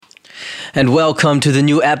and welcome to the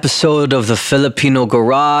new episode of the Filipino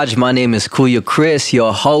Garage. My name is Kuya Chris,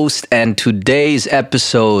 your host, and today's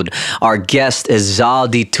episode, our guest is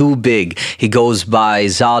Zaldy Tubig. He goes by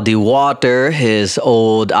Zaldy Water. His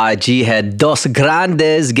old IG had Dos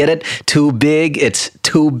Grandes. Get it? Too big. It's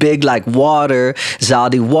too big like water.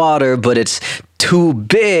 Zaldy Water, but it's too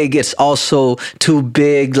big. It's also too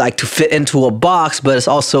big like to fit into a box, but it's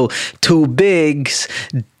also too big.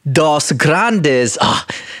 Dos Grandes.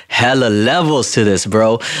 Hella levels to this,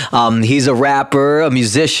 bro. He's a rapper, a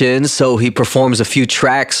musician, so he performs a few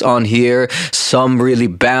tracks on here. Some really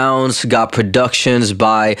bounce. Got productions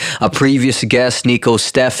by a previous guest, Nico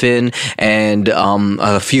Stefan, and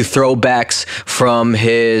a few throwbacks from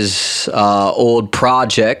his old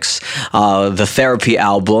projects, the Therapy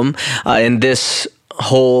album. In this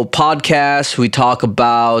whole podcast, we talk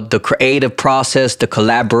about the creative process, the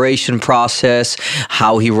collaboration process,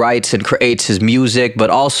 how he writes and creates his music, but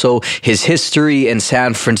also his history in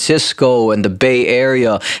San Francisco and the Bay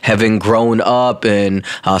Area, having grown up in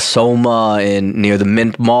Soma and near the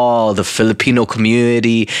Mint Mall, the Filipino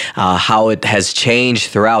community, how it has changed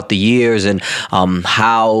throughout the years, and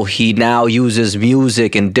how he now uses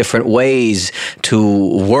music in different ways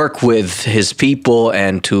to work with his people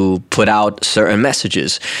and to put out certain messages.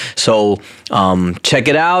 So check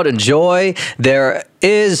it out, enjoy. There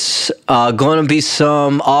is going to be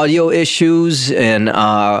some audio issues, and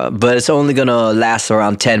but it's only going to last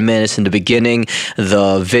around 10 minutes in the beginning.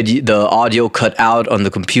 The audio cut out on the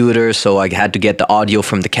computer, so I had to get the audio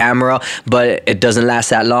from the camera, but it doesn't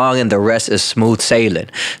last that long, and the rest is smooth sailing.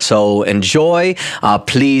 So enjoy.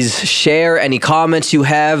 Please share any comments you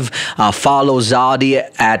have. Follow Zaldy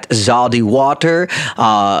at Zaldy Water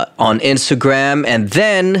on Instagram, and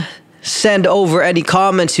then send over any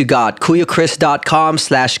comments you got.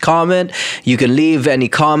 kuyachris.com/comment. You can leave any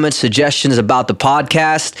comments, suggestions about the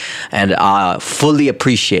podcast, and I fully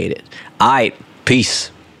appreciate it. All right, peace.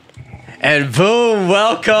 And boom,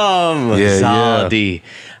 welcome, Zaldy.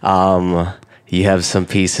 Yeah. You have some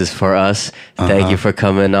pieces for us. Thank you for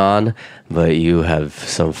coming on. But you have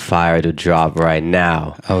some fire to drop right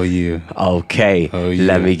now. Oh, yeah. Okay. Oh, yeah.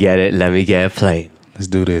 Let me get it played. Let's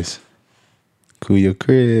do this. Kuya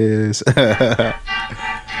Chris.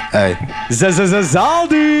 Hey.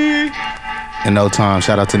 Zaldy. In no time,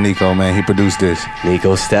 shout out to Nico, man. He produced this.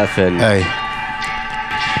 Nico Stefan. Hey.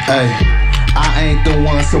 I ain't the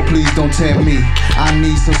one, so please don't tempt me. I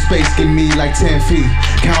need some space, give me like 10 feet.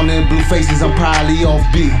 Counting blue faces, I'm probably off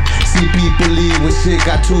beat. See people leave when shit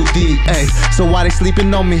got too deep. Ay, so why they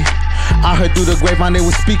sleeping on me? I heard through the grapevine they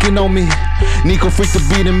was speaking on me. Nico freaked the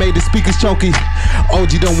beat and made the speakers chunky.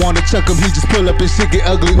 OG don't wanna chuck him, he just pull up and shit get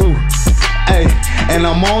ugly. Ooh, ay, and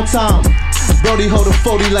I'm on time. Brody hold a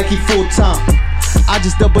 40 like he full time. I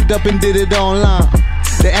just doubled up and did it online.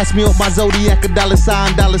 They asked me what my zodiac, a dollar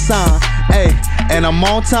sign. Ay, and I'm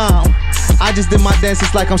on time. I just did my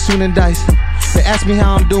dances like I'm shooting dice. They asked me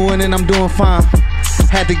how I'm doing and I'm doing fine.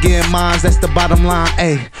 Had to get mines, that's the bottom line.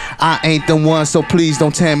 Ay, I ain't the one, so please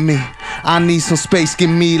don't tempt me. I need some space, give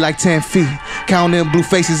me like 10 feet. Counting blue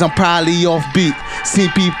faces, I'm probably off beat.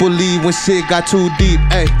 Seen people leave when shit got too deep.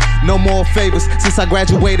 Ay, no more favors. Since I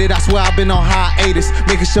graduated, I swear I've been on hiatus.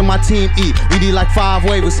 Making sure my team eat. We need like 5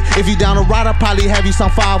 waivers. If you down to ride, I'll probably have you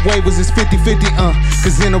some 5 waivers. It's 50-50,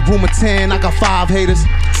 cause in a room of 10, I got 5 haters.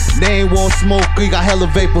 They ain't want smoke, we got hella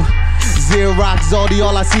vapor. Xerox, Zaldy,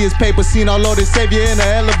 all I see is paper. Seen our Lord and Savior in the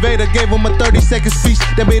elevator. Gave him a 30-second speech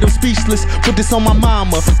that made him speechless. Put this on my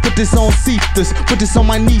mama, put this on Cephas, put this on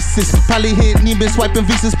my nieces. Probably hit Neiman swiping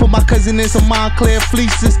visas. Put my cousin in some Montclair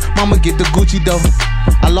fleeces. Mama get the Gucci dough.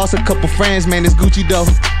 I lost a couple friends, man, it's Gucci dough.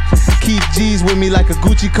 Keep G's with me like a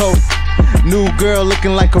Gucci coat. New girl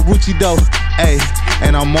looking like a Rucci dough. Ayy,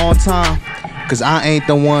 and I'm on time. Cause I ain't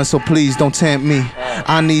the one, so please don't tempt me.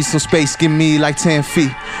 I need some space, give me like 10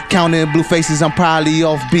 feet. Counting blue faces, I'm probably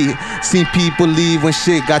off beat. Seen people leave when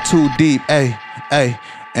shit got too deep. Ay,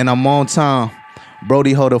 and I'm on time.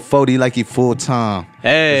 Brody hold a 40 like he full time.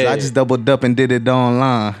 Hey. I just doubled up and did it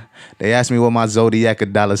online. They asked me what my zodiac, a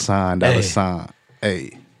dollar sign.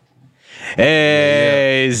 Hey.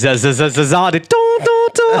 Hey, Zaldy.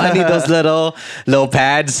 I need those little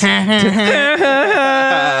pads. Hell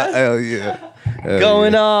yeah.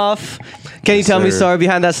 Going off. Can you tell me a story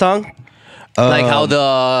behind that song? Like how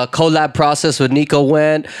the collab process with Nico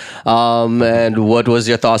went, and what was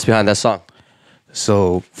your thoughts behind that song?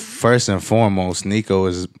 So first and foremost, Nico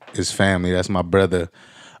is family. That's my brother.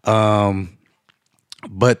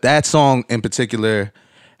 But that song in particular,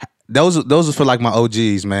 those was for like my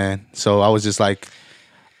OGs, man. So I was just like,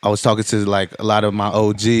 I was talking to like a lot of my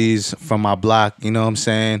OGs from my block. You know what I'm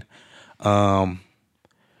saying?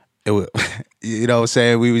 it was, you know what I'm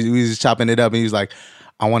saying? We was just chopping it up, and he was like,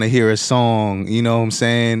 I want to hear a song, you know what I'm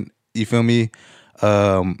saying? You feel me?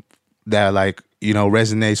 That like, you know,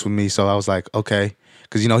 resonates with me. So I was like, okay.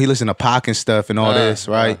 Cause you know, he listened to Pac and stuff and all this,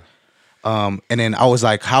 right? And then I was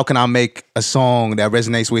like, how can I make a song that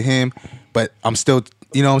resonates with him, but I'm still,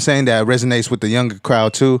 you know what I'm saying, that resonates with the younger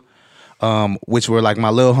crowd too, which were like my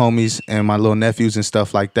little homies and my little nephews and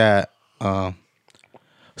stuff like that. So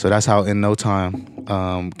that's how In No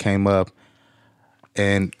Time came up.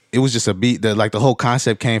 And it was just a beat that like the whole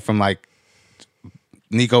concept came from like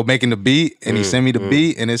Nico making the beat, and he sent me the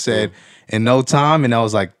beat, and it said In No Time, and I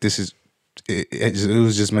was like, this is, it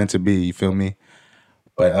was just meant to be, you feel me?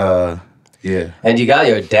 But yeah. And you got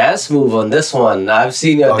your dance move on this one. I've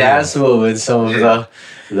seen your dance move in some of the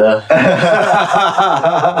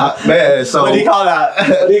man, so what do you call that?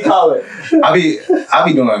 What do you call it? I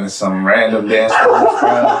be doing some random dance moves,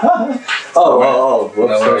 bro.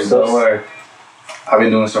 Whoops, Don't worry. I've been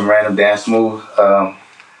doing some random dance moves.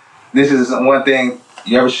 This is one thing.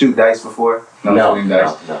 You ever shoot dice before? No.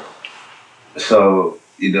 So,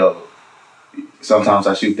 you know, sometimes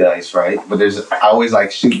I shoot dice, right? But I always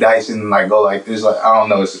like shoot dice and like go like this, like I don't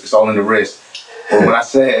know, it's all in the wrist. But when I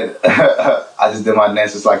said I just did my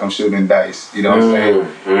dance, it's like I'm shooting dice. You know what I'm saying?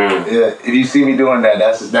 Yeah. If you see me doing that,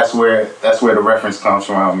 that's where the reference comes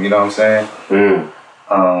from. You know what I'm saying?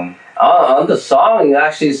 On the song, you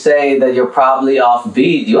actually say that you're probably off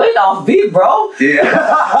beat. You ain't off beat, bro. Yeah.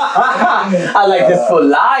 I like this for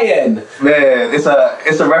Lion. Man, it's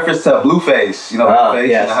a reference to Blueface. You know Blueface,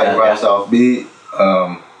 yes, and how he raps off beat.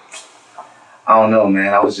 I don't know,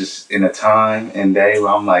 man. I was just in a time and day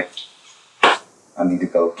where I'm like, I need to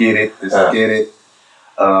go get it. Get it.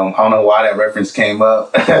 I don't know why that reference came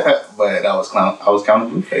up, but I was counting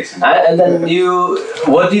blue faces. And then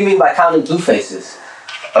what do you mean by counting blue faces?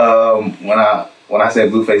 When I say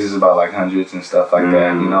blue faces, about like hundreds and stuff like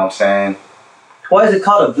that. You know what I'm saying? Why is it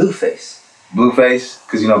called a blue face? Blue face,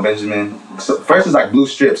 because you know Benjamin. So first it's like blue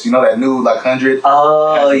strips. You know that new like 100.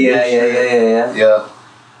 Oh yeah. Yeah.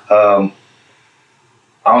 I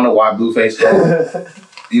don't know why blue face.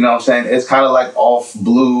 You know what I'm saying? It's kind of like off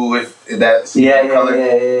blue if that's color.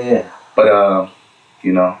 Yeah. But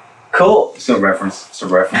you know. Cool. It's a reference.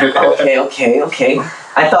 Okay.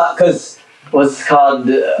 I thought because what's called.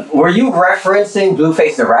 Were you referencing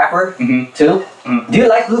Blueface the rapper too? Do you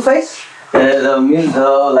like Blueface? The music,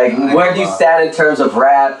 like where do you stand in terms of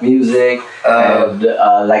rap music and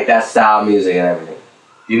like that style music and everything?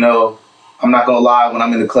 You know, I'm not gonna lie. When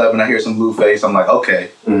I'm in the club and I hear some Blueface, I'm like,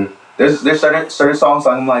 okay. There's certain songs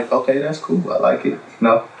I'm like, okay, that's cool. I like it. You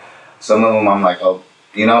know, some of them I'm like, oh,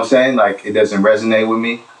 you know what I'm saying? Like it doesn't resonate with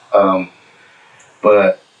me.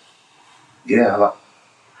 But yeah, I like.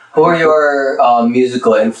 Who are your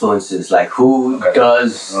musical influences? Like who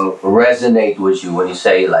does resonate with you when you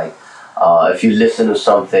say like, if you listen to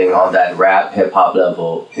something on that rap hip hop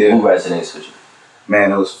level, who resonates with you?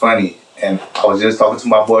 Man, it was funny. And I was just talking to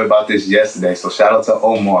my boy about this yesterday. So shout out to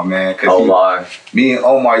Omar, man. Omar. Me and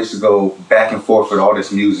Omar used to go back and forth with all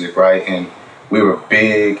this music, right? And we were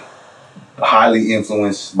big, highly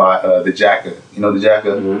influenced by the Jacka. You know the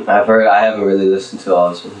Jacka? I've heard. I haven't really listened to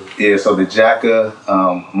all this. Yeah, so the Jacka,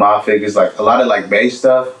 my figures, like a lot of like bass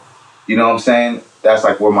stuff. You know what I'm saying? That's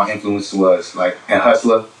like where my influence was, like, and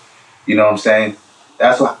Hustler. You know what I'm saying?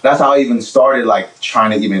 That's how I even started, like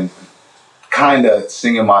trying to even kind of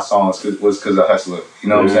singing my songs was because of Hustler. You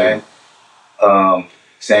know what I'm saying?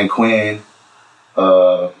 San Quinn.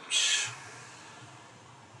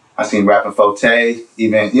 I seen Rappin' Forte,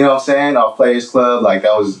 even, you know what I'm saying, off Players Club. Like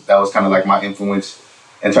that was kind of like my influence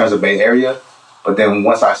in terms of Bay Area. But then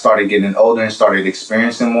once I started getting older and started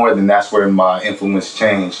experiencing more, then that's where my influence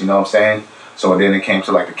changed. You know what I'm saying? So then it came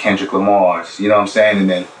to like the Kendrick Lamars. You know what I'm saying? And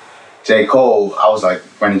then J. Cole. I was like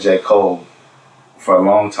running J. Cole for a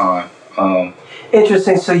long time.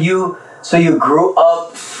 Interesting. So you grew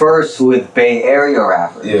up first with Bay Area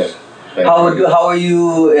rappers. Yeah. How are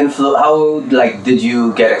you How like did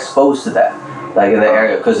you get exposed to that, like in the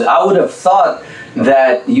area? Because I would have thought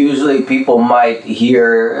that usually people might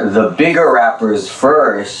hear the bigger rappers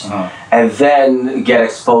first and then get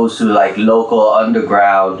exposed to like local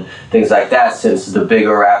underground things like that, since the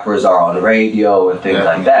bigger rappers are on radio and things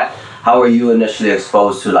like that. How were you initially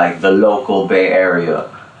exposed to like the local Bay Area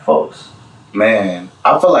folks? Man,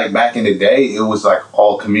 I feel like back in the day, it was like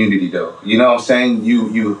all community though. You know what I'm saying?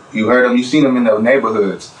 You heard them, you seen them in the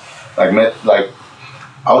neighborhoods. Like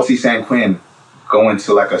I would see San Quinn go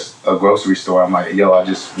into like a grocery store. I'm like, yo, I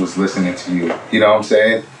just was listening to you. You know what I'm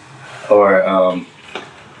saying? Or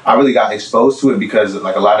I really got exposed to it because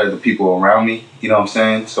like a lot of the people around me, you know what I'm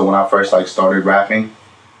saying? So when I first like started rapping,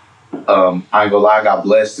 I ain't gonna lie, I got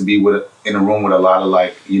blessed to be in a room with a lot of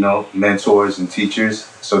like, mentors and teachers.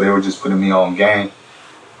 So they were just putting me on game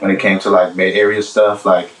when it came to like Bay Area stuff.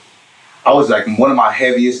 Like I was like, one of my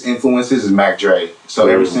heaviest influences is Mac Dre. So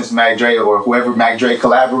ever since Mac Dre or whoever Mac Dre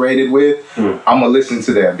collaborated with, I'm gonna listen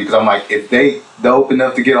to them because I'm like, if they dope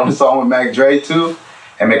enough to get on the song with Mac Dre too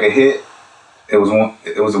and make a hit, it was one.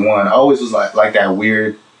 It was the one. I always was like that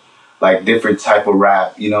weird, like different type of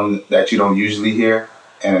rap, that you don't usually hear,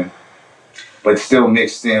 but still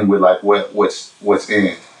mixed in with like what's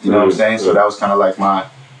in. You know what I'm saying? So that was kind of like my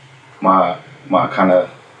kind of,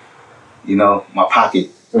 my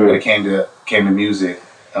pocket when it came to music.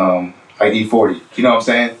 Like E40. You know what I'm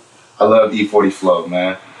saying? I love E40 flow,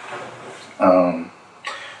 man.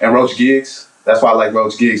 And Roach Giggs. That's why I like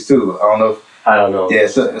Roach Giggs too. I don't know. Yeah,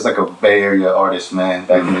 it's like a Bay Area artist, man,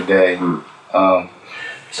 back in the day.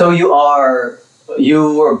 So you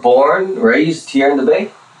were born, raised here in the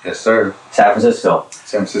Bay? Yes, sir. San Francisco.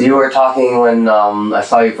 You were talking when I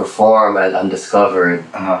saw you perform at Undiscovered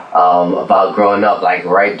about growing up like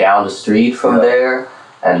right down the street from there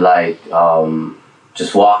and like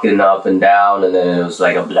just walking up and down, and then it was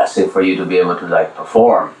like a blessing for you to be able to like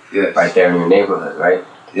perform right there in your neighborhood, right?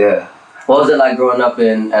 Yeah. What was it like growing up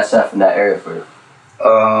in SF in that area for you?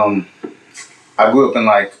 I grew up in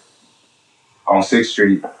like on 6th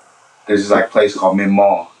Street. There's this like place called Mid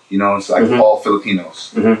Mall. It's like all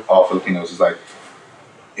Filipinos. All Filipinos. It's like,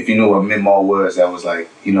 if you knew what Mid Mall was, that was like,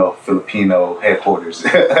 Filipino headquarters.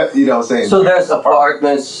 You know what I'm saying? So there's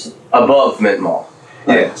apartments above Mid Mall.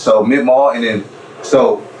 Right? Yeah, so Mid Mall, and then,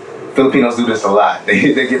 so Filipinos do this a lot.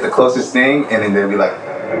 They get the closest thing, and then they'll be like,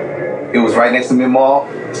 it was right next to Mid Mall,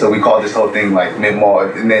 so we called this whole thing like Mid Mall,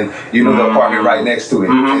 and then the apartment right next to it.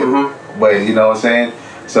 But you know what I'm saying?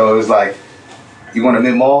 So it was like, you want a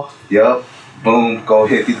Mid Mall? Yup. Boom, go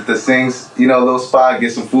hit the things, little spot,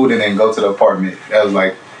 get some food, and then go to the apartment. That was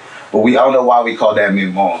like, but I don't know why we called that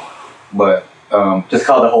Mid Mall, but just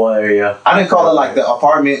call the whole area. I didn't call it like the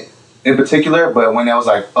apartment in particular, but when I was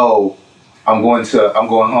like, oh, I'm going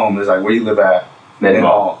home, it's like, where you live at? Mid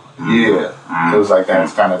Mall. Yeah, it was like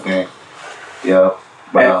that kind of thing. Yeah,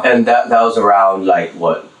 but, and that was around like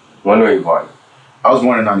what? When were you born? I was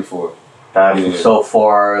born in '94. So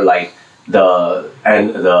for like the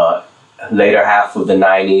later half of the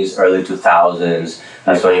 90s, early 2000s,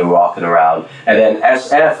 that's when you were walking around. And then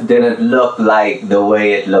SF didn't look like the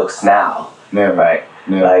way it looks now. Never. Right?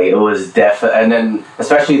 Never. Like, it was definitely, and then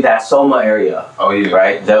especially that Soma area. Oh, yeah.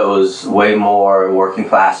 Right? That was way more working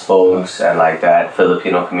class folks and like that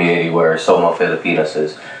Filipino community where Soma Filipinos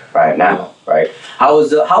is right now. Right? How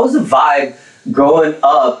was the vibe growing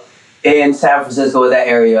up in San Francisco, that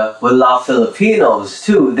area, with a lot of Filipinos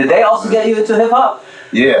too? Did they also get you into hip hop?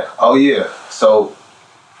 Yeah. Oh, yeah. So,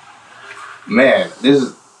 man, this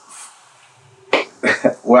is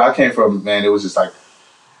where I came from, man. It was just like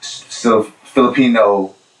still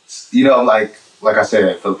Filipino, like I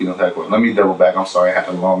said, Filipino headquarters. Let me double back. I'm sorry, I had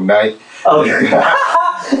a long night. Okay.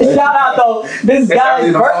 Shout out though. This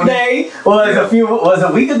guy's birthday was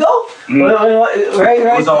a week ago. Right.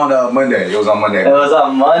 It was on Monday. It was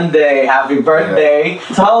on Monday. Happy birthday. Yeah.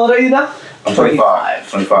 So how old are you now? I'm 25.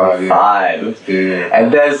 25. Yeah.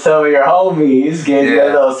 And then some of your homies gave you a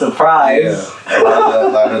little surprise. Yeah. A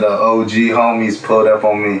lot of the OG homies pulled up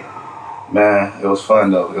on me. Man, it was fun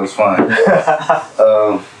though. It was fun.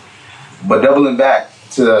 But doubling back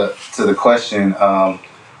to the question,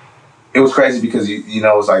 it was crazy because it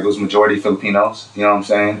was majority Filipinos. You know what I'm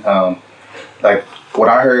saying? Like what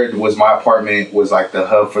I heard was my apartment was like the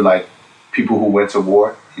hub for like people who went to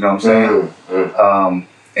war. You know what I'm saying?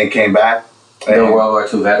 And came back. The World War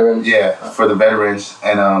II veterans? Yeah, for the veterans.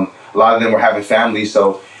 And a lot of them were having families,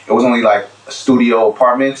 so it was only like studio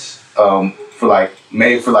apartments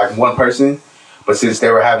made for like one person. But since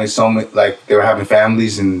they were having they were having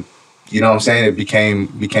families, and you know what I'm saying, it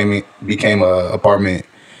became a apartment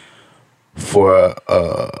for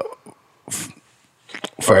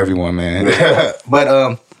everyone, man.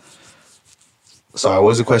 But sorry, what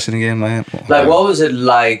was the question again, man? Like, what was it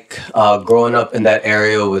like growing up in that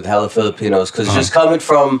area with hella Filipinos? Because just coming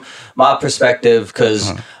from my perspective,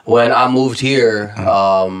 because when I moved here,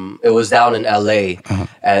 it was down in LA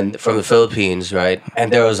and from the Philippines, right?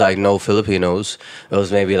 And there was like no Filipinos. It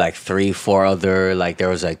was maybe like 3-4 other, like there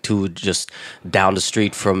was like 2 just down the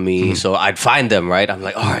street from me. So I'd find them, right? I'm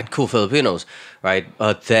like, all right, cool, Filipinos. Right,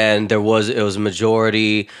 but then it was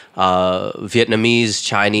majority Vietnamese,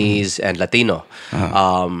 Chinese, and Latino,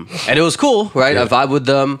 and it was cool, right? I vibe with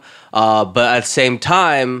them, but at the same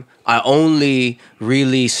time, I only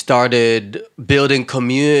really started building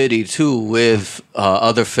community too with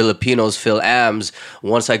other Filipinos, Phil-Ams,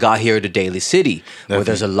 once I got here to Daly City, where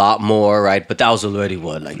there's a lot more, right? But that was already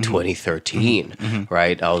what, like 2013,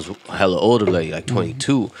 right? I was hella older, like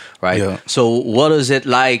 22, right? Yeah. So what is it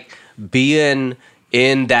like being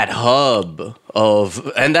in that hub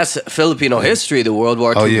of, and that's Filipino history, the World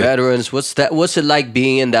War II veterans. What's it like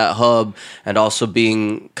being in that hub and also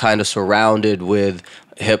being kind of surrounded with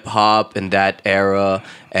hip hop in that era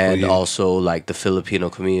and also like the Filipino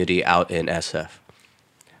community out in SF?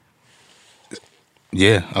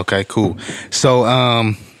 Yeah, okay, cool. So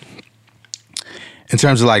in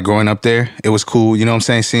terms of like growing up there, it was cool, you know what I'm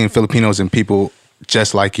saying, seeing Filipinos and people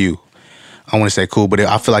just like you. I want to say cool, but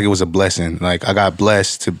I feel like it was a blessing. Like I got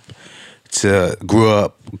blessed to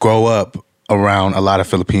grow up around a lot of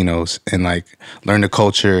Filipinos and like learn the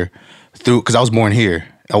culture through, because I was born here.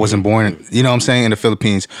 I wasn't born, you know what I'm saying, in the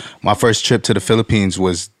Philippines. My first trip to the Philippines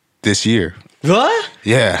was this year. What?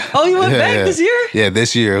 Yeah. Oh, you went back this year? Yeah,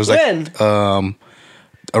 this year. It was when? Like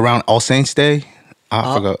around All Saints Day.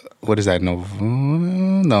 I forgot, what is that? No,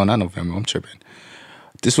 not November. I'm tripping.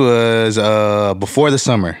 This was before the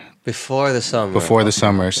summer. Before the summer. Before the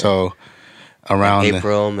summer, so around like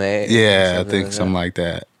April, May. Yeah, I think something like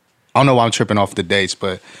that. I don't know why I'm tripping off the dates,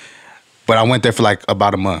 but I went there for like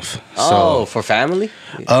about a month. Oh, for family?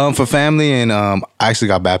 For family, and I actually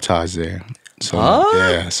got baptized there. So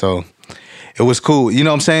yeah, so it was cool. You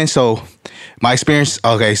know what I'm saying? So my experience.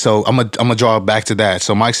 Okay, so I'm gonna draw back to that.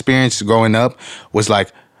 So my experience growing up was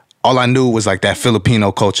like, all I knew was like that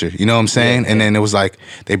Filipino culture, you know what I'm saying? And then it was like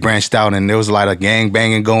they branched out and there was a lot of gang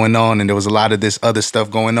banging going on and there was a lot of this other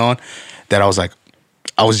stuff going on that I was like,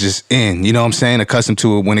 I was just in, you know what I'm saying? Accustomed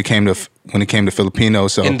to it when it came to Filipino.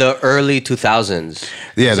 So in the early 2000s,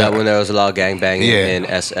 is that when there was a lot of gang banging in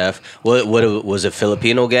SF? What was it?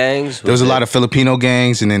 Filipino gangs? There was a lot of Filipino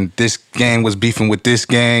gangs, and then this gang was beefing with this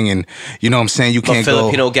gang, and you know what I'm saying. You can't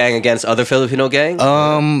Filipino gang against other Filipino gangs.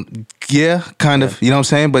 Yeah, kind of. You know what I'm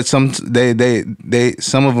saying. But some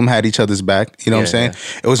some of them had each other's back. You know what I'm saying.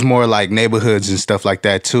 It was more like neighborhoods and stuff like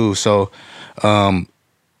that too. So.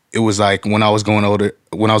 It was like when I was growing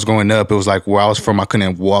up, it was like where I was from, I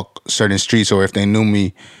couldn't walk certain streets, or if they knew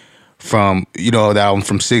me from, you know, that I'm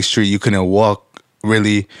from 6th Street, you couldn't walk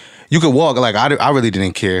really. You could walk, like I really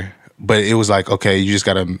didn't care, but it was like, okay, you just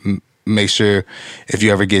gotta make sure if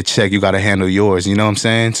you ever get checked, you gotta handle yours. You know what I'm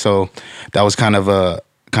saying? So that was kind of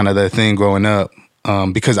the thing growing up,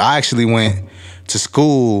 because I actually went to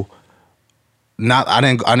school. I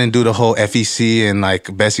didn't do the whole FEC and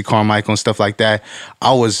like Bessie Carmichael and stuff like that.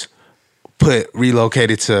 I was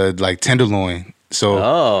relocated to like Tenderloin.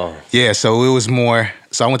 So yeah, so it was more.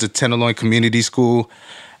 So I went to Tenderloin Community School.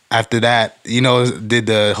 After that, you know, did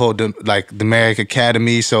the whole like the Merrick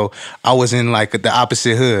Academy. So I was in like the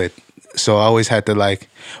opposite hood. So I always had to like,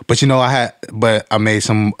 but you know, I made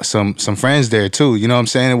some friends there too. You know what I'm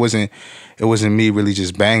saying? It wasn't me really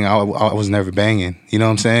just banging. I was never banging. You know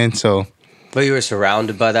what I'm saying? So. But you were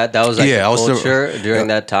surrounded by that. That was like the culture during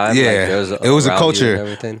that time. Yeah, like it was a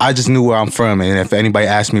culture. I just knew where I'm from, and if anybody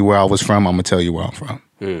asked me where I was from, I'm gonna tell you where I'm from.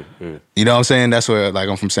 You know what I'm saying? That's where, like,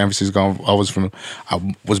 I'm from San Francisco. I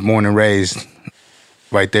was born and raised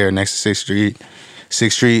right there next to 6th Street,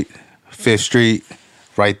 5th Street,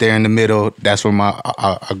 right there in the middle. That's where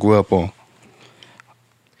I grew up on.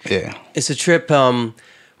 Yeah, it's a trip.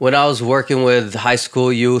 When I was working with high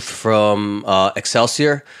school youth from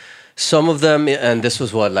Excelsior. Some of them, and this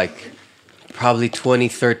was what, like probably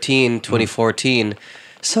 2013, 2014,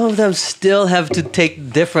 some of them still have to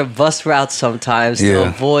take different bus routes sometimes to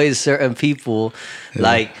avoid certain people.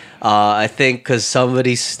 Like, I think because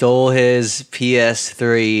somebody stole his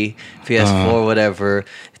PS3, PS4, whatever,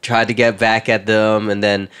 tried to get back at them, and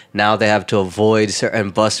then now they have to avoid certain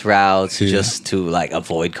bus routes just to like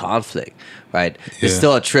avoid conflict. Right, it's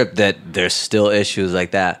still a trip that there's still issues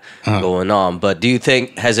like that going on. But do you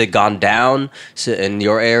think, has it gone down in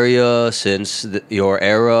your area since your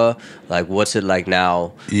era? Like, what's it like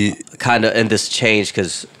now? Kind of in this change,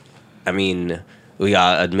 because I mean, we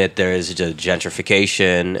gotta admit there is a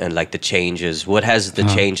gentrification and like the changes. What has the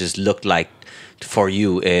changes looked like for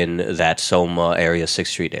you in that Soma area, 6th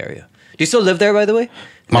Street area? Do you still live there, by the way?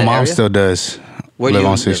 My mom still does. Where do you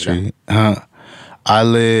live on 6th Street? I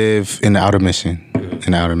live in the Outer Mission.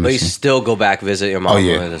 But you still go back visit your mom? Oh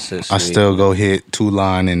yeah, I still go hit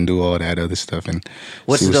Toulon and do all that other stuff. And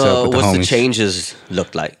what's the changes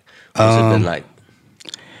look like? What's it been like?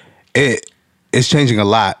 It's changing a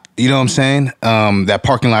lot. You know what I'm saying? That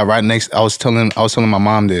parking lot right next. I was telling my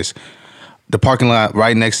mom this. The parking lot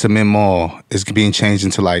right next to Mint Mall is being changed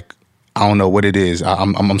into like I don't know what it is.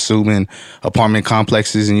 I'm assuming apartment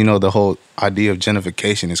complexes, and the whole idea of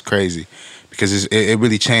gentrification is crazy because it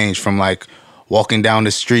really changed from like walking down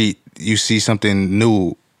the street, you see something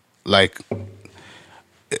new, like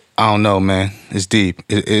I don't know, man. It's deep.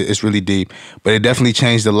 It's really deep, but it definitely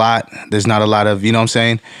changed a lot. There's not a lot of, you know what I'm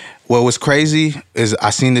saying? What was crazy is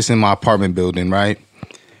I seen this in my apartment building, right?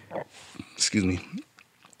 Excuse me.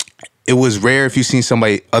 It was rare if you seen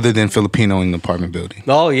somebody other than Filipino in the apartment building.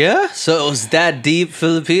 Oh yeah, so it was that deep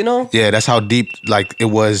Filipino. Yeah, that's how deep like it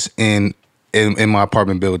was in my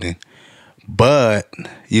apartment building. But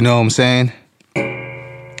you know what I'm saying?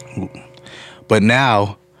 But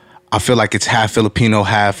now I feel like it's half Filipino,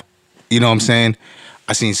 half, you know what I'm saying?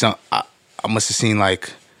 I seen some. I must have seen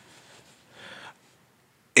like.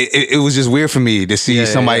 It was just weird for me to see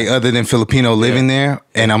somebody other than Filipino living there,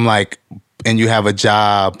 and I'm like, and you have a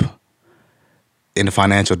job in the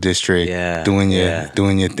financial district, doing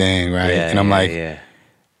your thing, right? And I'm like,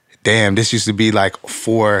 damn, this used to be like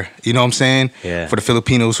for, you know what I'm saying? Yeah. For the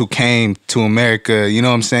Filipinos who came to America, you know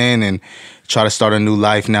what I'm saying, and try to start a new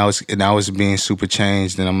life. Now it's being super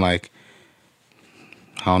changed, and I'm like,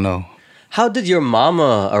 I don't know. How did your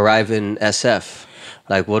mama arrive in SF?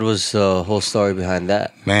 Like, what was the whole story behind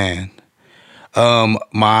that? Man,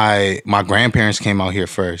 my grandparents came out here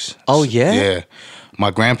first. Oh yeah? Yeah. My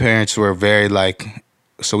grandparents were very like,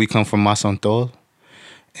 so we come from Masantol,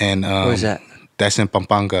 and Where's that? That's in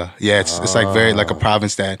Pampanga. Yeah, it's like very like a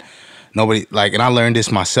province that nobody like, and I learned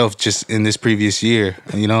this myself just in this previous year,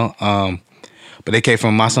 you know. But they came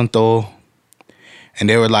from Masantol, and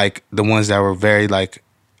they were like the ones that were very like,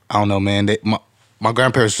 I don't know, man. My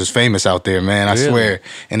grandparents was famous out there, man. I swear,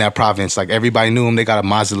 in that province, like everybody knew them. They got a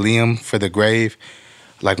mausoleum for the grave,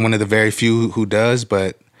 like one of the very few who does.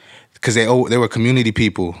 But because they were community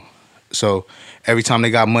people, so every time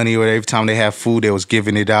they got money or every time they had food, they was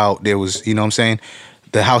giving it out. There was, you know what I'm saying?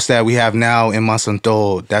 The house that we have now in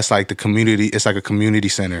Masantol, that's like the community. It's like a community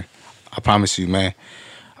center. I promise you, man.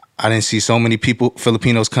 I didn't see so many people,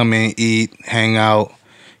 Filipinos, come in, eat, hang out.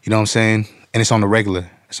 You know what I'm saying? And it's on the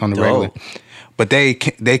regular. It's on the regular. But they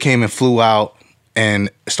came and flew out and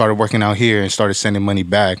started working out here and started sending money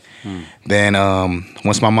back. Then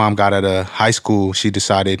once my mom got out of high school, she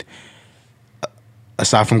decided,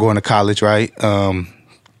 aside from going to college, right? I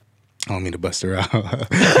don't mean to bust her out.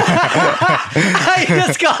 I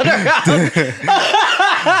just got her out.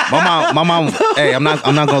 my mom. Hey, I'm not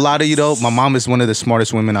gonna lie to you though. My mom is one of the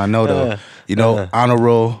smartest women I know though. Honor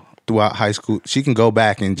roll throughout high school. She can go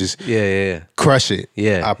back and just crush it.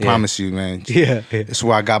 I promise you, man. That's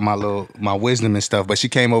where I got my wisdom and stuff. But she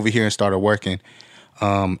came over here and started working.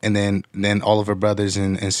 And then all of her brothers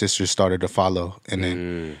and sisters started to follow. And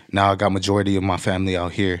then now I got majority of my family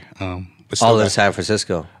out here. But all in San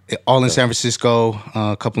Francisco. All in San Francisco,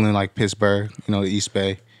 a couple in like Pittsburgh, the East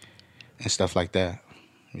Bay and stuff like that.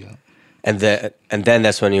 Yeah. And then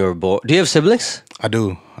that's when you were born. Do you have siblings? I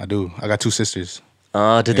do. I got 2 sisters.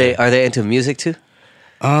 Are they into music too?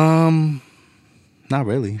 Not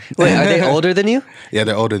really. Wait, are they older than you? Yeah,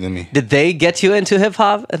 they're older than me. Did they get you into hip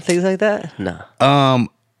hop and things like that? No.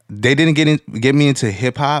 They didn't get me into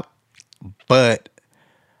hip hop, but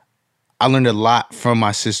I learned a lot from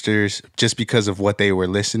my sisters just because of what they were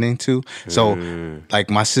listening to. So,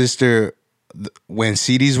 like my sister, when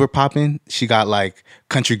CDs were popping, she got like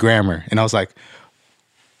Country Grammar, and I was like,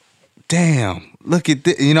 damn, look at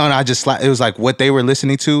this. And I just, it was like what they were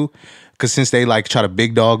listening to. Because since they like try to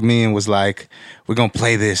big dog me and was like, we're going to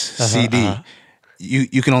play this CD.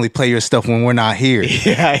 You can only play your stuff when we're not here.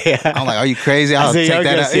 I'm like, are you crazy? I'll take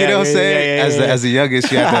that out. You know what I'm saying? As the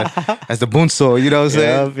youngest, you have to, as the bunso, you know what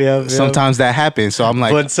I'm saying? Sometimes that happens. So I'm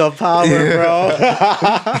like, bunso power, bro.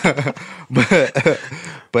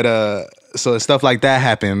 but so stuff like that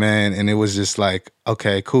happened, man. And it was just like,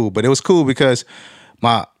 okay, cool. But it was cool because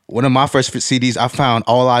one of my first CDs, I found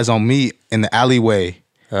All Eyes on Me in the alleyway.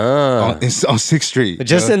 On 6th Street.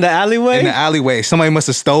 Just in the alleyway? In the alleyway. Somebody must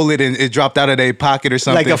have stole it and it dropped out of their pocket or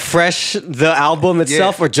something. Like the album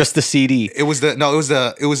itself or just the CD? It was in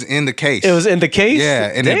the case. It was in the case?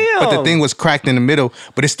 Yeah. And damn. But the thing was cracked in the middle,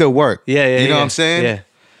 but it still worked. You know what I'm saying?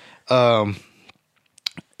 Yeah.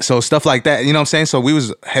 So stuff like that, you know what I'm saying? So we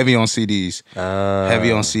was heavy on CDs.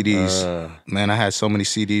 Man, I had so many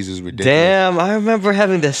CDs, it was ridiculous. Damn, I remember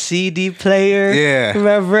having the CD player. Yeah.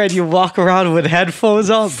 Remember? And you walk around with headphones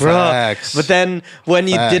on, bro. Facts. But then when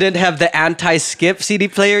you didn't have the anti-skip CD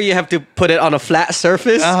player, you have to put it on a flat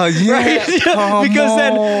surface. Oh, yeah. Right?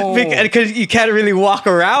 Because you can't really walk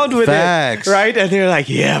around with it. Right? And you're like,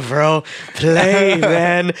 yeah, bro, play,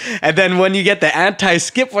 man. And then when you get the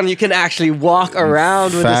anti-skip one, you can actually walk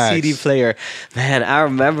around with the CD player. Man, I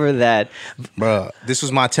remember that. Bruh, this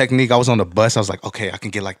was my technique. I was on the bus. I was like, okay, I can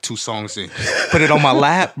get like 2 songs in. Put it on my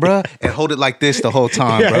lap, bruh, and hold it like this the whole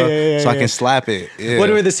time, bruh, so I can slap it. Yeah. What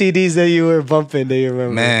were the CDs that you were bumping that you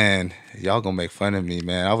remember? Man, y'all gonna make fun of me,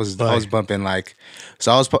 man. I was bumping like,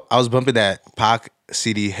 so I was bumping that Pac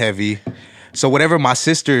CD heavy. So whatever my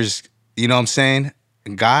sisters, you know what I'm saying,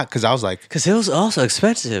 got, because I was like, because it was also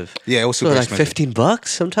expensive. Yeah, it was super like expensive. $15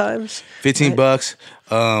 sometimes. $15.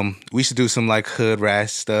 We used to do some like hood rat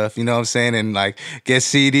stuff, you know what I'm saying, and like get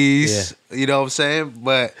CDs, you know what I'm saying.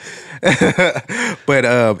 But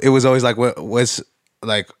it was always like what's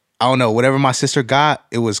like, I don't know, whatever my sister got,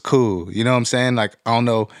 it was cool, you know what I'm saying. Like, I don't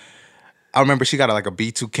know. I remember she got like a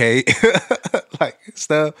B2K like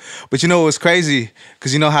stuff. But you know what was crazy?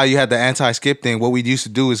 Because you know how you had the anti-skip thing? What we used to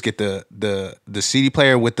do is get the CD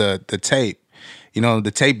player with the tape, you know,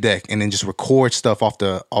 the tape deck, and then just record stuff off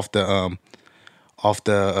the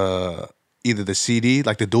either the CD,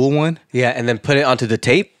 like the dual one. Yeah, and then put it onto the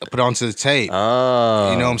tape? Put it onto the tape.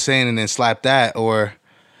 Oh. You know what I'm saying? And then slap that or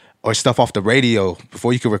stuff off the radio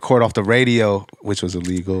before you could record off the radio, which was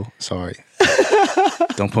illegal. Sorry.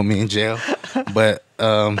 Don't put me in jail. But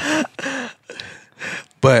other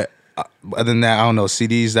than that, I don't know,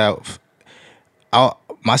 CDs that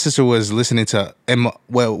my sister was listening to, and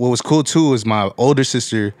what was cool too was my older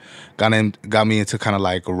sister got me into kind of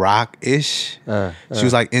like rock-ish. She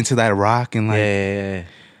was like into that rock and like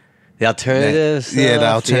the alternative stuff. Yeah, the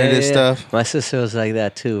alternative stuff. My sister was like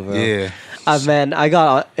that too, bro. Yeah. Man, I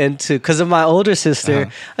got into, because of my older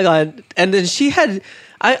sister, and then she had,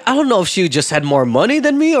 I don't know if she just had more money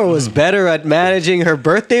than me or was better at managing her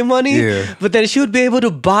birthday money. Yeah. But then she would be able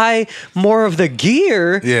to buy more of the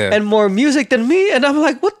gear and more music than me. And I'm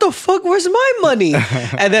like, what the fuck? Where's my money?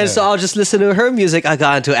 And then so I'll just listen to her music. I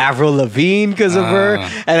got into Avril Lavigne because of her.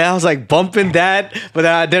 And I was like bumping that. But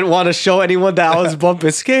then I didn't want to show anyone that I was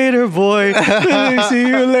bumping Skater Boy. See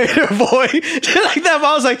you later, boy. Like that. But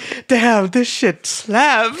I was like, damn, this shit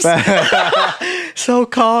slaps. So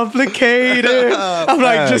complicated. I'm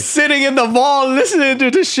like, just sitting in the mall listening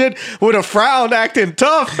to this shit with a frown, acting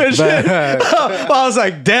tough and shit. I was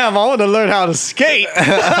like, damn, I want to learn how to skate.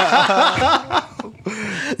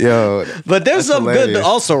 Yo, but there's some hilarious. good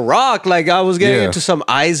also rock. Like I was getting into some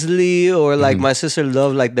Isley, or like my sister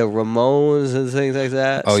loved like the Ramones and things like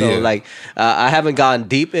that. Like I haven't gotten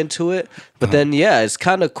deep into it. But then, it's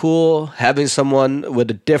kind of cool having someone with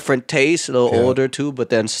a different taste, a little older too, but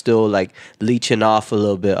then still like leeching off a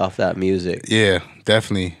little bit off that music. Yeah,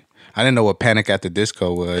 definitely. I didn't know what Panic at the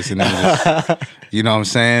Disco was. And you know what I'm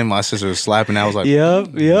saying? My sister was slapping. I was like, yep.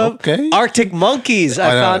 Okay. Arctic Monkeys, I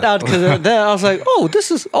found out, because then I was like, this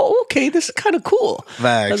is kind of cool.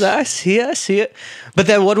 Facts. I was like, I see it. But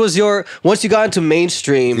then what was once you got into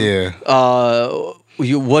mainstream,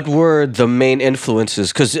 what were the main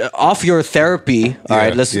influences? Because off your therapy, all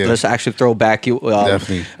right, let's actually throw back. You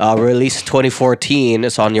Definitely. Released 2014.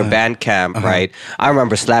 It's on your Bandcamp, right? I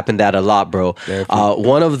remember slapping that a lot, bro.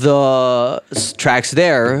 One of the tracks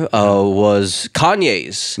there was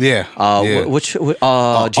Kanye's. Which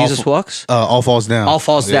Jesus Walks? All Falls Down. All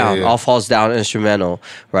Falls Down. All Falls Down instrumental,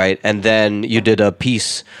 right? And then you did a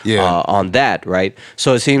piece on that, right?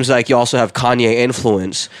 So it seems like you also have Kanye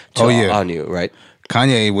influence on you, right?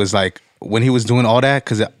 Kanye was like, when he was doing all that,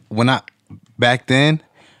 because back then,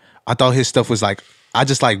 I thought his stuff was like, I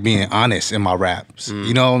just like being honest in my raps.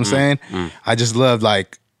 You know what I'm saying? I just loved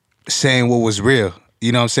like saying what was real.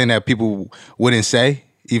 You know what I'm saying? That people wouldn't say.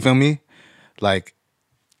 You feel me? Like,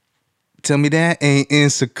 tell me that ain't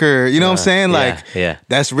insecure. You know what I'm saying? Like,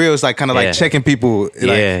 that's real. It's like kind of like checking people.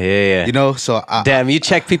 Like, you know? So damn, you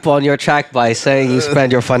check people on your track by saying you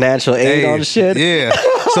spend your financial aid on shit. Yeah.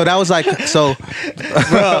 So that was like, so.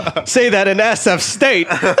 Bro, say that in SF State.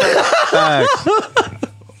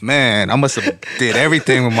 Man, I must have did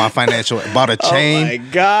everything with my financial. Bought a chain. Oh my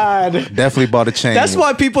God. Definitely bought a chain. That's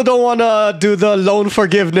why people don't want to do the loan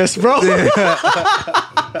forgiveness, bro. Man,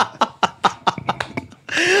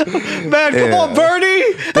 come on,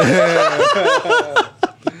 Bernie.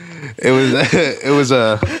 It was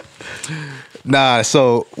nah.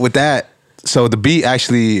 So with that, so the beat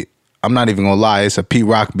actually, I'm not even gonna lie, it's a Pete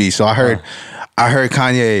Rock beat. So I heard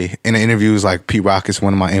Kanye in the interviews like Pete Rock is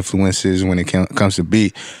one of my influences when it comes to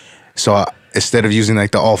beat. So instead of using like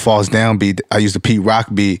the All Falls Down beat, I used the Pete Rock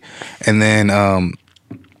beat, and then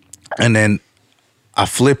I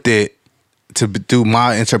flipped it to do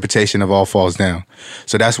my interpretation of All Falls Down.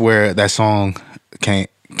 So that's where that song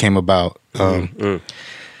came about.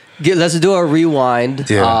 Let's do a rewind.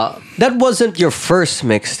 That wasn't your first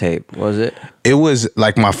mixtape, was it? It was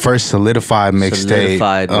like my first solidified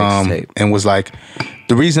mixtape. And was like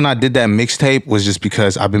the reason I did that mixtape was just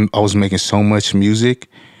because I was making so much music,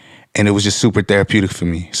 and it was just super therapeutic for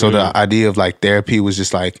me. So the idea of like therapy was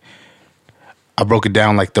just like, I broke it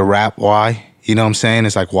down like the rap why. You know what I'm saying?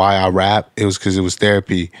 It's like why I rap. It was because it was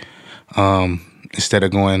therapy. Instead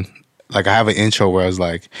of going, like, I have an intro where I was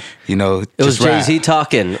like, you know, it was Jay-Z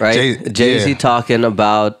talking, right? Jay-Z talking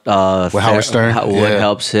about with Howard Stern, what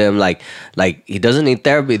helps him. Like he doesn't need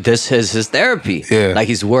therapy. This is his therapy. Yeah. Like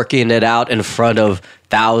he's working it out in front of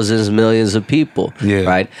thousands, millions of people. Yeah.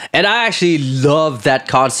 Right. And I actually love that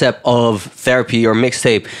concept of therapy or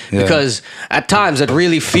mixtape because at times it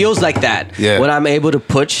really feels like that. Yeah. When I'm able to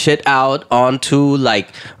put shit out onto like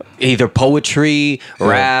either poetry,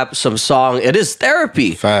 rap, some song. It is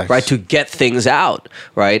therapy, Facts. right? To get things out,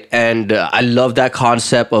 right? And I love that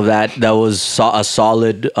concept of that. That was a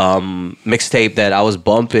solid mixtape that I was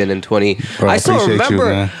bumping in 20. Bro, I still appreciate remember. you,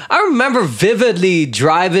 man. I remember vividly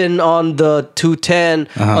driving on the 210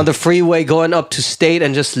 on the freeway, going up to State,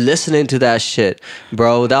 and just listening to that shit,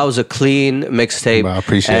 bro. That was a clean mixtape. Bro, I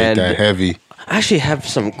appreciate that. Heavy. I actually have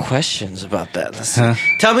some questions about that.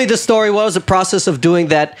 Tell me the story. What was the process of doing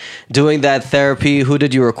that therapy? Who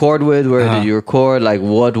did you record with? Where did you record? Like,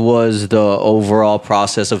 what was the overall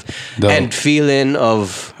process of and feeling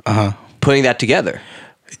of putting that together?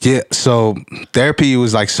 Yeah, so therapy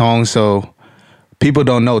was like songs. So people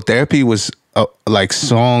don't know, therapy was like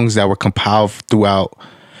songs that were compiled throughout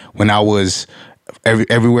when I was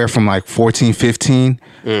everywhere from like 14, 15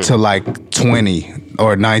 to like 20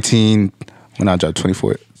 or 19. When I dropped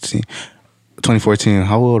 2014,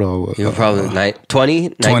 how old I was? You were probably 20,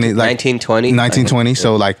 19, 20? 19, 20.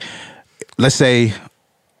 So like, let's say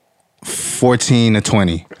 14 to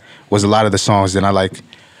 20 was a lot of the songs. Then I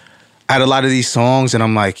had a lot of these songs and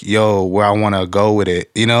I'm like, yo, where I want to go with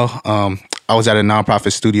it, you know? I was at a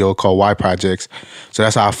nonprofit studio called Y Projects. So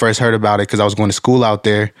that's how I first heard about it, because I was going to school out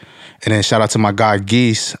there. And then shout out to my guy,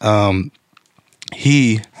 Geese.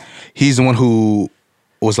 He's the one who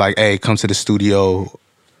was like, hey, come to the studio.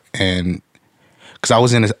 And because I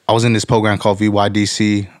was in this program called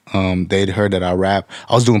VYDC. They'd heard that I rap.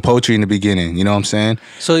 I was doing poetry in the beginning, you know what I'm saying?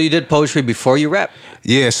 So you did poetry before you rap?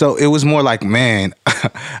 Yeah, so it was more like, man,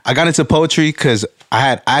 I got into poetry because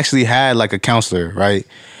I actually had like a counselor, right?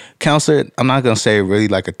 Counselor, I'm not gonna say really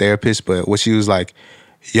like a therapist, but what she was like,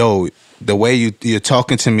 yo, the way you're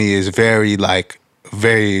talking to me is very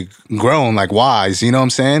grown, like wise, you know what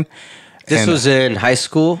I'm saying? This was in high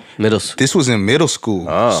school, middle school? This was in middle school.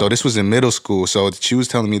 Oh. So this was in middle school. So she was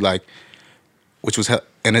telling me like, which was,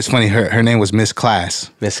 and it's funny, her name was Miss Class.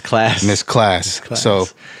 Miss Class. Miss Class. So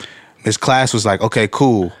Miss Class was like, okay,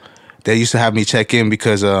 cool. They used to have me check in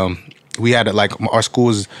because we had like, our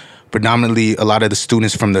school is predominantly a lot of the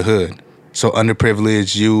students from the hood. So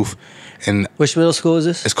underprivileged youth. And which middle school is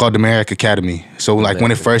this? It's called the Merrick Academy. So like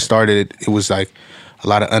when it first started, it was like a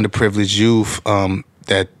lot of underprivileged youth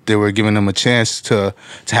that they were giving them a chance to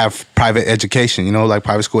have private education, you know, like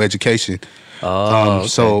private school education. Okay.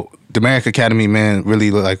 So the Merrick Academy, man, really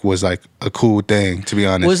was like a cool thing, to be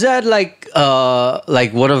honest. Was that like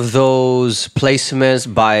one of those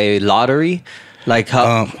placements by lottery? Like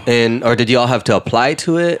how, or did y'all have to apply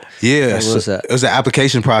to it? Yeah, what was that? It was an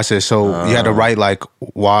application process. So you had to write like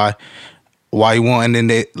why you want, and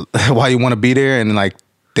then why you want to be there, and like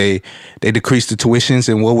they decreased the tuitions.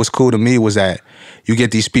 And what was cool to me was that you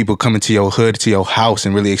get these people coming to your hood, to your house,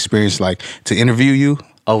 and really experience, like, to interview you.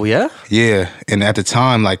 Oh yeah, yeah. And at the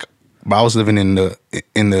time, like, I was living in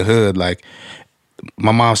the hood, like.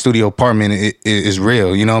 My mom's studio apartment is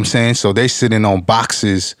real, you know what I'm saying? So they sitting on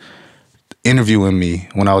boxes interviewing me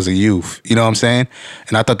when I was a youth, you know what I'm saying?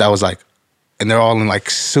 And I thought that was like, and they're all in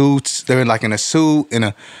like suits. They're like in a suit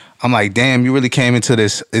I'm like, damn, you really came into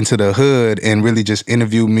the hood and really just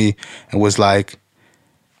interviewed me and was like,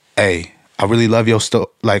 hey, I really love your story.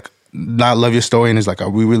 Like, not love your story. And it's like,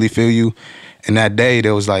 we really feel you. And that day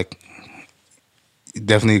there was like,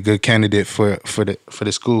 definitely a good candidate for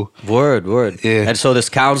the school. Word. Yeah. And so this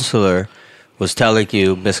counselor was telling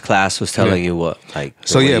you, Miss Class was telling you what, like,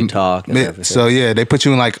 the way you talk and everything. So yeah, they put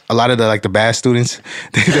you in like a lot of the bad students.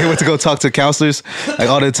 They went to go talk to counselors like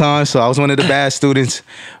all the time. So I was one of the bad students,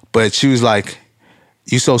 but she was like,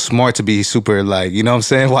 "You so smart to be super, like, you know what I'm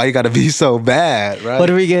saying? Why you got to be so bad, right?" What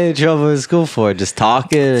are we getting in trouble in school for? Just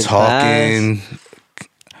talking.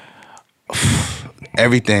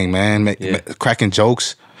 Everything, man. Cracking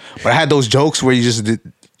jokes. But I had those jokes where you just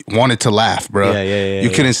wanted to laugh, bro. Yeah. You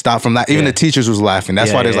couldn't stop from that. Even the teachers was laughing.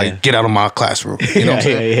 That's why they was like, get out of my classroom. You know what I'm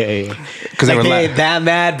saying? Yeah. Because like they ain't that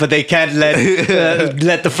mad, but they can't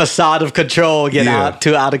let the facade of control get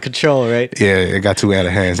too out of control, right? Yeah, it got too out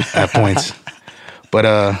of hands at points. But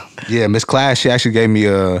yeah, Miss Class, she actually gave me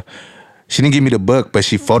she didn't give me the book, but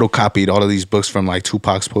she photocopied all of these books from like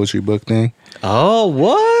Tupac's poetry book thing. Oh,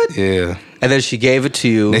 what? Yeah. And then she gave it to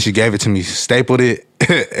you. Then she gave it to me, stapled it,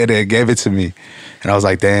 and then gave it to me. And I was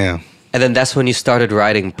like, damn. And then that's when you started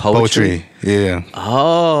writing poetry? Yeah.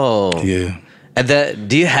 Oh. Yeah. And then,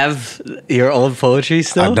 do you have your own poetry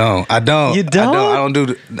still? I don't. You don't?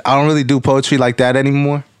 I don't really do poetry like that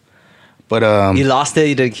anymore. But you lost it?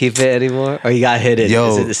 You didn't keep it anymore? Or you got hidden?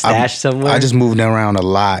 Yo, Is it stashed somewhere? I just moved around a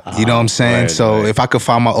lot. You know what I'm saying? So if I could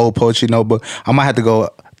find my old poetry notebook, I might have to go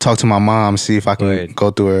talk to my mom, see if I can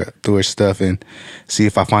go through her stuff and see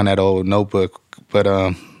if I find that old notebook. But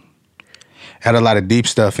had a lot of deep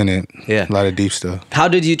stuff in it. Yeah. A lot of deep stuff. How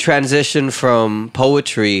did you transition from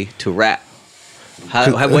poetry to rap?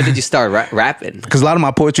 When did you start rapping? Because a lot of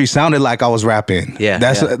my poetry sounded like I was rapping. Yeah.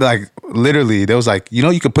 That's like literally, there was like, you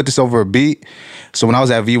know, you could put this over a beat. So when I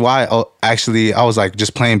was at VY, actually, I was like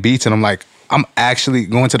just playing beats and I'm like, I'm actually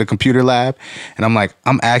going to the computer lab and I'm like,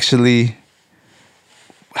 I'm actually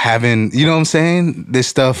having, you know what I'm saying? This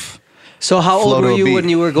stuff. So how old were you when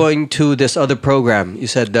you were going to this other program? You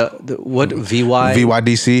said what, VY?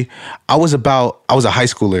 VYDC. I was a high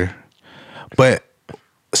schooler. But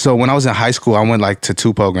so when I was in high school, I went like to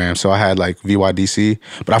 2 programs. So I had like VYDC,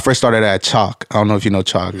 but I first started at Chalk. I don't know if you know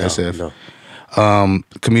Chalk, SF. No.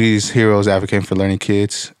 Communities Heroes Advocating for Learning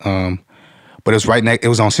Kids. But it was it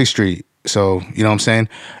was on 6th Street. So, you know what I'm saying?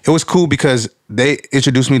 It was cool because they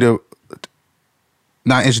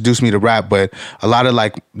not introduced me to rap, but a lot of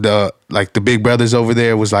like the big brothers over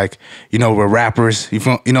there was like, you know, were rappers. You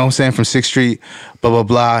know what I'm saying? From 6th Street, blah, blah,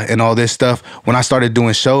 blah, and all this stuff. When I started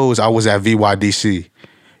doing shows, I was at VYDC.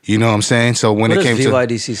 You know what I'm saying? So when it came to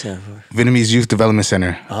VYDC stand for? Vietnamese Youth Development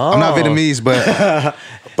Center. Oh. I'm not Vietnamese, but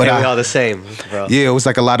we all the same, bro. Yeah, it was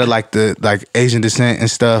like a lot of like the Asian descent and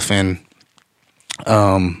stuff, and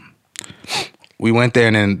we went there,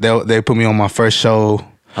 and then they put me on my first show.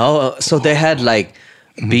 Oh, so they had like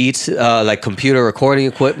beats, like computer recording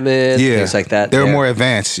equipment, things like that. They were more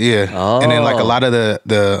advanced, Oh. And then like a lot of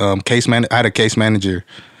the case I had a case manager.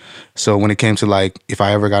 So when it came to like if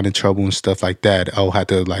I ever got in trouble and stuff like that, I would have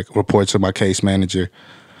to like report to my case manager.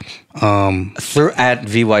 At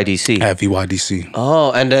VYDC. At VYDC.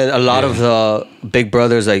 Oh, and then a lot of the big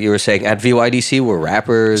brothers, like you were saying, at VYDC were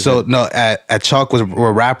rappers. So no, at Chalk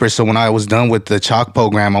were rappers. So when I was done with the Chalk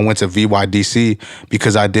program, I went to VYDC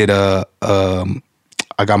because I did I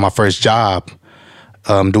got my first job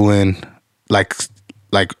doing like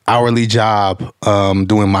hourly job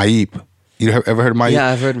doing Maip. You ever heard of Maip? Yeah,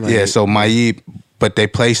 I've heard Maip. Yeah, so Maip, but they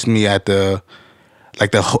placed me at the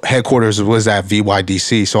headquarters was at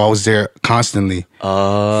VYDC, so I was there constantly.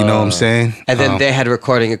 Oh. You know what I'm saying? And then they had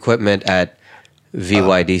recording equipment at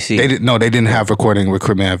VYDC. They didn't have recording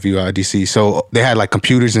equipment at VYDC. So they had like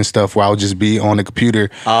computers and stuff where I would just be on the computer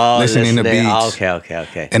listening to beats.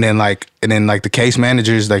 Okay. And then like the case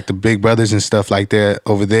managers, like the big brothers and stuff like that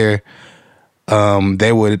over there,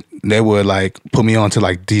 they would like put me on to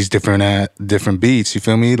like these different beats, you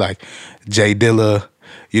feel me? Like Jay Dilla,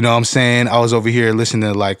 you know what I'm saying? I was over here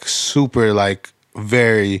listening to like super like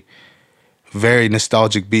very, very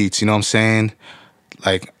nostalgic beats, you know what I'm saying?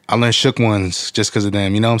 Like I learned Shook Ones just because of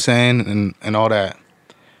them, you know what I'm saying? And all that.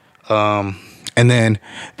 And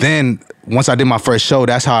then once I did my first show,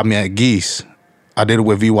 that's how I met Geese. I did it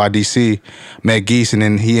with VYDC, met Geese, and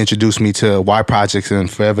then he introduced me to Y Projects, and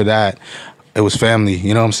forever that, it was family,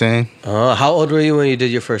 you know what I'm saying? How old were you when you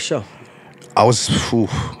did your first show?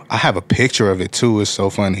 I have a picture of it too, it's so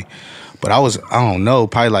funny. But I don't know,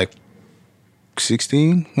 probably like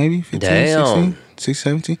 16, maybe 15, Damn. 16,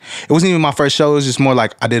 17. It wasn't even my first show, it was just more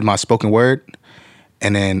like I did my spoken word,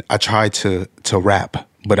 and then I tried to rap,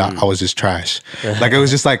 but I was just trash. Like it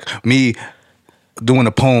was just like me doing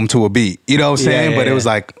a poem to a beat, you know what I'm saying? But it was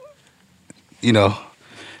like, you know,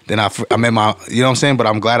 then I met my, you know what I'm saying? But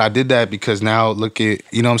I'm glad I did that because now look at,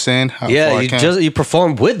 you know what I'm saying? How far you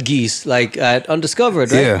performed with Geese, like at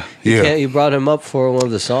Undiscovered, right? Yeah. You brought him up for one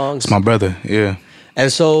of the songs. It's my brother, yeah.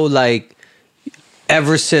 And so like,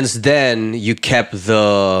 ever since then, you kept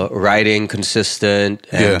the writing consistent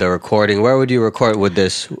and the recording. Where would you record with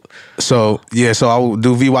this? So I would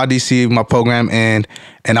do VYDC, my program, and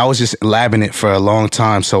I was just labbing it for a long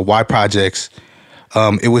time. So Y Projects,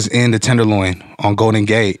 it was in the Tenderloin on Golden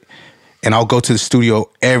Gate, and I'll go to the studio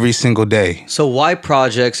every single day. So Y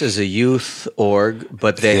Projects is a youth org,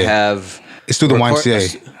 but they have... It's through the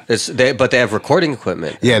YMCA. But they have recording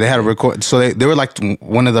equipment. Yeah, they had a record. So they were like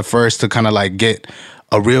one of the first to kind of like get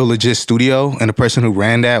a real legit studio, and the person who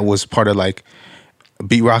ran that was part of like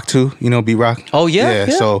Beat Rock too. You know Beat Rock? Oh yeah.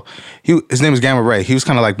 So his name was Gamma Ray. He was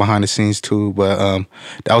kind of like behind the scenes too, but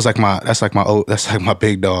that's like my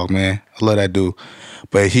big dog, man. I love that dude.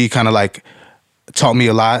 But he kind of like taught me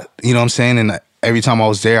a lot. You know what I'm saying? And every time I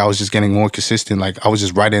was there, I was just getting more consistent. Like I was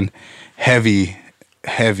just writing heavy.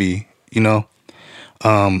 You know,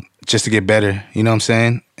 just to get better. You know what I'm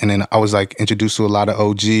saying? And then I was like introduced to a lot of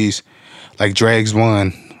OGs, like Dregs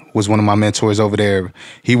was one of my mentors over there.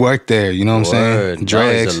 He worked there, you know what I'm saying?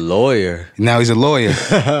 Dregs. Now he's a lawyer. Now he's a lawyer.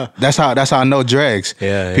 That's how I know Dregs.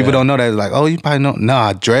 Yeah. People don't know that. Like, oh, you probably know.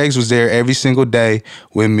 Nah, Dregs was there every single day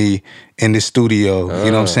with me in the studio.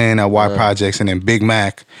 You know what I'm saying? At Y Projects. And then Big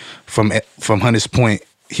Mac from Hunters Point,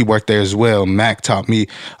 he worked there as well. Mac taught me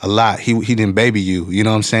a lot. He didn't baby you. You know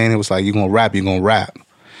what I'm saying? It was like, you're gonna rap.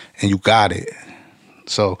 And you got it.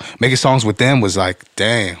 So making songs with them was like,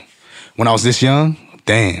 damn. When I was this young,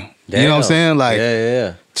 damn. You know what I'm saying? Like,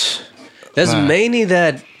 yeah. That's mainly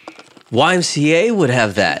that YMCA would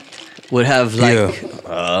have like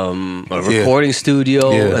a recording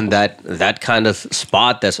studio and that kind of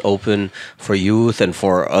spot that's open for youth and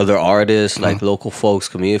for other artists, like local folks,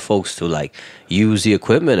 community folks, to like use the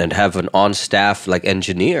equipment and have an on staff like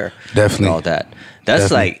engineer. Definitely. And all that.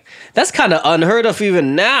 That's kind of unheard of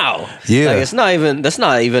even now. Yeah. Like that's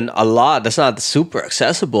not even a lot. That's not super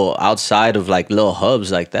accessible outside of like little hubs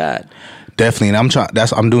like that. Definitely. And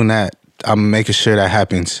I'm doing that. I'm making sure that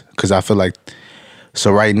happens because I feel like,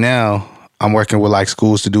 so right now I'm working with like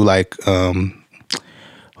schools to do like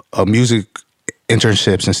music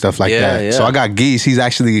internships and stuff like that. Yeah. So I got Geese. He's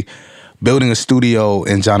actually building a studio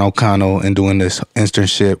in John O'Connell and doing this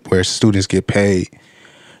internship where students get paid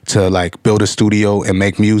to like build a studio and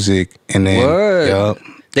make music, and then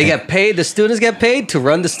they get paid. The students get paid to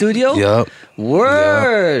run the studio. Yep.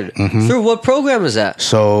 Word. Mm-hmm. Through what program is that?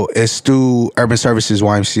 So it's through Urban Services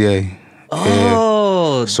YMCA.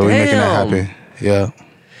 Oh, so we're making that happen. Yeah.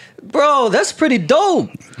 Bro, that's pretty dope,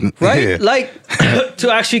 right? Yeah. Like to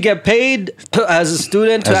actually get paid as a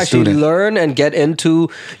student, to actually learn and get into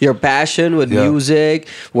your passion with music,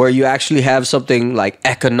 where you actually have something like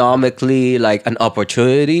economically, like an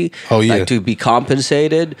opportunity, like to be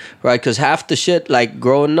compensated, right? Because half the shit, like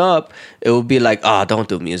growing up, it would be like, don't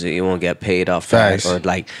do music, you won't get paid off that, or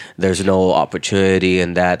like there's no opportunity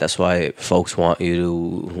in that. That's why folks want you to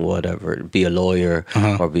whatever, be a lawyer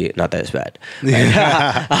or be not that it's bad.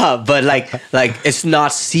 Right? But like it's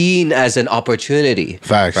not seen as an opportunity.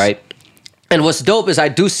 Facts. Right? And what's dope is I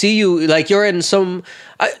do see you, like you're in some,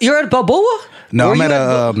 you're at Balboa? No, I'm at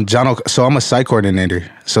a so I'm a site coordinator.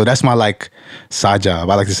 So that's my like side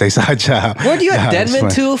job. I like to say side job. Where do you at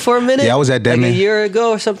Denman too for a minute? Yeah, I was at Denman like a year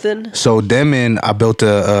ago or something. So Denman, I built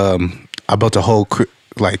a whole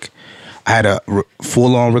like. I had a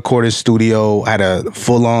full-on recording studio. I had a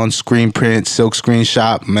full-on screen print, silk screen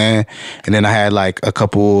shop, man. And then I had like a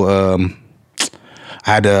couple. I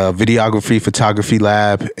had a videography, photography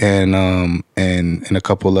lab, and a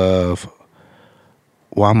couple of.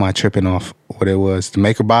 Why am I tripping off what it was? The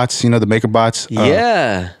Maker Bots, you know the Maker Bots.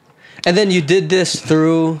 Yeah. And then you did this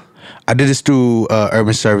through. I did this through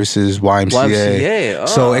Urban Services, YMCA.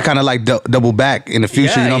 So it kind of like double back in the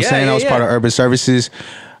future. You know what I'm saying? I was part of Urban Services.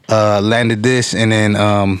 Landed this and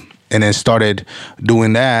then started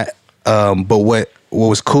doing that. But what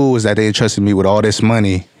was cool is that they entrusted me with all this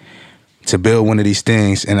money to build one of these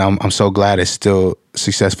things, and I'm so glad it's still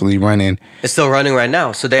successfully running. It's still running right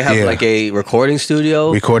now. So they have like a recording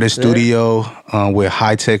studio. With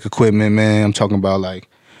high tech equipment, man. I'm talking about like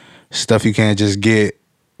stuff you can't just get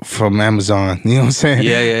from Amazon. You know what I'm saying?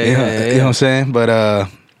 Yeah. You know what I'm saying? But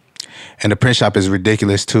and the print shop is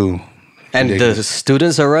ridiculous too. And the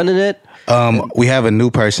students are running it? We have a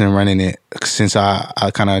new person running it since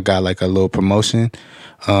I kind of got like a little promotion.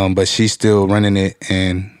 But she's still running it,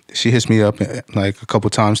 and she hits me up like a couple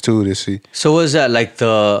times too to see. So is that like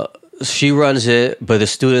she runs it, but the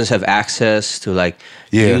students have access to like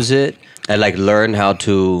use it and like learn how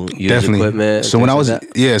to use equipment? So when I was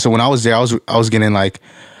there, I was getting like,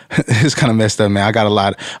 it's kind of messed up, man. I got a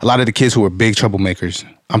lot of the kids who were big troublemakers.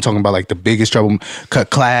 I'm talking about like the biggest trouble, cut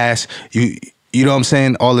class. You know what I'm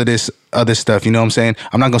saying? All of this other stuff. You know what I'm saying?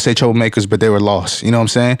 I'm not gonna say troublemakers, but they were lost. You know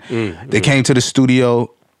what I'm saying? They came to the studio.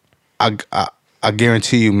 I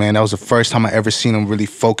guarantee you, man, that was the first time I ever seen them really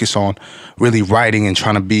focus on really writing and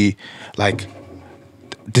trying to be like,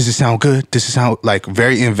 does it sound good? Does it sound like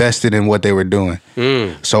very invested in what they were doing?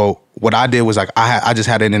 So what I did was like I just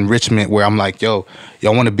had an enrichment where I'm like, yo,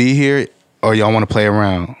 y'all want to be here or y'all want to play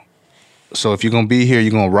around? So if you're gonna be here, you're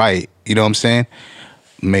gonna write. You know what I'm saying?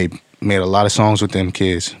 Made a lot of songs with them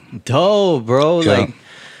kids. Dope, bro. Yeah. Like,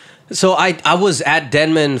 so I was at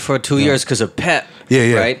Denman for 2 years because of Pep.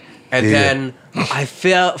 Yeah. Right? And then I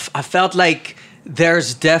felt like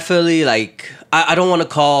there's definitely like I don't want to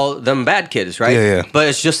call them bad kids, right? Yeah. But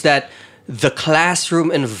it's just that the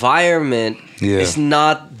classroom environment is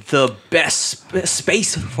not the best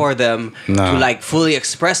space for them to like fully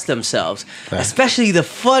express themselves, especially the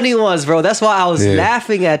funny ones, bro. That's why I was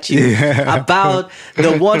laughing at you about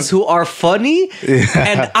the ones who are funny,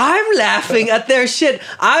 and I'm laughing at their shit.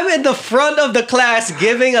 I'm in the front of the class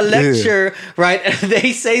giving a lecture, right? And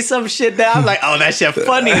they say some shit that I'm like, oh, that shit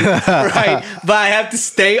funny, right? But I have to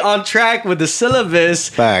stay on track with the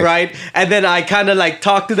syllabus, right? And then I kind of like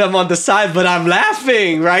talk to them on the side, but I'm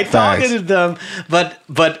laughing, right? Talking to them, but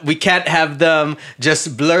we can't have them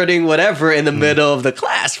just blurting whatever in the middle of the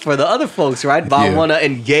class for the other folks, right? But I want to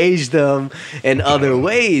engage them in other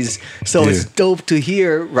ways. So it's dope to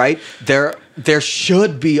hear, right? There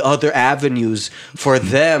should be other avenues for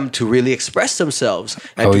them to really express themselves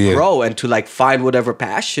and to grow and to like find whatever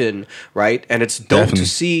passion, right? And it's dope to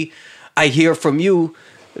see. I hear from you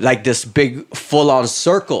like this big full-on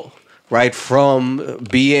circle, right? From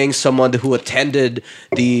being someone who attended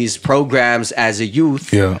these programs as a youth,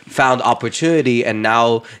 found opportunity, and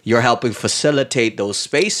now you're helping facilitate those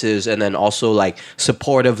spaces and then also like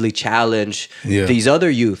supportively challenge these other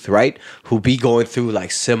youth, right? Who be going through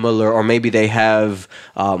like similar, or maybe they have,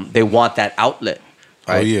 they want that outlet,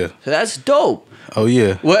 right? Oh, yeah. So that's dope. Oh,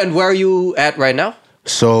 yeah. And where are you at right now?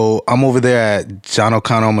 So I'm over there at John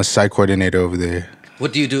O'Connor. I'm a site coordinator over there.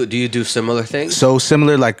 What do you do? Do you do similar things? So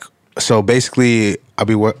similar, like, so basically, I'll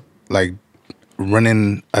be like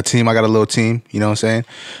running a team. I got a little team, you know what I'm saying?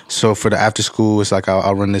 So for the after school, it's like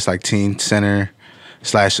I'll run this like teen center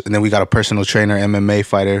 / and then we got a personal trainer, MMA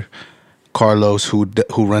fighter, Carlos, who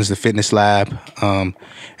runs the fitness lab, and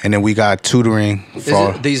then we got tutoring.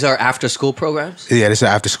 These are after school programs? Yeah, this is an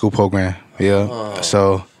after school program. Yeah,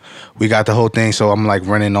 so we got the whole thing. So I'm like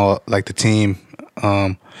running all like the team,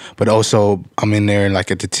 but also I'm in there like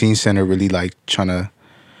at the teen center, really like trying to.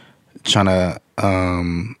 You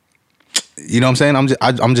know what I'm saying?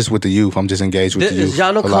 I'm just with the youth. I'm just engaged with the youth.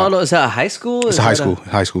 John O'Connor, is that a high school? It's a high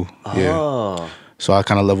school. Yeah. So I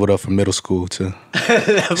kind of leveled up from middle school to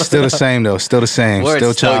still the same though. Still the same.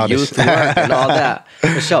 Still childish. Youth work and all that.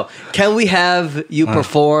 For sure. Can we have you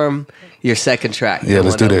perform your second track? Yeah,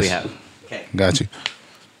 let's do this. Okay. Got you.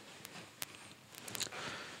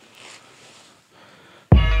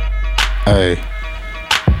 Hey.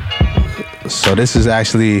 So this is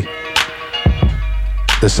actually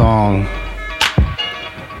the song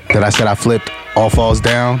that I said I flipped All Falls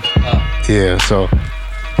Down. Yeah, so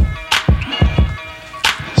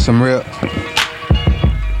some real,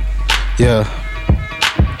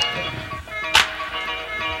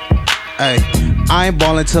 Hey, I ain't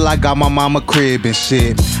ballin' till I got my mama crib and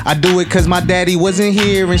shit. I do it cause my daddy wasn't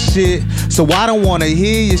here and shit. So I don't wanna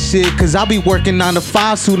hear your shit, cause I be working 9 to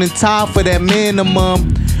 5, suit and tie for that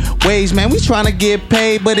minimum wage, man. We tryna get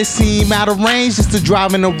paid, but it seem out of range just to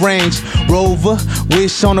drive in the Range Rover.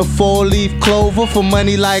 Wish on a 4-leaf clover for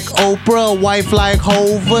money like Oprah, a wife like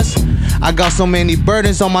Hova's. I got so many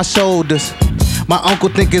burdens on my shoulders. My uncle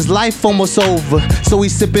think his life almost over, so he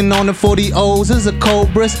sipping on the 40 O's as a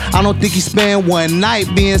Cobras. I don't think he spent one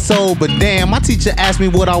night being sober. Damn, my teacher asked me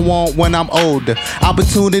what I want when I'm older.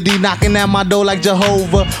 Opportunity knocking at my door like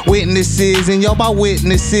Jehovah Witnesses, and y'all my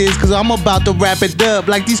witnesses, cause I'm about to wrap it up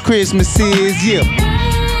like these Christmases, yeah.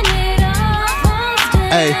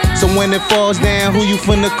 Hey, so when it falls down, who you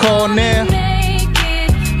finna call now?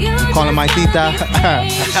 Calling my tita.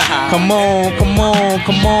 Come on, come on,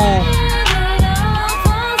 come on.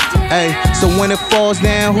 Hey, so when it falls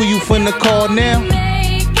down, who you finna call now?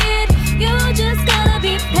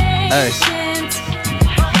 Hey.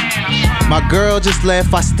 My girl just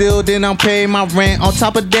left, I still didn't pay my rent. On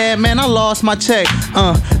top of that, man, I lost my check.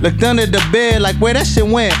 Looked under the bed like where that shit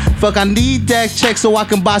went. Fuck, I need that check so I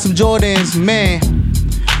can buy some Jordans, man.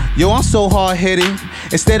 Yo, I'm so hard-headed.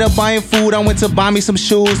 Instead of buying food, I went to buy me some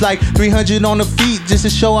shoes. Like 300 on the feet just to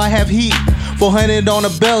show I have heat. 400 on the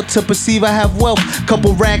belt to perceive I have wealth.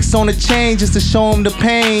 Couple racks on the chain just to show them the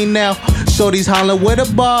pain now. Shorty's hollering where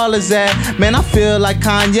the ball is at. Man, I feel like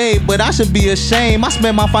Kanye, but I should be ashamed. I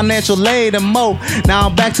spent my financial aid and more. Now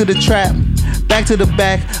I'm back to the trap. Back to the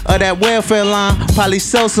back of that welfare line. Probably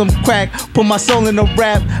sell some crack. Put my soul in the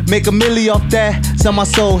rap. Make a milli off that. Sell my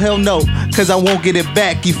soul, hell no. Cause I won't get it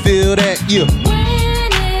back. You feel that? Yeah.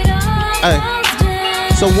 Ay.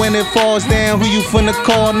 So when it falls down, who you finna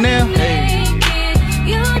call now?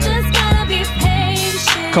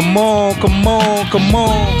 Come on, come on, come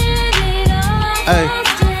on.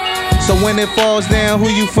 Ay. So when it falls down, who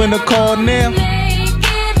you finna call now?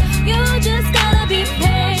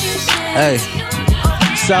 Hey.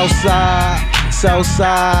 Southside,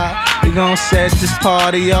 we gon' set this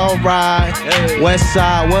party alright. West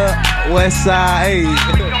side, what? West side,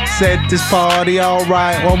 hey. Set this party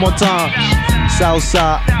alright. One more time.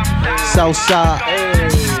 Southside, Southside.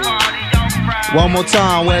 One more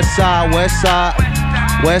time. West side, West side,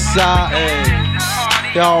 West side.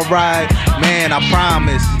 Hey. Alright, man, I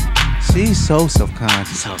promise. She's so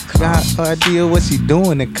self-conscious. Got no idea what she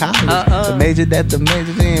doing in college. The major,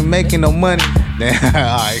 she ain't making no money.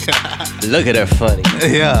 Alright. Look at her funny.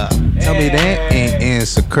 Yeah. Tell me that ain't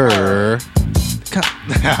insecure.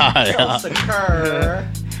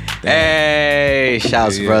 Hey,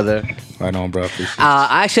 shouts, brother. Right on, bro.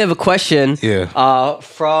 I actually have a question. Yeah.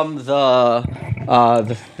 From the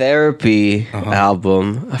Therapy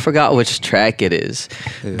album. I forgot which track it is,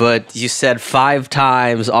 but you said 5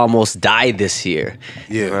 times almost died this year.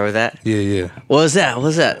 Yeah. Remember that? Yeah. What was that?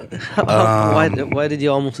 Why did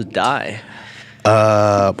you almost die?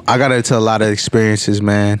 I got into a lot of experiences,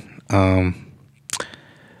 man.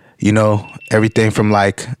 You know, everything from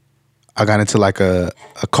like I got into like a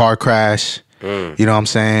car crash. You know what I'm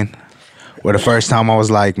saying? Where the first time I was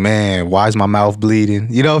like, man, why is my mouth bleeding?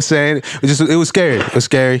 You know what I'm saying? It was scary. It was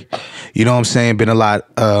scary. You know what I'm saying? Been a lot,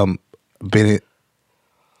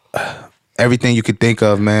 everything you could think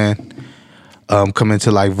of, man. Coming to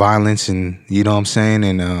like violence and, you know what I'm saying?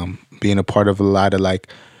 And being a part of a lot of like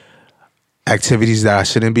activities that I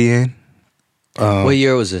shouldn't be in. What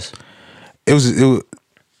year was this? It was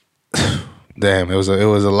damn, it was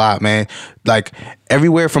a lot, man. Like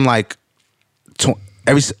everywhere from like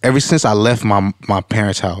ever since I left my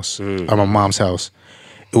parents' house or my mom's house,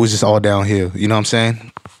 it was just all downhill. You know what I'm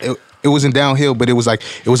saying? It wasn't downhill, but it was like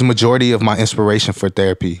it was a majority of my inspiration for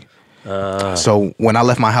therapy. So when I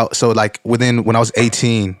left my house, so like when I was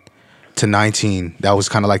 18 to 19, that was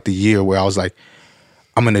kind of like the year where I was like,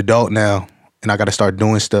 I'm an adult now and I got to start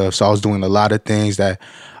doing stuff. So I was doing a lot of things that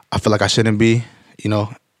I feel like I shouldn't be, you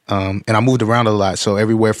know. And I moved around a lot. So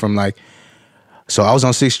everywhere from like, so I was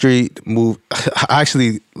on 6th Street, moved. I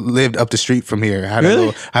actually lived up the street from here. I had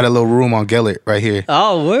a little room on Gellert right here.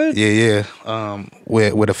 Oh, what? Yeah.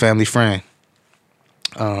 With a family friend.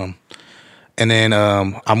 And then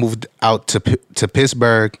I moved out to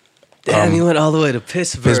Pittsburgh. Damn, you went all the way to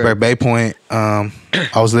Pittsburgh. Pittsburgh Bay Point. I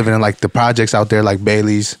was living in like the projects out there, like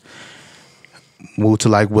Bailey's. Moved to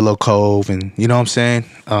like Willow Cove, and you know what I'm saying.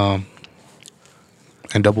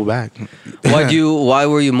 And double back. Why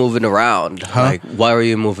were you moving around? Like, why were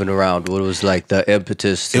you moving around? What was like the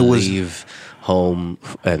impetus to leave home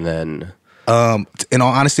and then? In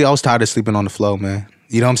all honesty, I was tired of sleeping on the floor, man.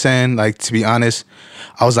 You know what I'm saying? Like, to be honest,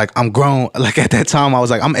 I was like, I'm grown. Like at that time, I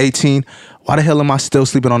was like, I'm 18. Why the hell am I still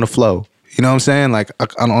sleeping on the floor? You know what I'm saying? Like, I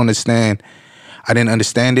don't understand. I didn't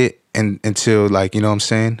understand it until like, you know what I'm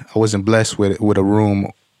saying? I wasn't blessed with a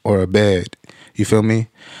room or a bed. You feel me?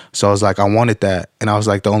 So I was like, I wanted that. And I was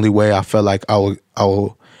like, the only way I felt like I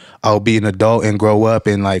will be an adult and grow up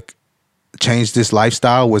and like change this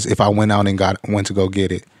lifestyle was if I went out and went to go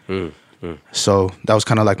get it. So that was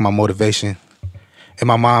kind of like my motivation. And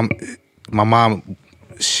my mom,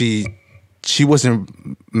 she wasn't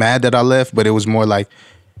mad that I left, but it was more like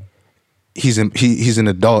he's an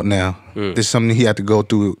adult now. There's something he had to go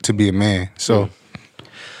through to be a man. So.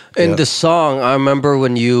 In the song, I remember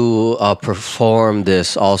when you performed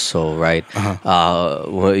this also, right?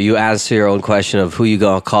 When you answer your own question of who you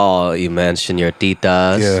gonna call, you mentioned your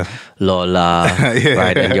titas, Lola,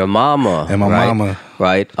 right, and your mama. And my mama.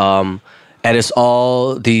 Right? And it's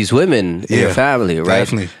all these women in your family, right?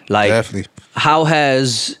 Definitely. Definitely. How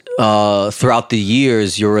has throughout the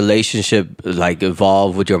years your relationship like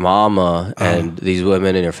evolved with your mama and these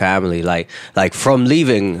women in your family, like from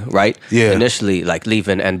leaving, right? Initially like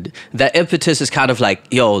leaving, and that impetus is kind of like,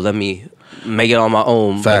 yo, let me make it on my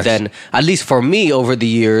own. Facts. But then at least for me over the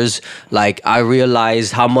years, like I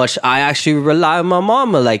realized how much I actually rely on my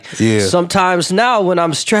mama. Like sometimes now when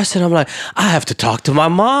I'm stressing, I'm like, I have to talk to my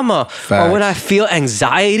mama. Facts. Or when I feel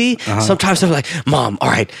anxiety, sometimes I'm like, Mom, all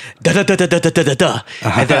right, da da da da da da da da,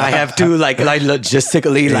 and then I have to like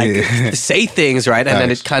logistically like say things, right? And then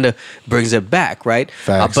it kind of brings it back, right?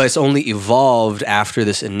 But it's only evolved after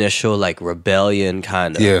this initial like rebellion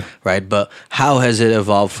kind of, right? But how has it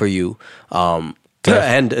evolved for you? And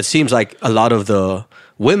it seems like a lot of the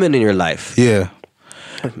women in your life.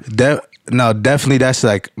 Definitely that's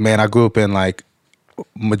like, man, I grew up in like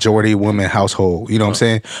majority women household. You know what I'm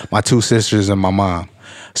saying? My 2 sisters and my mom.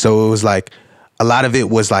 So it was like a lot of it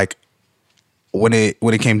was like when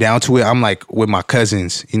it came down to it, I'm like with my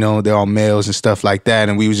cousins, you know, they're all males and stuff like that,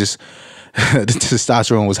 and we was just the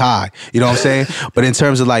testosterone was high. You know what I'm saying? But in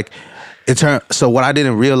terms of like So what I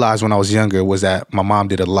didn't realize when I was younger was that my mom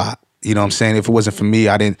did a lot. You know what I'm saying? If it wasn't for me,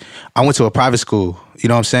 I went to a private school. You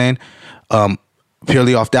know what I'm saying?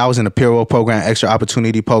 Purely off that, I was in a payroll program, extra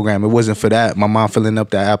opportunity program. It wasn't for that, my mom filling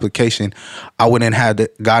up that application, I wouldn't have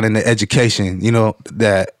gotten the education, you know,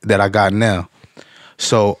 that I got now.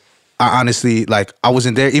 So I honestly, like, I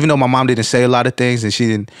wasn't there, even though my mom didn't say a lot of things and she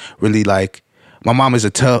didn't really, like, my mom is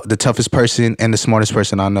the toughest person and the smartest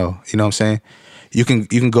person I know. You know what I'm saying? You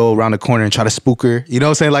can go around the corner and try to spook her. You know what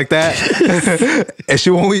I'm saying? Like that. And she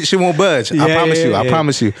won't budge. I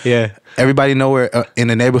promise you. Yeah. Everybody know her in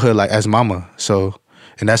the neighborhood like as Mama. So,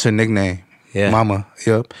 and that's her nickname. Yeah. Mama.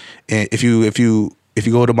 Yep. And if you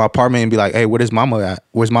go to my apartment and be like, hey, where's Mama at?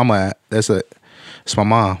 Where's Mama at? It's my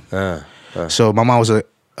mom. So my mom was I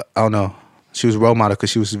don't know. She was a role model because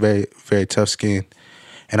she was very, very tough skinned.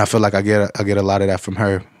 And I feel like I get a lot of that from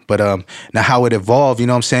her. But now how it evolved, you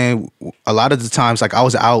know what I'm saying? A lot of the times, like, I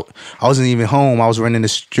was out, I wasn't even home. I was running the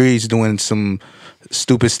streets doing some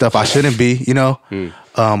stupid stuff I shouldn't be, you know?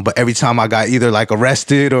 But every time I got either, like,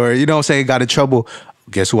 arrested or, you know what I'm saying, got in trouble,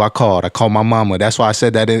 guess who I called? I called my mama. That's why I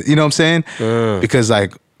said that, you know what I'm saying? Because,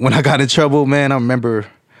 like, when I got in trouble, man, I remember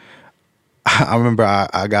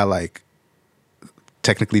I got, like,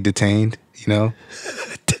 technically detained, you know?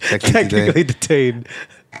 Technically detained.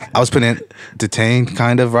 I was put in detained,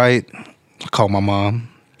 kind of, right? I called my mom.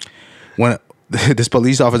 When this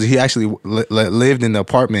police officer, he actually lived in the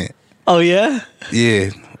apartment. Oh, yeah? Yeah,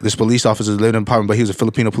 this police officer lived in the apartment, but he was a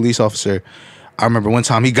Filipino police officer. I remember one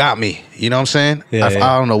time he got me. You know what I'm saying? Yeah,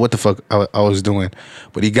 I don't know what the fuck I was doing,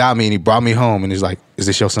 but he got me and he brought me home and he's like, "Is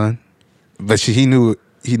this your son?" But he knew.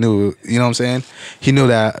 You know what I'm saying? He knew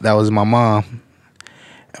that was my mom.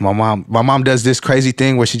 And my mom does this crazy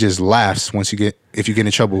thing where she just laughs if you get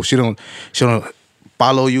in trouble. She don't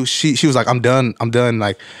follow you. She was like, I'm done,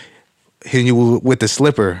 like, hitting you with the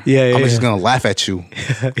slipper. Yeah, I'm just gonna laugh at you.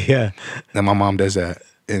 Yeah. And my mom does that.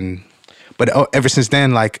 But ever since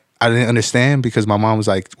then, like, I didn't understand because my mom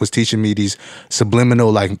was teaching me these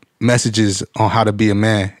subliminal, like, messages on how to be a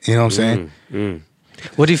man. You know what I'm saying?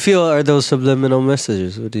 What do you feel are those subliminal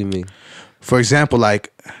messages? What do you mean? For example,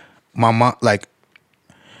 like, my mom, like,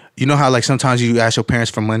 you know how, like, sometimes you ask your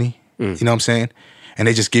parents for money? You know what I'm saying? And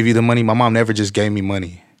they just give you the money. My mom never just gave me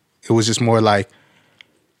money. It was just more like,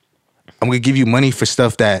 I'm going to give you money for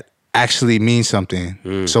stuff that actually means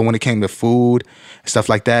something. So when it came to food and stuff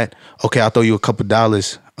like that, okay, I'll throw you a couple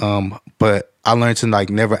dollars. But I learned to, like,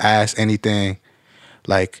 never ask anything,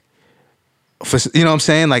 like, you know what I'm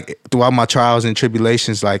saying? Like, throughout my trials and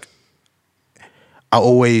tribulations, like, I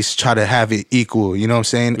always try to have it equal, you know what I'm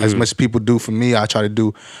saying? As much as people do for me, I try to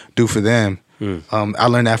do for them. I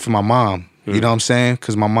learned that from my mom, you know what I'm saying?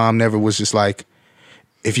 Because my mom never was just like,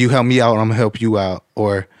 if you help me out, I'm going to help you out.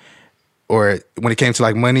 Or when it came to,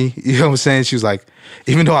 like, money, you know what I'm saying? She was like,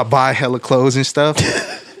 even though I buy hella clothes and stuff.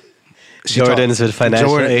 Jordan's with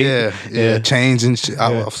financial aid? Yeah, change and shit.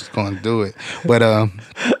 I was going to do it. But I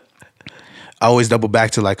always double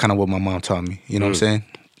back to, like, kind of what my mom taught me, you know what I'm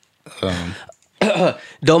saying?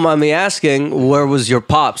 Don't mind me asking, where was your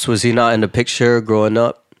pops? Was he not in the picture growing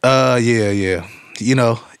up? Yeah. You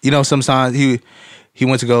know, sometimes he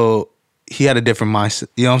went to go. He had a different mindset.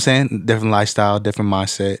 You know what I'm saying? Different lifestyle, different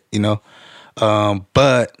mindset. You know,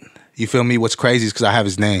 but you feel me? What's crazy is because I have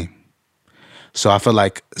his name, so I feel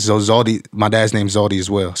like Zaldy. My dad's name is Zaldy as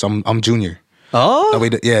well, so I'm Junior. Oh,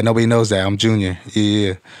 nobody knows that I'm Junior.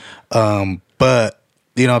 Yeah. But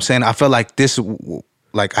you know what I'm saying? I feel like this.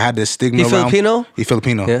 Like, I had this stigma He around. Filipino? He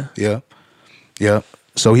Filipino. Yeah. Yeah.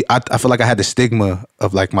 So I feel like I had the stigma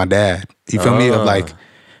of, like, my dad. You feel me? Of, like,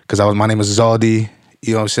 because my name was Zaldy.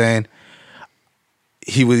 You know what I'm saying?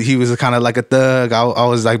 He was kind of like a thug. I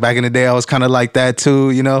was, like, back in the day, I was kind of like that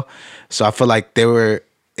too. You know. So I feel like it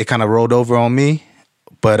kind of rolled over on me,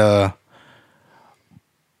 but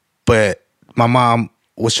my mom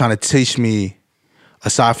was trying to teach me,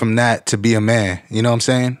 aside from that, to be a man. You know what I'm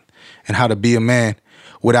saying? And how to be a man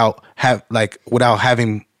without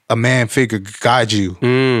having a man figure guide you.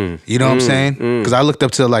 You know what I'm saying? Because I looked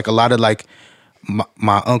up to, like, a lot of, like,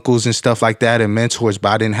 my uncles and stuff like that and mentors, but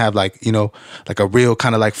I didn't have, like, you know, like, a real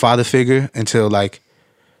kind of, like, father figure until, like,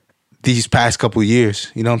 these past couple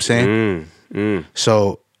years. You know what I'm saying?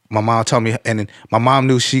 So my mom told me, and then my mom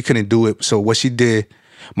knew she couldn't do it. So what she did,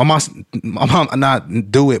 my mom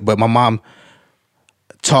not do it, but my mom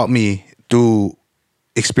taught me through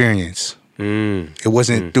experience. It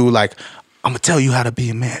wasn't through, like, I'm gonna tell you how to be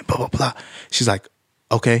a man, blah blah blah. She's like,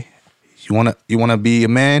 okay, you wanna be a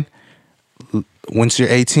man. Once you're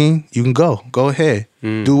 18, you can go ahead,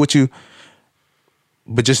 do what you.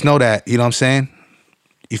 But just know that, you know what I'm saying.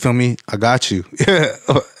 You feel me? I got you.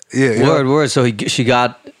 Yeah, Word. So she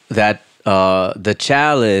got that the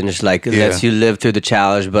challenge, like lets you live through the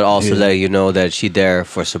challenge, but also let you know that she there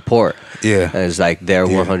for support. Yeah, and is like there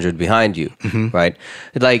 100 behind you, right?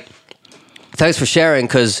 Like, thanks for sharing,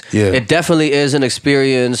 because it definitely is an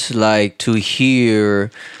experience, like, to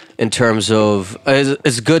hear. In terms of,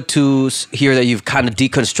 it's good to hear that you've kind of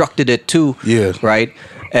deconstructed it too, right?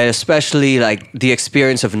 And especially like the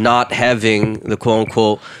experience of not having the quote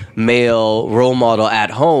unquote male role model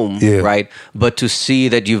at home, right? But to see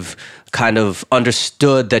that you've kind of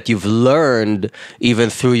understood, that you've learned even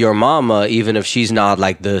through your mama, even if she's not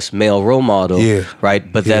like this male role model,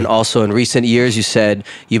 right? But then also in recent years, you said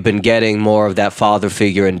you've been getting more of that father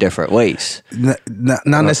figure in different ways. Not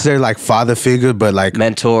necessarily like father figure, but like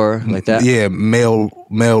mentor, like that. Yeah, male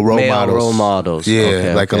role models.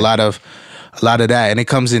 Yeah, a lot of that, and it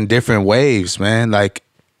comes in different waves, man. Like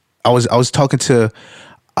I was talking to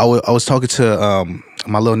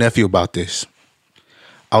my little nephew about this.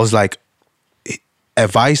 I was like,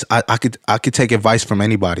 advice. I could take advice from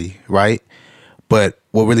anybody, right? But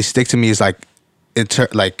what really sticks to me is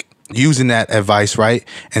like using that advice, right,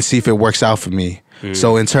 and see if it works out for me.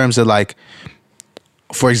 So in terms of like,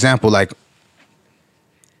 for example, like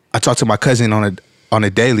I talk to my cousin on a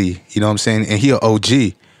daily, you know what I'm saying, and he an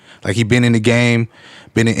OG, like he been in the game,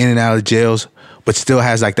 been in and out of jails, but still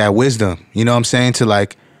has like that wisdom, you know what I'm saying, to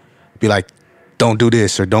like be like, don't do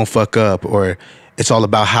this or don't fuck up, or it's all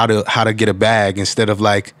about how to get a bag instead of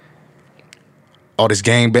like all this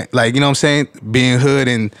gang like, you know what I'm saying, being hood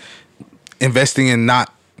and investing in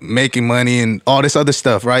not making money and all this other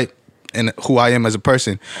stuff, right? And who I am as a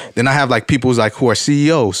person. Then I have like people who are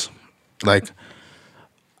CEOs. Like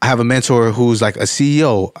I have a mentor who's like a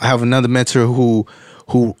CEO. I have another mentor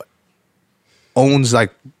who owns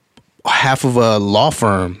like half of a law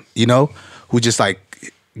firm, you know, who just like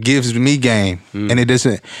gives me game. And it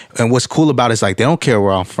doesn't, and what's cool about it is like they don't care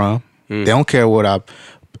where I'm from. They don't care what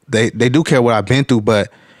they do care what I've been through,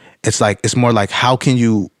 but it's like, it's more like, how can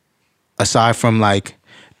you, aside from like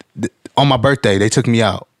on my birthday, they took me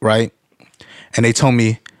out, right? And they told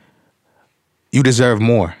me, you deserve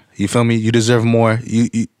more. You feel me? You deserve more.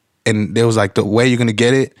 You and there was like, the way you're gonna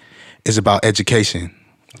get it is about education,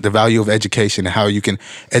 the value of education, and how you can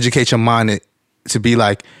educate your mind to be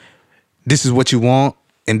like, this is what you want,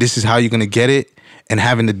 and this is how you're gonna get it, and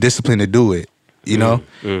having the discipline to do it. You know,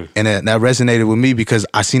 and that resonated with me because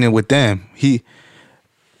I seen it with them.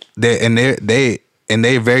 They're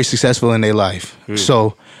very successful in their life.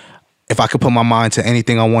 So if I could put my mind to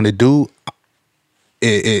anything I want to do,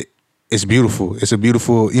 it's beautiful. It's a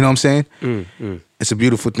beautiful, you know what I'm saying? It's a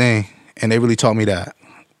beautiful thing, and they really taught me that.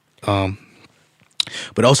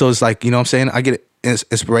 But also, it's like, you know what I'm saying, I get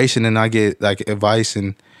inspiration and I get like advice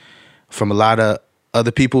and from a lot of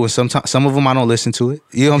other people, and sometimes some of them I don't listen to it.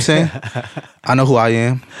 You know what I'm saying? I know who I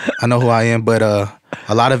am. But a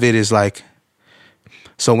lot of it is like,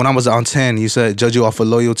 so when I was on 10, you said judge you off of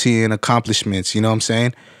loyalty and accomplishments. You know what I'm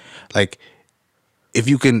saying? Like, if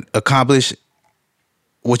you can accomplish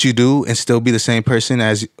what you do and still be the same person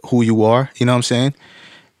as who you are, you know what I'm saying?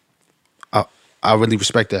 I really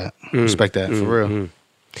respect that. Respect that, for real.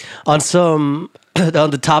 On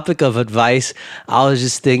the topic of advice, I was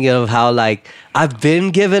just thinking of how, like, I've been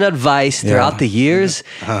given advice throughout the years,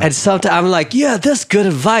 and sometimes I'm like, yeah, that's good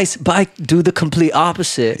advice, but I do the complete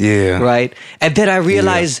opposite. Right? And then I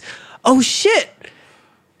realize, oh shit,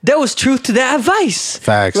 there was truth to that advice.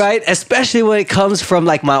 Facts. Right? Especially when it comes from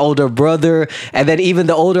like my older brother, and then even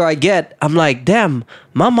the older I get, I'm like, damn,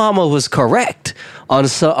 my mama was correct on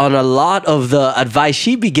a lot of the advice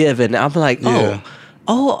she be giving. I'm like,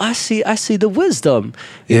 oh, I see the wisdom,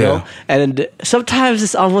 you know? And sometimes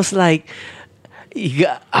it's almost like,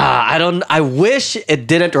 I wish it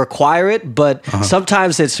didn't require it, but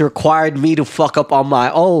sometimes it's required me to fuck up on my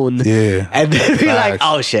own. And then be like,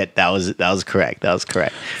 oh shit, that was correct.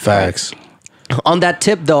 Facts. On that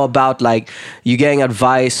tip though, about like you getting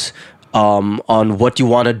advice on what you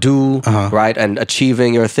want to do, right, and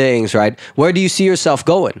achieving your things, right? Where do you see yourself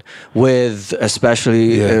going with,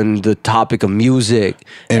 especially in the topic of music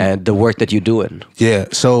and the work that you're doing? Yeah.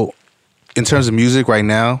 So, in terms of music right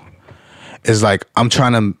now, it's like I'm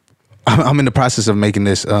in the process of making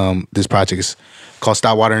this this project. It's called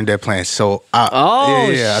 "Stop Watering Dead Plants." So,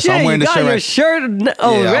 shit, so I'm wearing you the shirt. Your shirt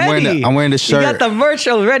already. I'm wearing the shirt. You got the merch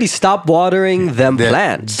already. Stop watering them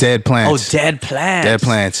plants. Dead plants. Oh, dead plants. Dead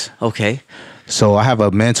plants. Okay. So I have a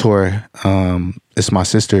mentor. It's my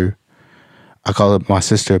sister. I call it my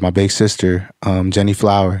sister, my big sister, Jenny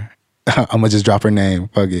Flower. I'm gonna just drop her name.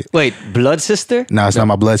 Fuck it. Wait, blood sister? No, it's not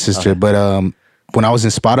my blood sister. But when I was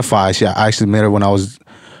in Spotify, I actually met her when I was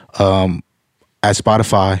at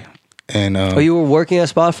Spotify. And Oh, you were working at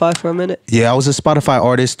Spotify for a minute? yeah, I was a Spotify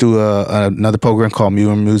artist through another program called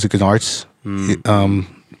Music and Arts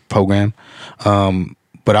program.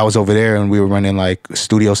 But I was over there and we were running like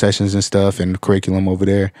studio sessions and stuff and curriculum over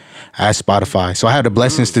there at Spotify. So I had the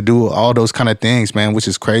blessings to do all those kind of things, man, which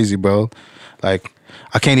is crazy, bro. Like,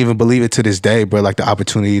 I can't even believe it to this day, bro, like the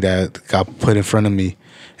opportunity that got put in front of me.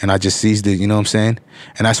 And I just seized it, you know what I'm saying?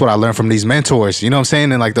 And that's what I learned from these mentors, you know what I'm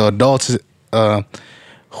saying? And like the adults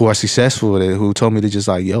who are successful with it, who told me to just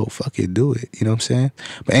like, yo, fuck it, do it, you know what I'm saying?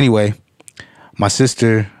 But anyway, my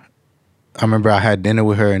sister, I remember I had dinner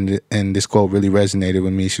with her and this quote really resonated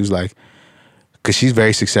with me. She was like, because she's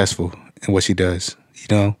very successful in what she does, you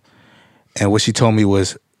know? And what she told me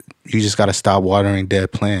was, you just got to stop watering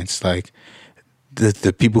dead plants. Like,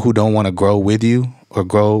 the people who don't want to grow with you or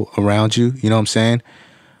grow around you, you know what I'm saying?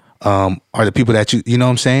 Are the people that you know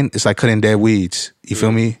what I'm saying? It's like cutting dead weeds. You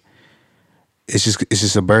feel me? It's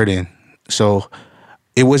just a burden. So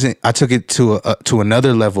it wasn't, I took it to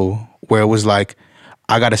another level where it was like,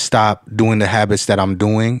 I got to stop doing the habits that I'm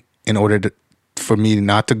doing in order for me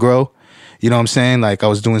not to grow. You know what I'm saying? Like, I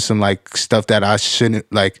was doing some like stuff that I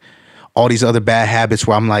shouldn't, like all these other bad habits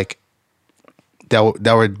where I'm like,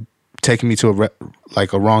 that were taking me to a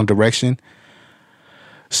wrong direction.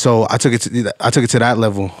 So I took it to that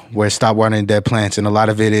level where it stopped watering dead plants. And a lot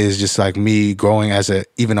of it is just like me growing as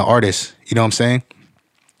even an artist, you know what I'm saying?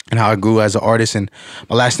 And how I grew as an artist. And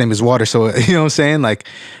my last name is Water. So, you know what I'm saying? Like,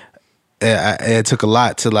 it took a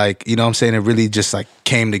lot to like, you know what I'm saying? It really just like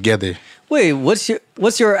came together. Wait, what's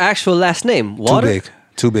your actual last name? Water?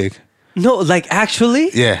 Tubig. No, like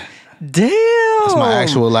actually? Yeah. Damn. That's my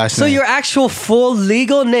actual last name. So your actual full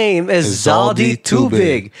legal name is Zaldy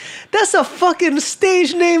Tubig. That's a fucking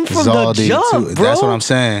stage name from the jump, bro. That's what I'm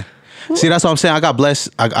saying. See, that's what I'm saying. I got blessed.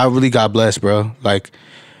 I really got blessed, bro. Like,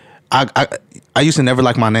 I used to never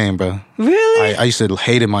like my name, bro. Really? I used to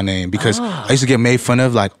hate my name because I used to get made fun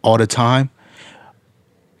of like all the time.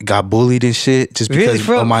 Got bullied and shit just because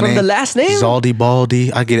of my name. From the last name? Zaldy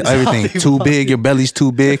Baldy. I get everything. Too big. Your belly's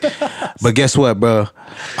too big. But guess what, bro?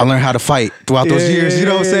 I learned how to fight throughout those years. You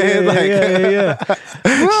know what I'm saying? Bro,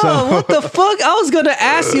 what the fuck? I was gonna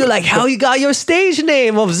ask you like how you got your stage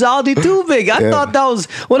name of Zaldy Tubig. I thought that was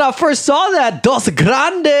when I first saw that Dos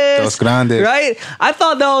Grandes. Dos Grandes. Right? I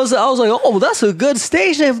thought that was. I was like, oh, that's a good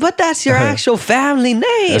stage name, but that's your actual family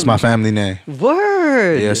name. That's my family name.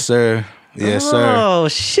 Word. Yes, sir. Yes, sir. Oh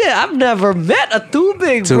shit! I've never met a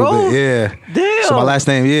Tubig, bro. Yeah. Damn. So my last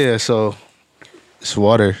name, yeah. So it's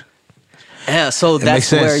Water. Yeah. So that's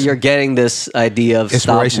where you're getting this idea of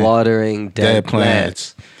stop watering dead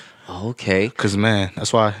plants. Okay. Cause man,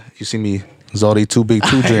 that's why you see me Zaldy Tubig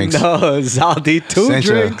 2 drinks. No, Zaldy 2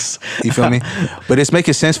 drinks. You feel me? But it's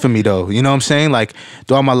making sense for me though. You know what I'm saying? Like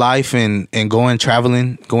throughout my life and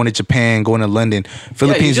traveling, going to Japan, going to London,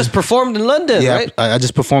 Philippines. Yeah, you just performed in London, right? I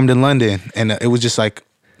just performed in London, and it was just like,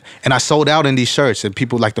 and I sold out in these shirts, and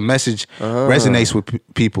people like the message resonates with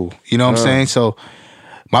people. You know what I'm saying? So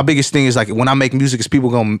my biggest thing is like when I make music, is people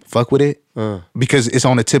gonna fuck with it because it's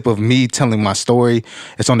on the tip of me telling my story.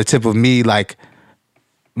 It's on the tip of me like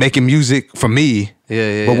making music for me,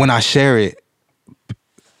 but when I share it,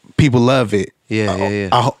 people love it.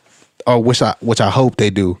 Which I hope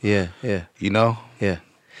they do. You know.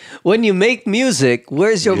 When you make music,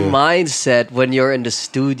 where's your mindset when you're in the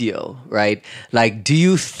studio, right? Like, do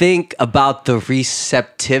you think about the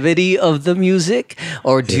receptivity of the music,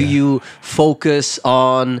 or do you focus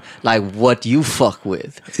on like what you fuck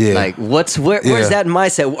with? Like, where's that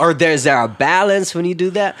mindset? Or is there a balance when you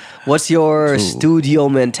do that? What's your studio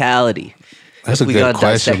mentality? That's a good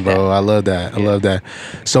question, bro. I love that. I love that.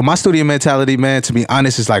 So my studio mentality, man, to be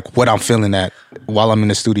honest, is like what I'm feeling at while I'm in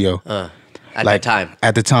the studio. At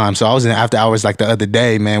the time. So I was in After Hours like the other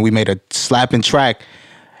day, man. We made a slapping track,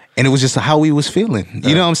 and it was just how we was feeling.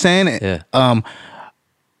 You know what I'm saying? I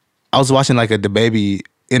was watching like a DaBaby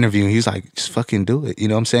interview, and he was like, just fucking do it. You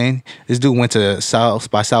know what I'm saying? This dude went to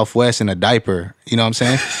South by Southwest in a diaper. You know what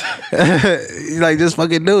I'm saying? He's like, just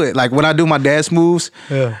fucking do it. Like when I do my dance moves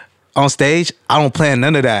on stage, I don't plan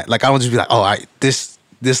none of that. Like I don't just be like, oh,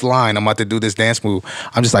 this line, I'm about to do this dance move.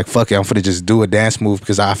 I'm just like, fuck it, I'm finna just do a dance move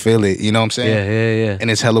because I feel it. You know what I'm saying? Yeah.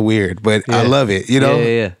 And it's hella weird, but I love it, you know?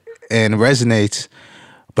 And it resonates.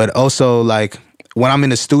 But also, like, when I'm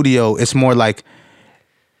in the studio, it's more like,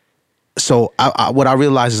 so what I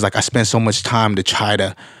realize is like I spend so much time to try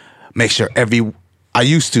to make sure I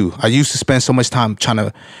used to spend so much time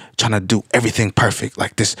trying to do everything perfect.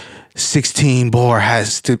 Like this 16 bar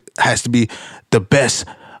has to be the best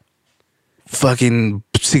fucking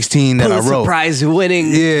 16 that I wrote. Prize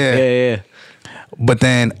winning. Yeah. But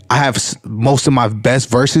then I have most of my best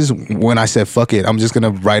verses when I said, fuck it, I'm just going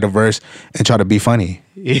to write a verse and try to be funny.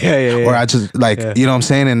 Yeah. Or I just like, you know what I'm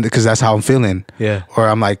saying? And because that's how I'm feeling. Yeah. Or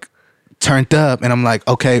I'm like turned up and I'm like,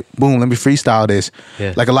 okay, boom, let me freestyle this.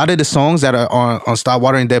 Yeah. Like a lot of the songs that are on Stop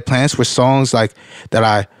Watering Dead Plants were songs like that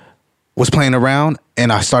I was playing around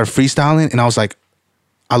and I started freestyling and I was like,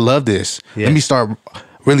 I love this. Yeah. Let me start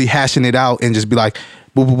really hashing it out and just be like,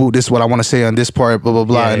 boo, boo, boo, this is what I want to say on this part, blah, blah,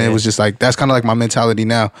 blah. And it was just like, that's kind of like my mentality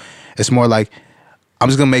now. It's more like, I'm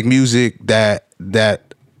just going to make music that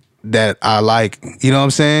I like, you know what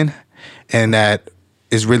I'm saying? And that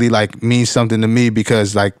is really like means something to me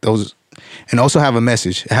because like those, and also have a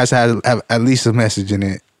message. It has to have at least a message in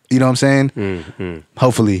it. You know what I'm saying? Mm-hmm.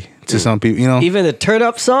 Hopefully to some people, you know? Even the turn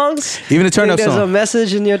up songs? Even the turn up There's a song.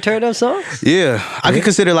 message in your turn up songs? Yeah. I could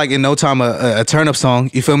consider like In No Time a turn up song.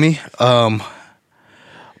 You feel me?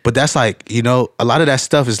 But that's like, you know, a lot of that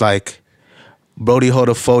stuff is like Brody hold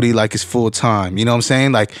a 40 like it's full time. You know what I'm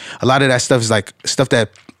saying? Like a lot of that stuff is like stuff that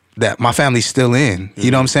my family's still in. You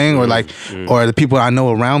know what I'm saying? Or like, or the people I know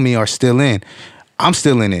around me are still in. I'm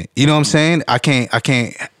still in it. You know what I'm saying? I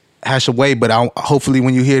can't hash away, but hopefully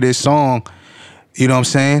when you hear this song, you know what I'm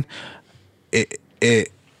saying?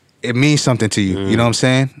 It means something to you. You know what I'm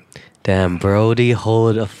saying? Damn, Brody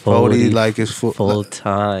hold a 40 like it's full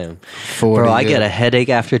time. 40, Bro, I get a headache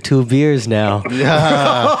after 2 beers now.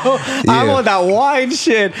 I'm on that wine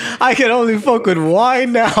shit. I can only fuck with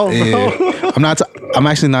wine now, bro. Yeah. I'm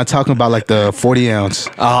actually not talking about like the 40 ounce.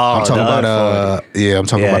 Oh, I'm talking about I'm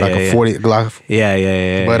talking about like a 40 Glock.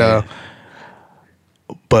 Yeah.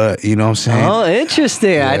 But you know what I'm saying? Oh,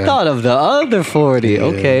 interesting. I thought of the other 40. Yeah.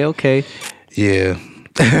 Okay. Yeah.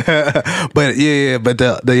 But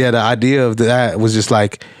the idea of that was just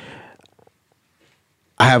like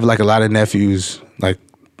I have like a lot of nephews like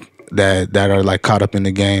that are like caught up in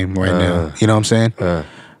the game right now. You know what I'm saying?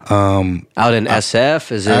 Out in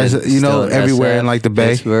SF, is it? You know, everywhere SF, in like the Bay,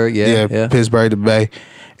 Pittsburgh, yeah. Pittsburgh, the Bay,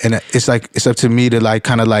 and it's like it's up to me to like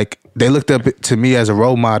kind of like they looked up to me as a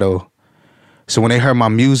role model. So when they heard my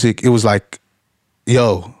music, it was like,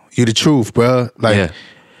 yo, you the truth, bro. Like,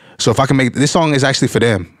 so if I can make this song is actually for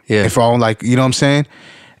them, and for all like, you know what I'm saying,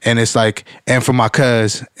 and it's like, and for my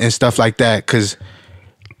cuz and stuff like that, because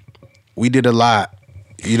we did a lot,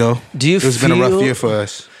 you know. It's been a rough year for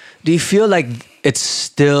us. Do you feel like it's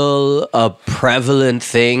still a prevalent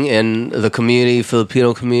thing in the community,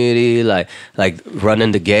 Filipino community, like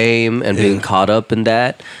running the game and being caught up in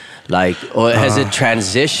that? Like, or has it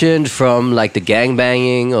transitioned from like the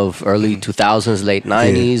gangbanging of early 2000s, late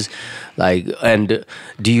 90s? Like, and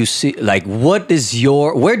do you see, like, where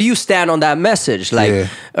do you stand on that message? Like,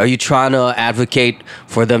 are you trying to advocate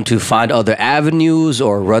for them to find other avenues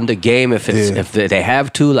or run the game if they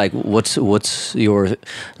have to? Like, what's your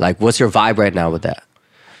vibe right now with that?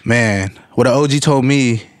 Man, what an OG told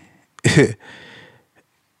me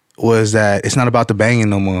was that it's not about the banging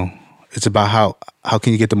no more. It's about how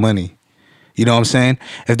can you get the money? You know what I'm saying?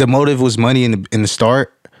 If the motive was money in the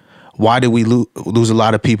start, why did we lose a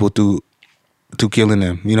lot of people through killing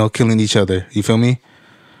them? You know, killing each other. You feel me?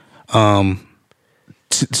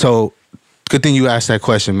 So good thing you asked that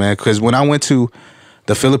question, man. Because when I went to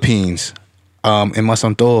the Philippines, in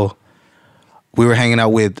Masanto, we were hanging out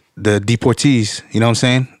with the deportees. You know what I'm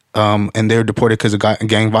saying? And they were deported because of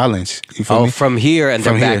gang violence. You feel me? From here and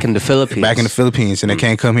they're back in the Philippines. Back in the Philippines, and they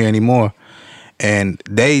can't come here anymore. And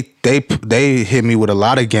they hit me with a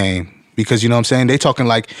lot of game because you know what I'm saying. They talking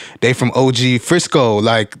like they from OG Frisco,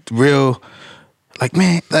 like real, like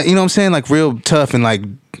man, like, you know what I'm saying, like real tough and like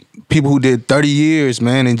people who did 30 years,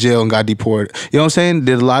 man, in jail and got deported. You know what I'm saying?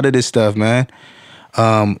 Did a lot of this stuff, man.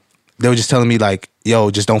 They were just telling me like, yo,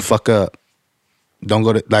 just don't fuck up. Don't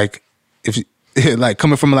go to like if like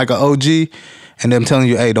coming from like an OG and them telling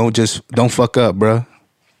you, hey, don't fuck up, bro.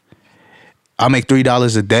 I make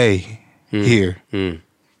 $3 a day here.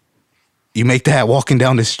 You make that walking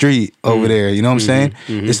down the street over there. You know what I'm saying?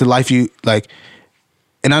 It's the life you like.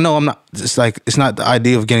 And I know I'm not. It's like it's not the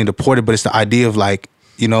idea of getting deported, but it's the idea of like,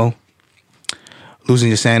 you know, losing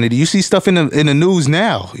your sanity. You see stuff in the news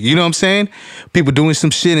now. You know what I'm saying? People doing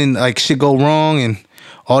some shit and like shit go wrong and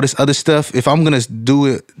all this other stuff. If I'm gonna do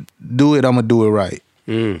it, I'm gonna do it right.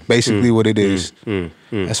 Basically, what it is.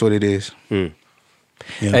 That's what it is. Yeah.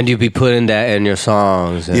 And you be putting that in your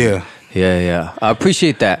songs. And yeah. I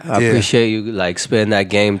appreciate that. I appreciate you like spitting that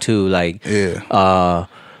game too. Like,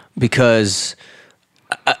 because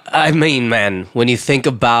I mean, man, when you think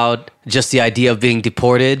about just the idea of being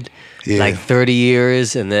deported, like 30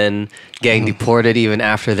 years and then getting deported even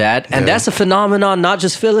after that. And that's a phenomenon, not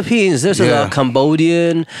just Philippines. There's a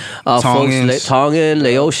Cambodian, folks, Tongan,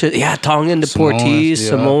 Laotian, Tongan deportees,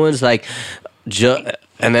 Samoans, like...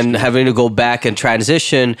 and then having to go back and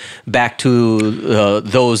transition back to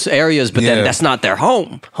those areas, but then that's not their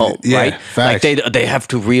home, right? Facts. Like they have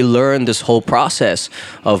to relearn this whole process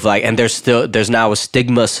of like, and there's now a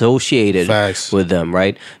stigma associated with them,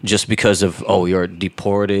 right? Just because of you're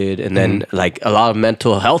deported, and then like a lot of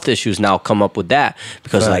mental health issues now come up with that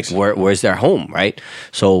because like where's their home, right?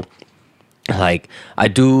 So like I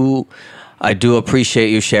do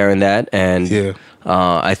appreciate you sharing that, and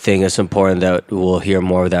I think it's important that we'll hear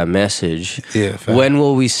more of that message. Yeah. When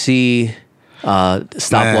will we see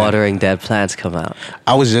Stop Watering Dead Plants come out?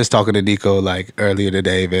 I was just talking to Nico like earlier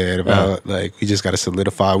today, man, about like we just got to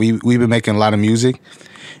solidify. We've been making a lot of music,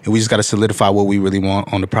 and we just got to solidify what we really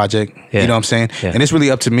want on the project. You know what I'm saying? And it's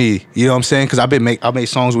really up to me. You know what I'm saying? Because I made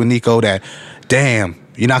songs with Nico that, damn,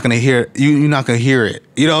 you're not gonna hear it. You're not gonna hear it.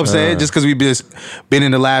 You know what I'm saying? Just because we've just been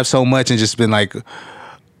in the lab so much and just been like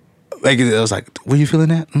it was like, were you feeling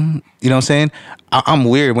that? You know what I'm saying? I'm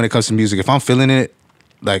weird when it comes to music. If I'm feeling it,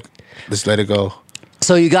 like, just let it go.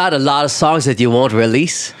 So you got a lot of songs that you won't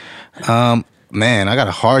release? Man, I got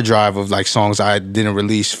a hard drive of like songs I didn't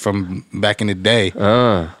release from back in the day.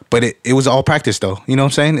 But it was all practice though. You know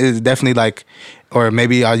what I'm saying? It's definitely like, or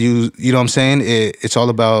maybe I'll use, you know what I'm saying? It's all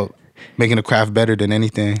about making the craft better than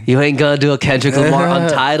anything. You ain't gonna do a Kendrick Lamar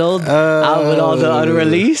Untitled out with all the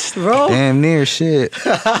unreleased, bro? Damn near shit.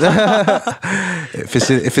 if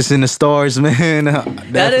it's in the stars, man.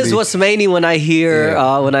 That is what's mainly when I hear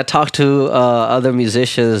when I talk to other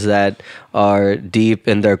musicians that are deep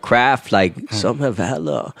in their craft, like some have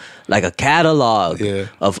hella like a catalog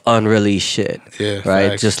of unreleased shit.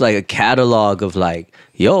 Right? Facts. Just like a catalog of like,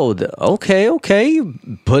 yo, okay, you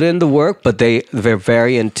put in the work, but they're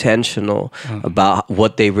very intentional about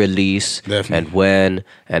what they release and when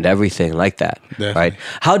and everything like that. Right?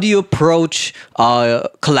 How do you approach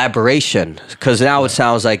collaboration? Because now it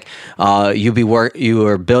sounds like you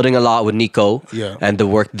were building a lot with Nico and the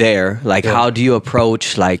work there. Like, how do you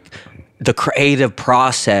approach like the creative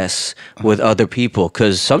process with other people?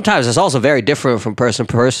 Because sometimes it's also very different from person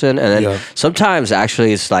to person, and then sometimes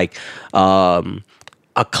actually it's like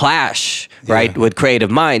a clash, right, with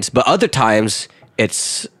creative minds. But other times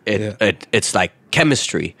it's like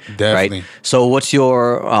chemistry, right? So what's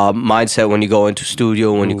your mindset when you go into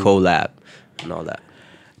studio, when you collab, and all that?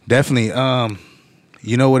 Definitely.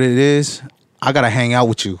 You know what it is? I gotta hang out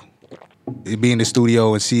with you, be in the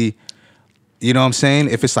studio and see. You know what I'm saying?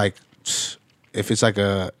 If it's like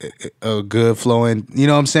a good flowing, you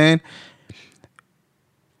know what I'm saying?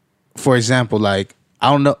 For example, like, I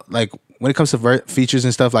don't know, like when it comes to features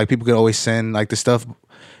and stuff, like people could always send like the stuff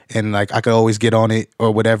and like I could always get on it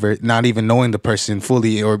or whatever, not even knowing the person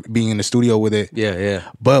fully or being in the studio with it. Yeah.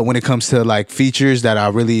 But when it comes to like features that I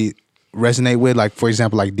really resonate with, like for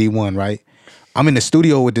example, like D1, right? I'm in the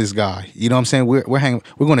studio with this guy. You know what I'm saying? We're going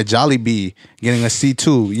to Jollibee, getting a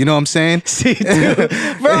C2. You know what I'm saying?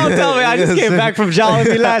 C2. Bro, tell me, I just came back from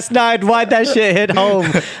Jollibee last night. Why'd that shit hit home?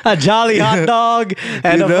 A Jolly hot dog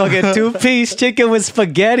and a fucking 2-piece chicken with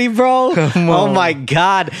spaghetti, bro. Oh my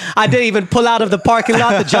God. I didn't even pull out of the parking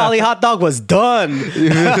lot. The Jolly hot dog was done.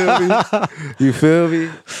 You feel me?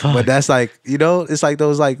 But that's like, you know, it's like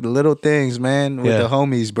those like little things, man, with the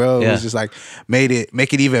homies, bro. It was just like make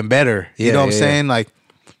it even better. You know what I'm saying? Like,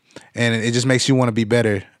 and it just makes you want to be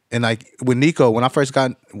better. And like with Nico, when I first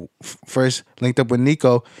linked up with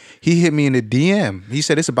Nico, he hit me in the DM. He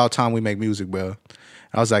said, "It's about time we make music, bro."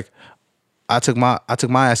 I was like, I took my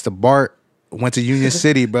ass to Bart, went to Union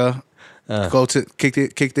City, bro.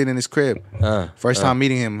 Kicked it in his crib. First time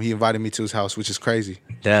meeting him, he invited me to his house, which is crazy.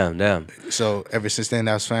 Damn. So ever since then,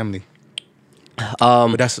 that was family.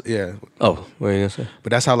 But that's Oh, what are you gonna say?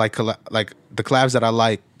 But that's how like the collabs that I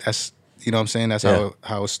like. That's, you know what I'm saying? That's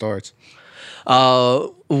how it starts.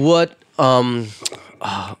 What's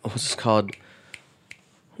it called?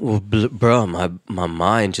 Well, bro, my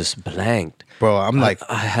mind just blanked. Bro, I'm like,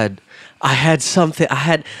 I had something.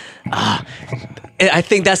 I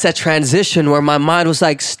think that's that transition where my mind was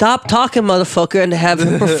like, "Stop talking, motherfucker," and have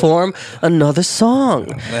him perform another song.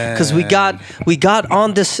 Because we got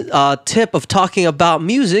on this tip of talking about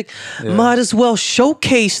music. Might as well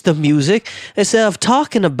showcase the music instead of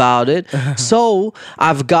talking about it. So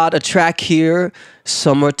I've got a track here,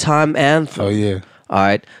 "Summertime Anthem." Oh yeah. All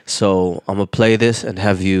right. So I'm gonna play this and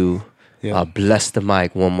have you bless the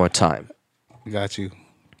mic one more time. Got you.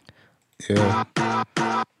 Yeah.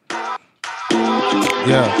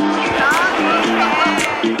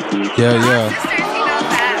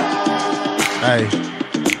 Hey.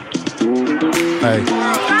 Hey.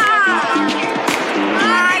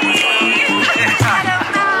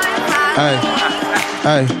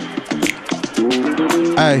 Hey.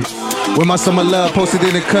 Hey. With my summer love posted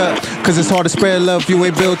in the cup, cause it's hard to spread love if you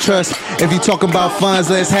ain't build trust. If you talking about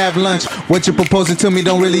funds, let's have lunch. What you proposing to me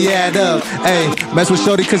don't really add up. Hey, mess with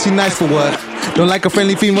shorty cause she nice for what? Don't like a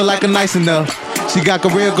friendly female like a nice enough. She got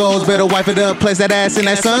career goals, better wipe it up. Place that ass in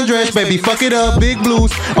that sundress, baby, fuck it up. Big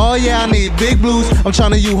blues, oh yeah, I need big blues. I'm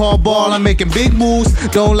tryna U-Haul ball, I'm making big moves.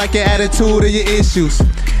 Don't like your attitude or your issues.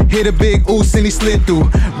 Hit a big oos and he slid through.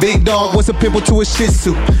 Big dog, what's a pimple to a shih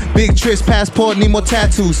tzu? Big trips, passport, need more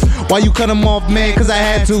tattoos. Why you cut them off, man? Cause I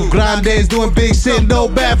had to. Grind days doing big shit, no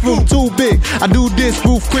bathroom, too big. I do this,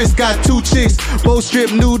 roof Chris got 2 chicks. Both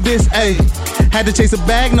strip, knew this, ayy. Had to chase a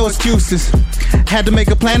bag, no excuses. Had to make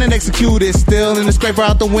a plan and execute it. Still in the scraper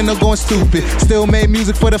out the window going stupid. Still made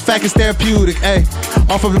music for the fact it's therapeutic, ayy.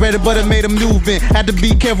 Off of bread but it made a movement. Had to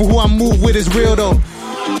be careful who I move with, it's real though.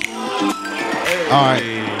 Alright,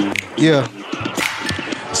 yeah.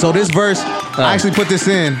 So this verse, I actually put this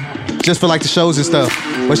in just for like the shows and stuff.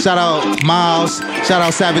 But shout out Miles, shout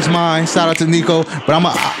out Savage Mind, shout out to Nico. But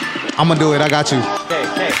I'ma do it, I got you.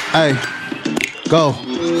 Hey, go.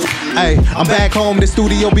 Hey, I'm back home, the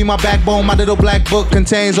studio be my backbone. My little black book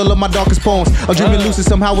contains all of my darkest poems. I'm dreaming lucid,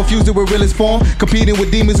 somehow refused it with realest form. Competing with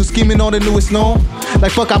demons who scheming on the newest norm.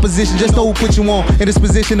 Like fuck opposition, just know who put you on. In this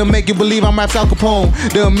position to make you believe I'm raps Al Capone.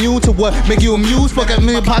 They're immune to what? Make you amused? Fuck at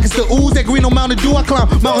million pockets to ooze. That green on Mountain Dew, I climb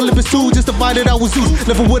Mount Olympus too, just to find it I was Zeus.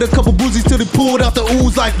 Left with a couple boozies till they pulled out the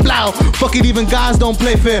ooze like blow. Fuck it, even guys don't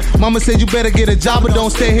play fair. Mama said you better get a job but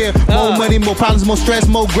don't stay here. More money, more problems, more stress,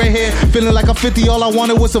 more gray hair. Feeling like I'm 50, all I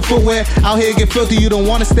wanted was some footwear. Out here get filthy, you don't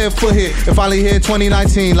wanna step foot here. If I leave here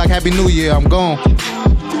 2019, like Happy New Year, I'm gone.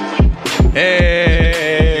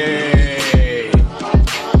 Hey.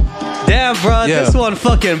 Damn, bro, this one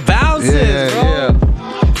fucking bounces, bro. Yeah.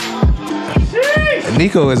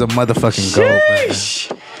 Nico is a motherfucking goat, man.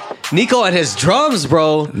 Nico and his drums,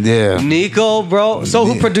 bro. Yeah. Nico, bro. So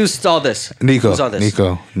who produced all this? Nico. Who's on this?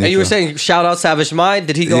 Nico. And you were saying shout out Savage Mind.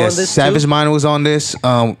 Did he go on this Savage too? Mind was on this.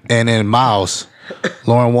 And then Miles.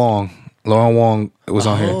 Lauren Wong was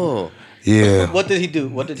on here. Yeah. What did he do?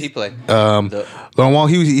 What did he play? Lauren Wong,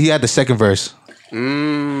 he had the second verse.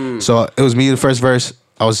 So it was me the first verse,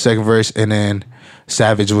 I was the second verse, and then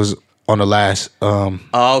Savage was on the last.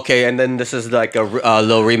 Okay, and then this is like a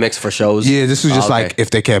little remix for shows. Yeah, this was just like if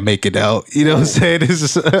they can't make it out. You know what I'm saying? This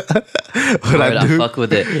is what I do. I fuck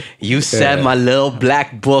with it. You said my little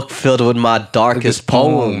black book filled with my darkest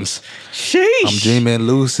poems. Sheesh. I'm dreaming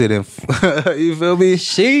lucid and you feel me?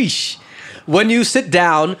 Sheesh. When you sit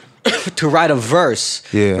down to write a verse,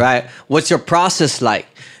 right? What's your process like?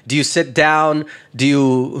 Do you sit down? Do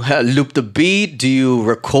you loop the beat? Do you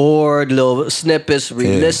record little snippets,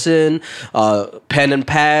 re-listen, pen and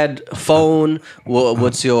pad, phone?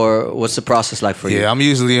 What's the process like for you? Yeah, I'm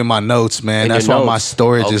usually in my notes, man. That's why my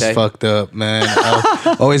storage is fucked up, man.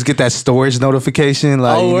 I always get that storage notification.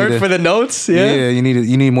 Like, word for the notes? Yeah, you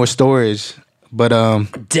need more storage. But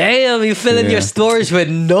damn, you filling your storage with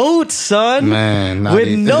notes, son. Man, with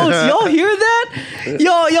notes. Y'all hear that?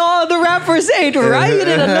 Y'all the rappers ain't writing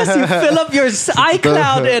unless you fill up your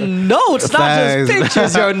iCloud and notes, not just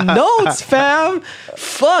pictures. Your notes, fam.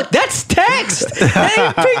 Fuck, that's text. That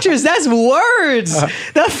ain't pictures. That's words.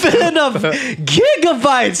 That's filling up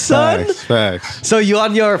gigabytes, son. Facts. So you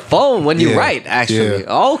on your phone when you write, actually?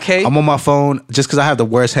 Okay. I'm on my phone just because I have the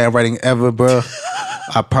worst handwriting ever, bro.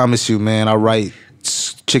 I promise you, man. I write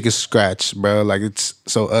chicken scratch, bro. Like it's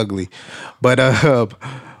so ugly. But yeah,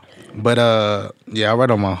 I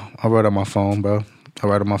write on my phone, bro. I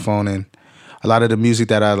write on my phone, and a lot of the music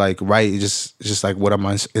that I like write is just like what I'm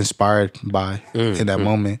inspired by in that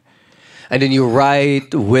moment. And then you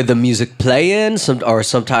write with the music playing, or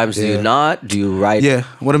sometimes do you not? Do you write? Yeah,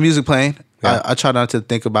 with the music playing. I try not to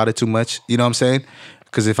think about it too much. You know what I'm saying?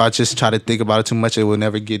 Because if I just try to think about it too much, it will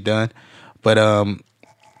never get done. But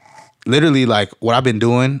literally, like what I've been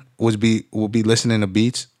doing will be listening to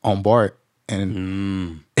beats on BART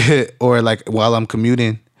and or like while I'm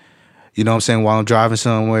commuting, you know what I'm saying, while I'm driving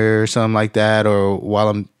somewhere or something like that, or while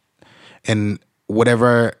I'm and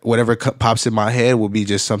whatever pops in my head will be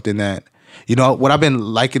just something that, you know, what I've been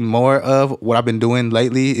liking more of, what I've been doing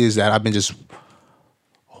lately is that I've been just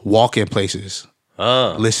walking places.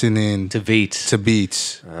 Listening to beats.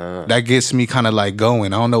 That gets me kind of like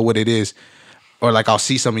going. I don't know what it is. Or like I'll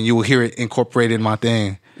see something, you will hear it incorporated in my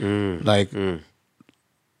thing. Like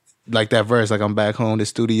that verse, like I'm back home, the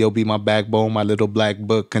studio be my backbone, my little black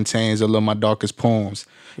book contains all of my darkest poems.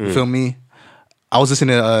 You feel me? I was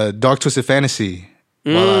listening to Dark Twisted Fantasy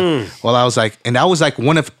While I was like, and that was like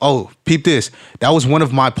peep this. That was one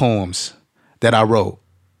of my poems that I wrote,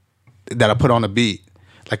 that I put on a beat.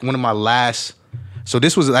 Like one of my last. So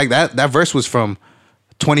this was like that verse was from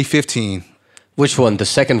 2015. Which one? The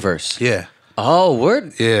second verse? Yeah. Oh,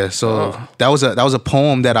 word? Yeah. So that was a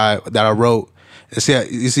poem that I wrote.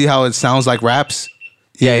 You see how it sounds like raps?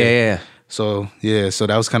 Yeah. So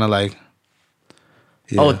that was kind of like.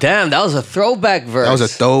 Yeah. Oh, damn, that was a throwback verse. That was a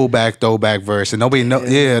throwback verse. And nobody know.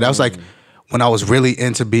 Yeah, that was like when I was really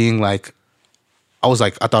into being like, I was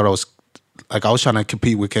trying to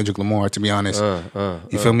compete with Kendrick Lamar, to be honest.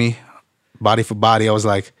 You feel me? Body for body. I was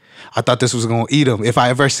like, I thought this was going to eat him. If I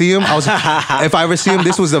ever see him,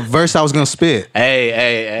 this was the verse I was going to spit.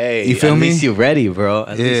 Hey. You feel me? At least you're ready, bro.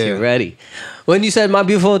 At least you're ready. When you said My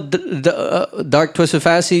Beautiful Dark Twisted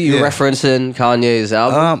Fantasy, you referencing Kanye's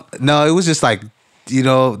album? No, it was just like,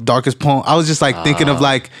 darkest poem. I was just like thinking of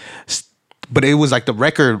like, but it was like the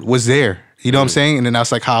record was there. You know what I'm saying? And then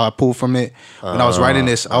that's like how I pulled from it. When I was writing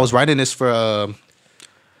this, for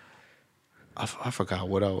I forgot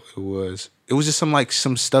what it was. It was just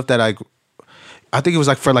some stuff that I think it was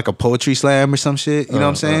like for like a poetry slam or some shit. You know what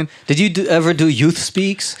I'm saying? Did you ever do Youth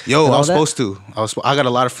Speaks? Yo, I was supposed to. I got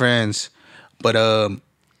a lot of friends, but I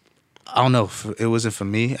don't know if it wasn't for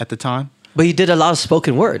me at the time. But you did a lot of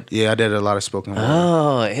spoken word. Yeah, I did a lot of spoken word.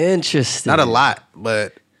 Oh, interesting. Not a lot,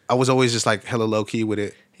 but I was always just like hella low key with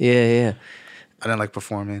it. Yeah. I didn't like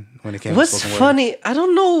performing when it came What's to spoken funny, I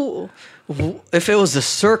don't know if it was the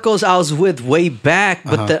circles I was with way back,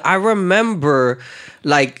 but I remember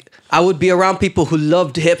like I would be around people who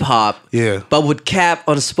loved hip hop, but would cap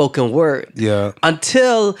on spoken word. Yeah.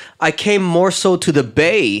 Until I came more so to the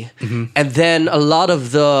Bay, and then a lot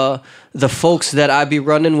of the folks that I be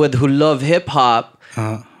running with who love hip hop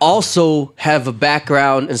also have a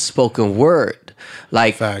background in spoken word.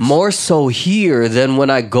 Like Facts. More so here than when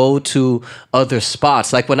I go to other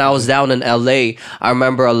spots. Like when I was down in LA, I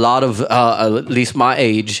remember a lot of at least my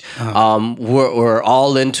age were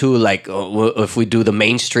all into like if we do the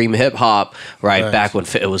mainstream hip hop, right? Facts. Back when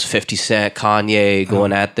it was 50 Cent, Kanye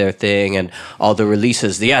going at their thing and all the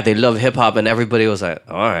releases. Yeah, they love hip hop and everybody was like,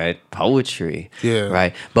 all right, poetry. Yeah.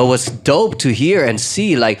 Right. But what's dope to hear and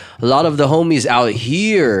see, like a lot of the homies out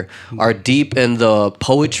here are deep in the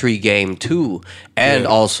poetry game too. And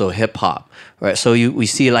also hip hop, right? So we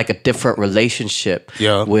see like a different relationship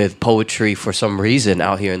with poetry for some reason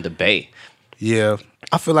out here in the Bay. Yeah,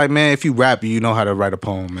 I feel like, man, if you rap, you know how to write a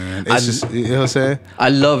poem, man. It's just, you know what I'm saying? I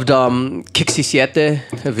loved Kixi Siete.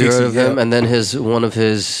 Have you heard of him? And then one of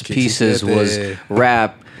his pieces was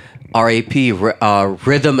rap. RAP,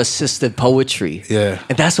 rhythm assisted poetry. Yeah.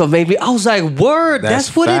 And that's what made me, I was like, word,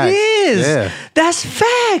 that's what facts. it is. Yeah. That's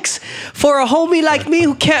facts. For a homie like me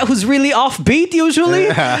who's really offbeat usually,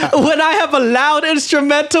 when I have a loud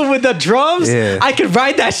instrumental with the drums, I can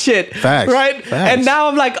write that shit. Facts. Right? Facts. And now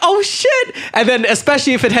I'm like, oh shit. And then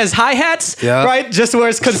especially if it has hi-hats, right? Just where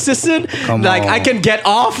it's consistent. I can get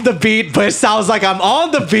off the beat, but it sounds like I'm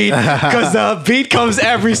on the beat because the beat comes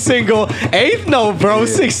every single eighth note, bro.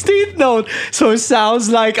 16th note, so it sounds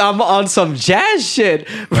like I'm on some jazz shit,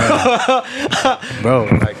 bro.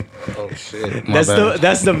 Like, oh shit,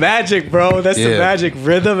 that's the magic, bro. That's the magic.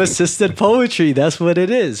 Rhythm assisted poetry. That's what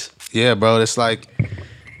it is. Yeah, bro. It's like,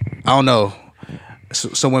 I don't know.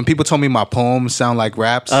 So when people told me my poems sound like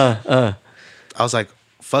raps, I was like,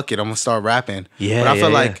 fuck it, I'm gonna start rapping. Yeah, but I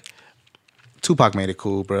feel like Tupac made it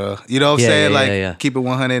cool, bro. You know what I'm saying? Keep it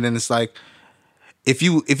 100, and it's like if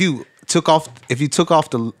you took off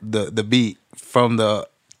the beat from the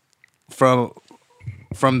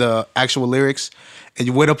actual lyrics and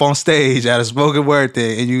you went up on stage at a spoken word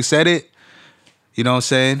thing and you said it, you know what I'm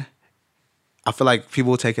saying? I feel like people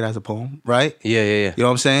will take it as a poem, right? Yeah. You know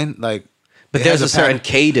what I'm saying? Like, but there's a certain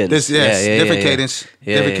cadence. Different cadence.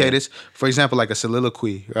 Cadence. For example, like a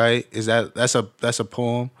soliloquy, right? That's a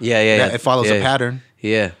poem. It follows a pattern.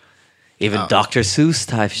 Yeah. Even Dr. Seuss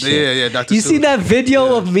type shit. Yeah, Dr. Seuss. You see that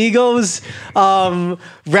video of Migos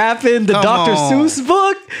rapping the Dr. Seuss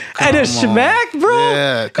book? And it's smack, bro?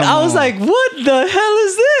 Yeah, I was like, what the hell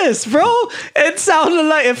is this, bro? It sounded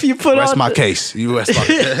like if you put rest on... my case. You rest my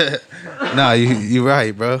case. Nah, you're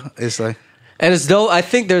right, bro. It's like... And it's dope. I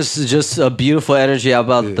think there's just a beautiful energy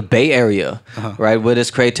about the Bay Area, right? With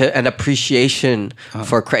its creative and appreciation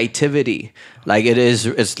for creativity. Like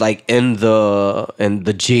it's like in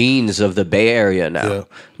the genes of the Bay Area now. Yeah.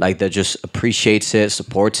 Like that just appreciates it,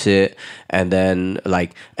 supports it, and then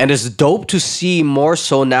and it's dope to see more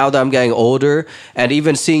so now that I'm getting older, and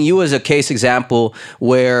even seeing you as a case example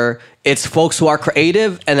where it's folks who are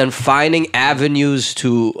creative and then finding avenues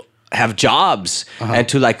to have jobs and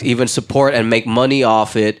to like even support and make money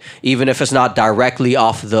off it, even if it's not directly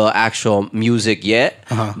off the actual music yet,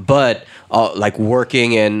 but like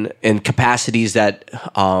working in capacities that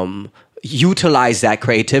utilize that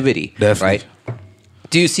creativity. Definitely. Right?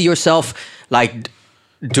 Do you see yourself like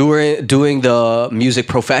doing the music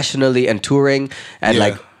professionally and touring and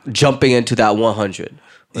like jumping into that 100?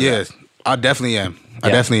 Yeah, I definitely am. I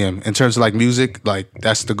definitely am. In terms of like music, like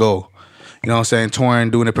that's the goal. You know what I'm saying? Touring,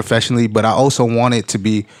 doing it professionally, but I also want it to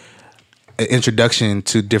be an introduction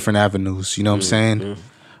to different avenues. You know what I'm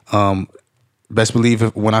saying? Best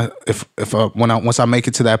believe once I make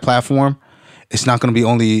it to that platform, it's not going to be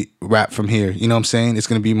only rap from here. You know what I'm saying? It's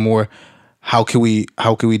going to be more. How can we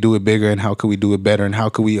do it bigger, and how can we do it better, and how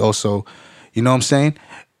can we also, you know what I'm saying,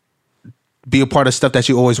 be a part of stuff that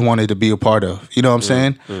you always wanted to be a part of. You know what I'm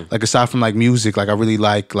saying? Like aside from like music, like I really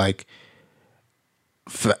like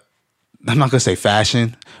I'm not gonna say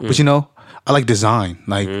fashion, but you know, I like design.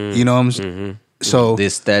 Like you know, so the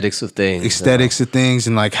aesthetics of things,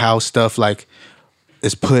 and like how stuff like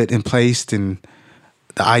is put in place, and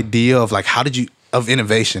the idea of like of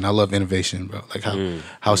innovation. I love innovation, bro. Like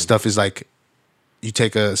how stuff is like you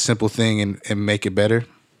take a simple thing and make it better.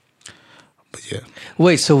 But yeah.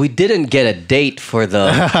 Wait, so we didn't get a date for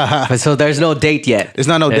the... so there's no date yet? There's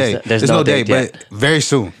not no date. There's no date yet. But very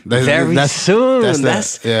soon. Very soon.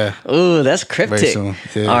 Yeah. Ooh, that's cryptic. Very soon.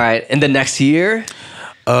 Yeah. All right. In the next year?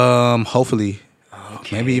 Hopefully.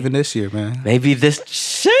 Okay. Maybe even this year, man. Maybe this...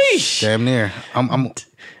 Sheesh. Damn near.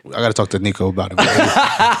 I gotta talk to Nico about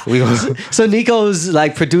it. So Nico's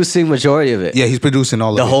like producing majority of it. Yeah, he's producing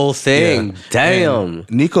all of the it. whole thing. Yeah. Damn. And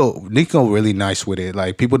Nico really nice with it.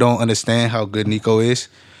 Like people don't understand how good Nico is,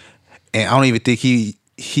 and I don't even think he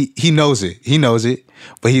knows it. He knows it,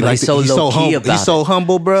 but he's so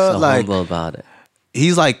humble, bro. So like humble about it.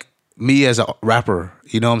 He's like me as a rapper.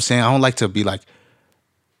 You know what I'm saying? I don't like to be like,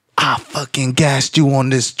 I fucking gassed you on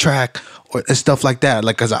this track or stuff like that.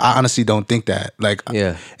 Like, cause I honestly don't think that. Like,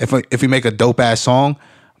 if we make a dope ass song,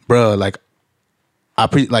 bro, like,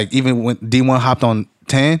 even when D1 hopped on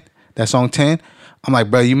 10, that song 10, I'm like,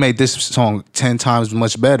 bro, you made this song 10 times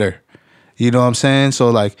much better. You know what I'm saying? So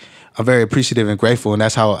like, I'm very appreciative and grateful, and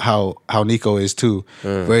that's how Nico is too.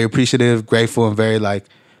 Very appreciative, grateful, and very like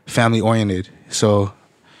family oriented. So,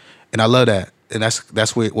 and I love that. And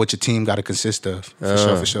that's what your team got to consist of,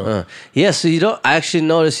 for sure. Yeah, so I actually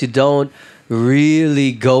notice you don't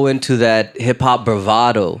really go into that hip hop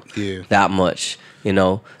bravado that much, you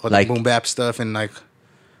know, or like boom bap stuff and like,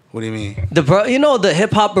 what do you mean? The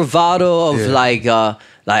hip hop bravado of like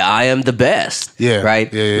I am the best, right?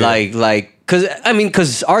 Like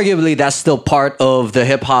because arguably that's still part of the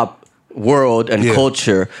hip hop world and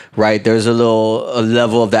culture, right? There's a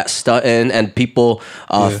level of that stunting and people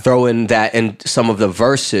throw in that in some of the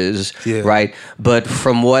verses, right? But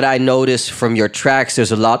from what I noticed from your tracks,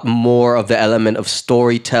 there's a lot more of the element of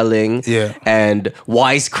storytelling and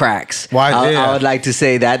wisecracks. I would like to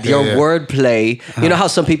say that your wordplay, you know how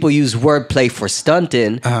some people use wordplay for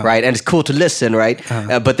stunting, right? And it's cool to listen, right?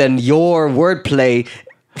 But then your wordplay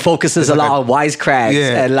focuses a lot on wisecracks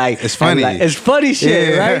and like it's funny. It's funny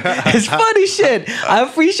shit, right? It's funny shit. I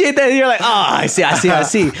appreciate that. You're like, I see.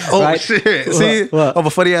 Oh right? shit! See, I'm a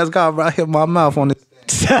funny ass guy, bro. I hit my mouth on this.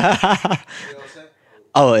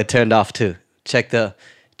 Oh, it turned off too. Check the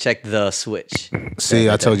switch. See,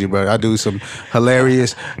 I told you, bro. I do some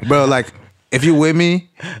hilarious, bro. Like if you with me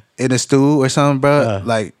in a stew or something, bro,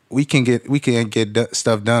 like. We can get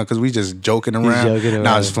stuff done because we just joking around.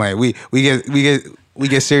 Nah, I'm just playing. We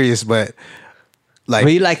get serious, but like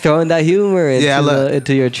you like throwing that humor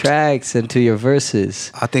into your tracks, into your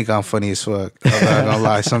verses. I think I'm funny as fuck. I'm not gonna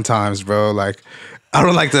lie. Sometimes, bro, like I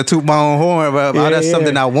don't like to toot my own horn, but that's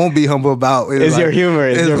something I won't be humble about. It's like, your humor.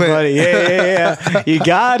 It's your funny. Yeah. You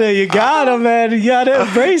gotta, man. You gotta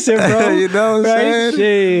embrace it, bro. You know what I'm saying?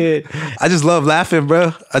 Shit. I just love laughing,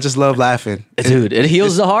 bro. I just love laughing. Dude, it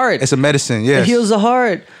heals the heart. It's a medicine, yes. It heals the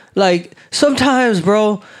heart. Like, sometimes,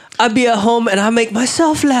 bro, I be at home and I make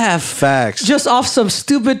myself laugh. Facts. Just off some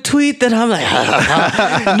stupid tweet that I'm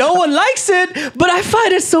like, no one likes it, but I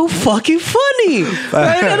find it so fucking funny.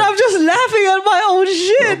 Right? And I'm just laughing at my own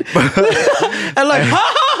shit. And like,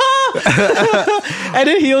 ha ha ha. And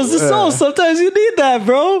it heals the soul. Sometimes you need that,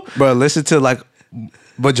 bro. Bro, listen to like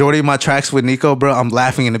majority of my tracks with Nico, bro, I'm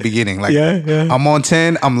laughing in the beginning. Like, I'm on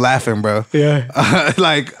 10, I'm laughing, bro. Yeah.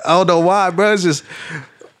 Like, I don't know why, bro. It's just,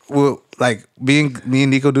 like, me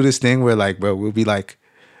and Nico do this thing where, like, bro, we'll be like,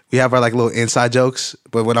 we have our, like, little inside jokes,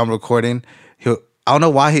 but when I'm recording, I don't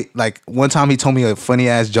know why one time he told me a funny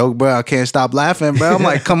ass joke, bro. I can't stop laughing, bro. I'm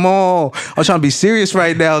like, come on. I'm trying to be serious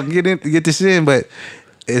right now. Get this in, but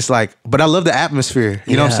it's like, but I love the atmosphere.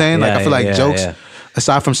 You know what I'm saying? Like I feel like jokes. Yeah.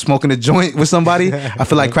 Aside from smoking a joint with somebody, I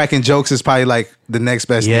feel like cracking jokes is probably like the next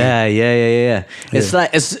best thing. Yeah. It's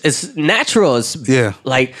like it's natural. It's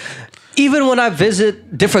like even when I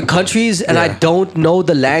visit different countries and I don't know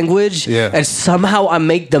the language and somehow I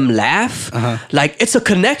make them laugh, like it's a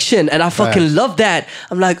connection and I fucking love that.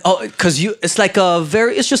 I'm like, oh, because it's like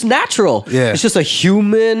it's just natural. Yeah. It's just a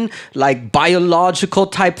human, like biological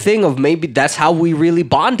type thing of maybe that's how we really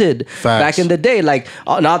bonded back in the day. Like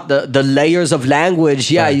not the layers of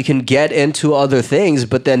language. Yeah, you can get into other things,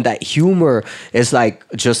 but then that humor is like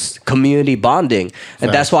just community bonding.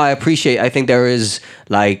 And that's why I think there is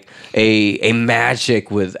like a magic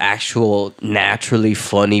with actual naturally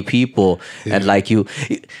funny people and like you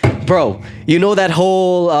bro, you know that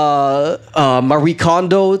whole Marie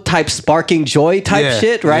Kondo type sparking joy type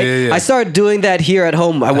shit, right? I started doing that here at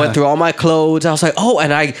home. I went through all my clothes. I was like, oh,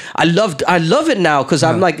 and I love it now because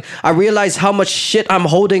I'm like, I realize how much shit I'm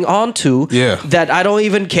holding on to that I don't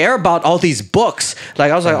even care about all these books.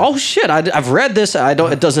 Like I was like, oh shit, I've read this.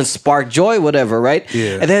 It doesn't spark joy, whatever, right?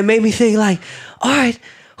 And then it made me think like, all right,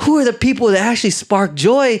 who are the people that actually spark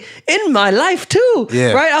joy in my life too?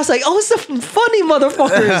 Right? I was like, oh, it's the funny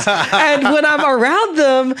motherfuckers. And when I'm around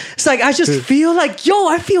them, it's like, I just feel like, yo,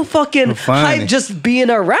 I feel fucking hype just being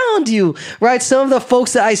around you, right? Some of the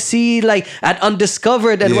folks that I see like at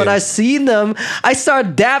Undiscovered, and when I see them, I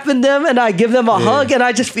start dapping them and I give them a hug and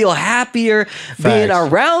I just feel happier being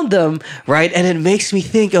around them, right? And it makes me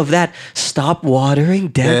think of that stop watering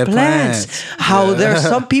dead plants. How there are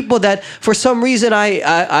some people that for some reason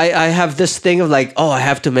I have this thing of like, oh, I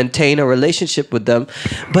have to maintain a relationship with them,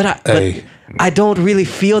 but I don't really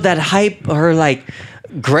feel that hype or like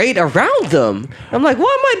great around them. I'm like,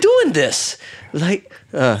 why am I doing this? Like,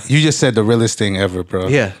 you just said the realest thing ever, bro.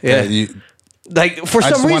 Yeah. Like for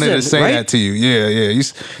some reason, I just wanted to say that to you. Yeah.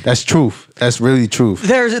 That's truth. That's really truth.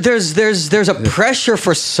 There's a pressure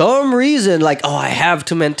for some reason, like, oh, I have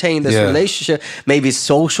to maintain this relationship. Maybe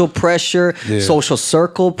social pressure, social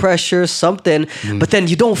circle pressure, something. But then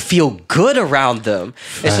you don't feel good around them.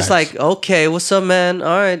 It's just like, okay, what's up, man?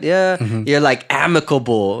 All right, You're like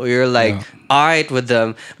amicable. You're like all right with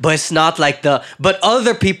them, but it's not like but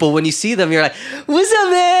other people, when you see them, you're like, what's up,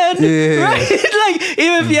 man? Right? Like,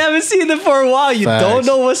 even if you haven't seen them for a while, you don't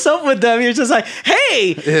know what's up with them. You're just like,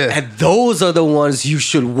 hey. And those are the ones you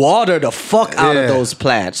should water the fuck out of those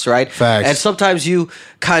plants, right? And sometimes you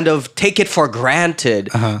kind of take it for granted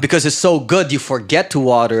because it's so good, you forget to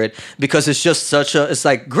water it because it's just it's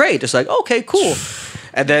like, great. It's like, okay, cool.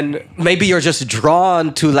 And then maybe you're just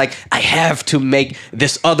drawn to like, I have to make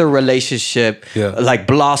this other relationship like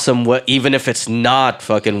blossom, even if it's not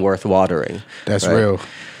fucking worth watering. That's real.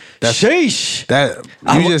 Sheesh. That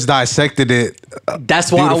you just dissected it.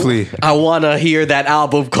 That's why I want to hear that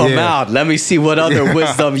album come out. Let me see what other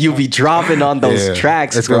wisdom you be dropping on those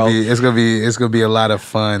tracks, it's bro. It's gonna be a lot of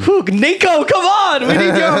fun. Nico, come on, we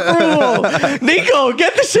need your approval. Nico,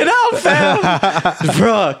 get the shit out, fam,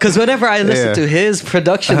 bro. Because whenever I listen to his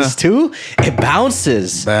productions too, it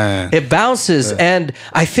bounces. It bounces, and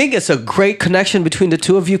I think it's a great connection between the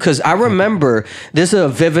two of you. Because I remember this is a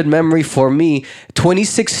vivid memory for me.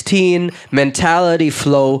 2016. Mentality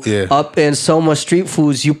Flow up in Soma Street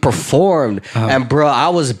Foods, you performed, and bro, I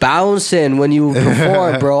was bouncing when you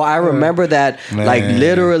performed, bro. I remember that. Like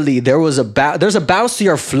literally there's a bounce to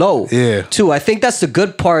your flow too. I think that's the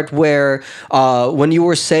good part where when you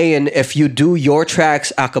were saying if you do your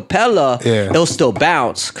tracks a cappella, it'll still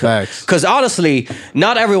bounce. Because honestly,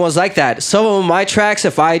 not everyone's like that. Some of my tracks,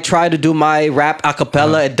 if I try to do my rap a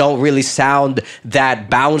cappella, it don't really sound that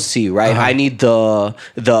bouncy, right? I need the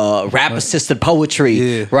rap assisted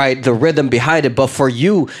poetry, right? The rhythm behind it. But for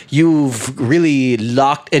you've really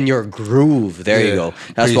locked in your groove. There you go.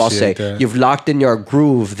 That's what I'll say. You've locked in your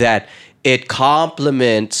groove that it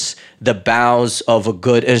complements the bounds of a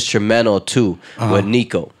good instrumental too with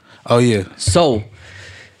Nico. Oh yeah. So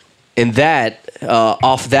in that,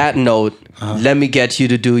 off that note, let me get you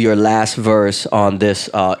to do your last verse on this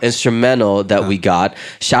instrumental that we got.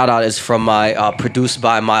 Shout out is from produced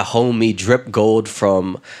by my homie Drip Gold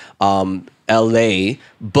from LA,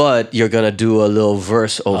 but you're gonna do a little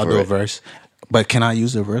verse over I'll do a verse. But can I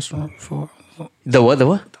use the verse for the what?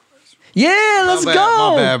 Yeah, let's go.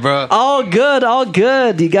 My bad, bro. All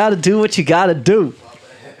good. You gotta do what you gotta do.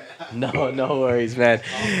 No worries, man.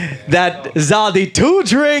 That Zaldy 2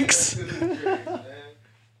 drinks.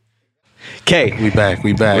 Okay, we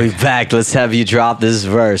back. Let's have you drop this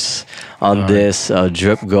verse on this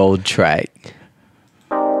Drip Gold track.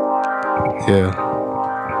 Yeah.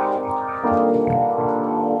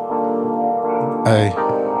 Hey.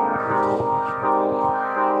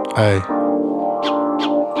 Hey.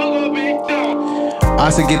 I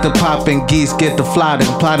said get the poppin', geese, get the flotting.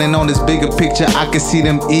 Plotting on this bigger picture, I can see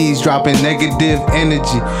them eavesdropping negative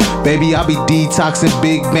energy. Baby, I be detoxing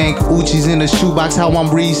big bank Uchis in the shoebox, how I'm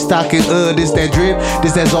restocking. This that drip,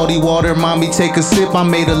 this that Zaldy water. Mommy, take a sip, I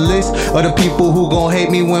made a list of the people who gon' hate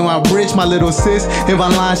me when I'm rich. My little sis, if I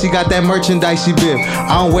line, she got that merchandise she bip.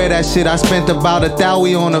 I don't wear that shit, I spent about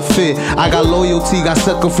 $1,000 on a fit. I got loyalty, got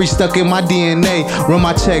sucker free stuck in my DNA. Run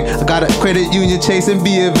my check, I got a credit union chasing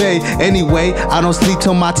B of A. Anyway, I don't sleep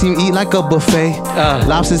till my team eat like a buffet.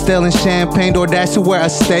 Lobster stealing champagne, DoorDash to where I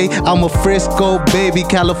stay. I'm a Frisco baby,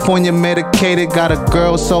 California medicated. Got a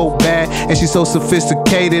girl so bad and she's so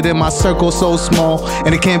sophisticated, and my circle so small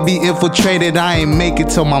and it can't be infiltrated. I ain't make it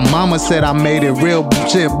till my mama said I made it. Real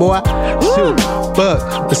shit, boy. Shoot, fuck.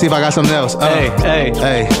 Let's see if I got something else. Hey.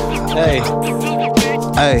 Hey.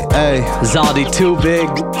 Zaldy Tubig.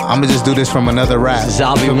 I'ma just do this from another rap.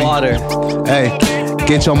 Zaldy water. Hey.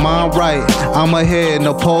 Get your mind right, I'm ahead,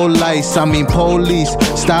 no police, police.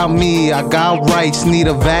 Stop me, I got rights, need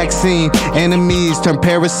a vaccine. Enemies turn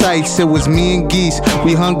parasites, it was me and geese.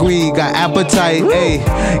 We hungry, got appetite, ayy.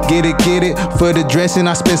 Get it, for the dressing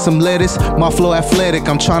I spent some lettuce. My flow athletic,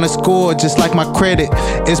 I'm tryna score just like my credit.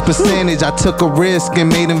 It's percentage, I took a risk and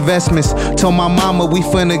made investments. Told my mama we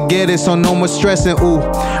finna get it, so no more stressing, ooh.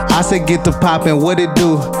 I said get the poppin', what it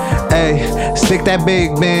do? Ayy, stick that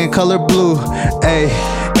big band, color blue, ayy.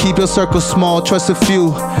 Keep your circle small, trust a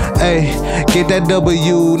few. Ayy, get that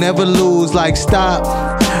W, never lose. Like stop,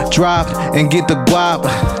 drop, and get the guap.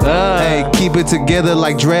 Ayy, keep it together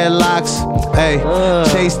like dreadlocks. Ayy,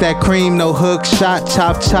 chase that cream, no hook shot,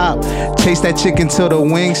 chop. Chase that chicken till the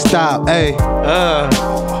wings stop. Ayy,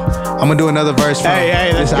 I'ma do another verse from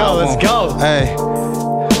Hey, let's this go, album. let's go. Ayy,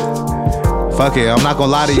 fuck it, I'm not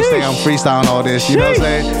gonna lie to you, say I'm freestyling all this. You know what I'm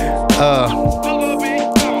saying?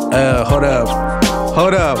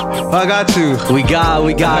 Hold up, I got you. We got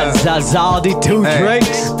Zaldy 2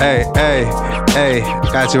 drinks. Hey,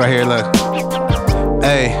 got you right here, look.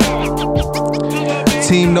 Hey.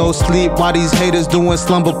 Team no sleep while these haters doing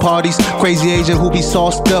slumber parties. Crazy Asian who be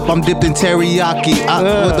sauced up, I'm dipped in teriyaki.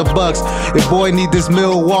 I with the bucks. If boy need this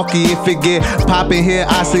Milwaukee, if it get poppin' here,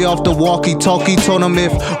 I say off the walkie-talkie. Told him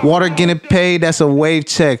if water getting paid, that's a wave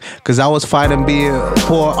check. Cause I was fighting being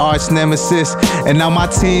poor arch nemesis. And now my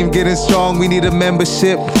team getting strong, we need a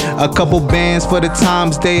membership. A couple bands for the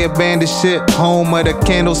times they abandoned shit. Home of the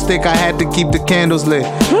candlestick, I had to keep the candles lit.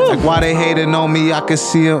 Like why they hating on me, I could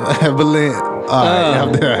see them Evelyn. Alright,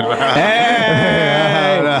 I'm done.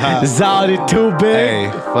 Hey, Zaldy Tubig. Hey,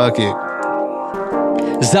 fuck it.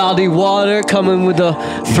 Zaldy water coming with the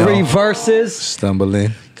 3 verses.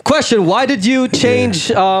 Stumbling. Question: why did you change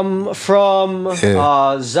from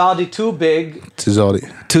Zaldy Tubig To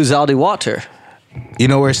Zaldy. to Zaldy water? You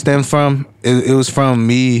know where it stemmed from? It was from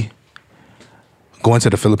me going to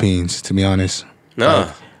the Philippines, to be honest. No.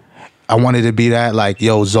 I wanted to be that, like,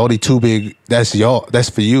 yo, Zaldy Tubig, that's y'all, that's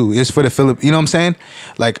for you. It's for the Philippines. You know what I'm saying?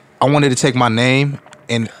 Like, I wanted to take my name,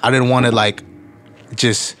 and I didn't want to, like,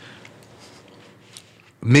 just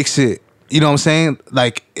mix it. You know what I'm saying?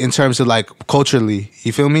 Like, in terms of, like, culturally.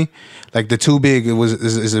 You feel me? Like, the Tubig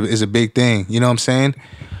is a big thing. You know what I'm saying?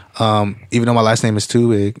 Even though my last name is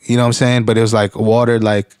Tubig. You know what I'm saying? But it was, like, water.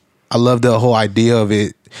 Like, I love the whole idea of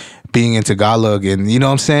it being in Tagalog. And, you know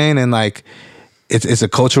what I'm saying? And, like, it's a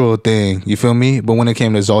cultural thing, you feel me? But when it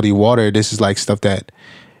came to Zaldy water, this is like stuff that,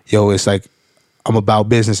 yo, it's like I'm about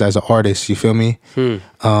business as an artist, you feel me?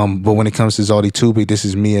 But when it comes to Zaldy Tubig, this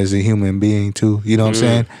is me as a human being too, you know what I'm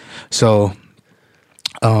saying? So,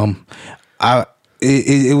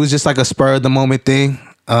 it was just like a spur of the moment thing.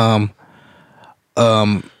 So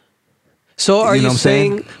are You know you what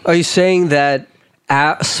I'm are you saying that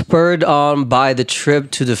spurred on by the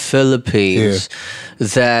trip to the Philippines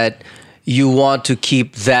that you want to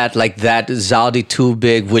keep that, like that Zaldy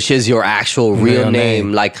Tubig, which is your actual real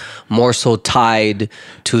name, like more so tied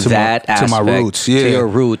to that my, aspect, to my roots, to your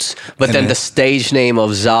roots. But And then then the stage name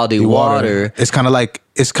of Zaldy water. It's kind of like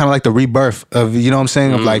the rebirth of, you know what I'm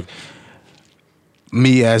saying, of like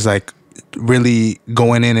me as like really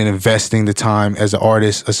going in and investing the time as an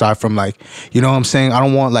artist, aside from like, you know what I'm saying? I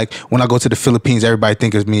don't want, like, when I go to the Philippines, everybody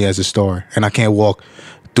think of me as a star and I can't walk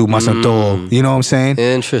through my Santo. You know what I'm saying?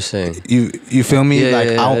 Interesting. You feel me? Yeah,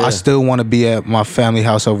 like yeah. I still want to be at my family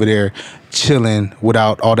house over there chilling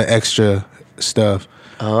without all the extra stuff.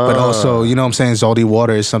 But also, you know what I'm saying, Zaldy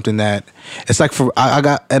water is something that it's like, for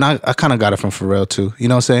I kind of got it from Pharrell too. You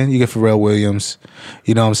know what I'm saying? You get Pharrell Williams,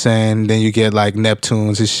 you know what I'm saying? Then you get like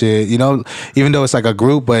Neptunes and shit. You know, even though it's like a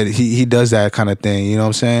group, but he does that kind of thing, you know what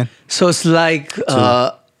I'm saying? So it's like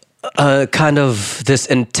kind of this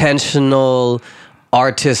intentional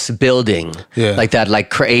artist building, like that, like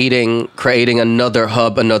creating another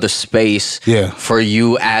hub, another space, for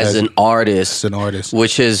you as an artist,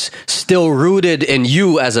 which is still rooted in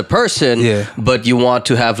you as a person, but you want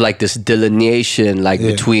to have like this delineation, like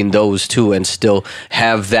between those two, and still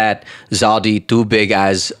have that Zaldy Tubig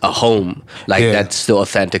as a home, like that's still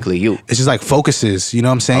authentically you. It's just like focuses, you know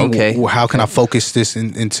what I'm saying? Okay. How can I focus this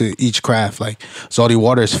into each craft? Like Zaldy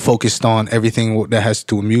Water is focused on everything that has to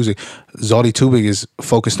do with music. Zaldy Tubig is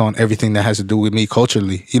focused on everything that has to do with me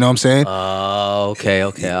culturally. You know what I'm saying? Oh, okay,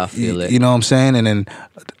 I feel it. You know what I'm saying? And then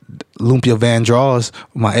Lumpia Van Draws,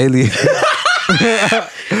 my alien. Say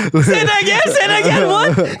that again,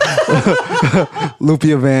 what?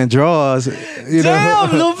 Lumpia Van Draws. Damn,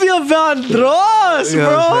 Lumpia Van Draws,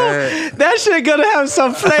 bro. That shit gonna have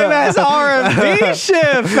some flame ass R&B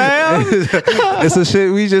shit, fam. It's a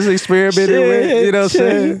shit we just experimented with. You know what I'm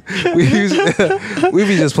saying? We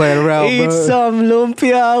be just playing around. Eat bro. some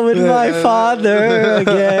lumpia with my father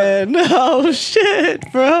again. Oh shit,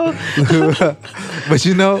 bro. But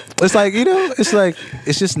it's like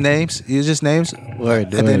it's just names. It's just names.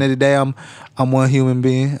 At the end of the day, I'm one human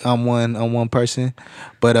being. I'm one person.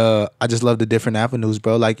 But I just love the different avenues,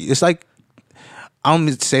 bro. Like it's like I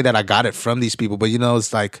don't say that I got it from these people, but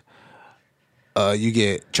it's like you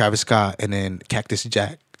get Travis Scott and then Cactus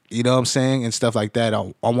Jack. You know what I'm saying? And stuff like that.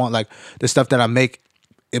 I want like the stuff that I make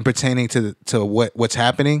in pertaining to what's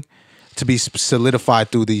happening to be solidified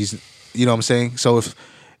through these. You know what I'm saying? So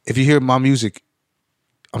if you hear my music,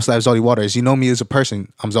 I'm Slab Zaldy Waters. You know me as a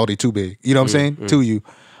person. I'm Zaldy Tubig. You know what I'm saying? To you.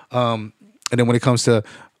 And then when it comes to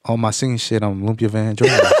all my singing shit, I'm Lumpia Van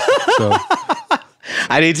Draws. So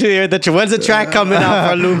I need to hear that. When's the track coming out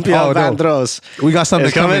for Lumpia Van Draws? We got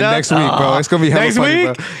something coming next week, bro. It's gonna be hella funny,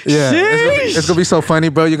 bro. Yeah, it's gonna be so funny,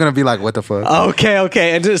 bro. You're gonna be like, what the fuck?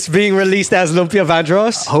 Okay, and it's being released as Lumpia Van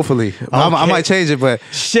Draws? Hopefully, I might change it, but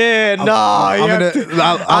shit, no.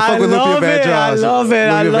 I'll fuck with Lumpia Van Draws. I love it.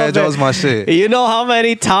 Lumpia Van Draws, my shit. You know how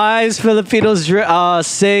many times Filipinos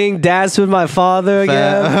sing "Dance with My Father"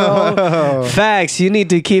 again, bro? Facts. You need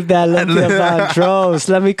to keep that Lumpia Van Draws.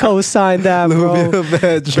 Let me co-sign that, bro.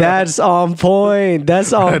 That's on point.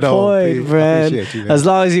 That's on point, man. As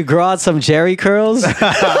long as you grow out some Jerry curls.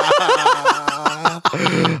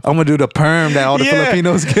 I'm gonna do the perm that all the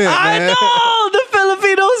Filipinos get, man. I know the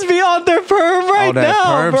Filipinos be on their perm right now,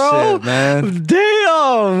 perm bro. Shit, man.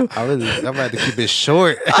 Damn. I'm gonna have to keep it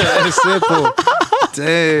short. It's simple.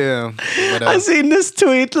 Damn. But, I seen this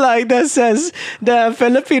tweet like that says the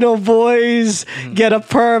Filipino boys get a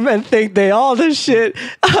perm and think they all this shit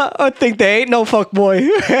or think they ain't no fuck boy.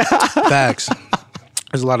 Facts.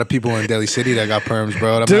 There's a lot of people in Delhi City that got perms,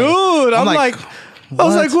 bro. Dude, I'm like I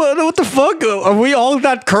was like, what the fuck? Are we all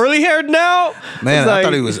that curly haired now? Man, I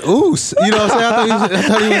thought he was oos. You know what I'm saying? I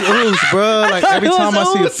thought he was oos, bro. Like every time I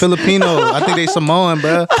see a Filipino, I think they Samoan,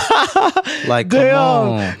 bro. Like, come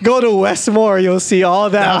on. Go to Westmore, you'll see all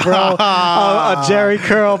that, bro. A Jerry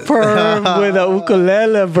curl perm with a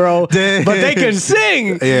ukulele, bro. Damn. But they can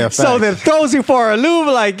sing. Yeah, so that throws you for a loop.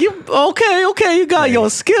 Like, okay, you got your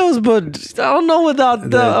skills, but I don't know about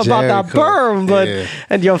that perm. But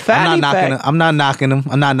and your fanny pack. I'm not knocking him.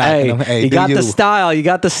 I'm not knocking him. Hey, you got the style. You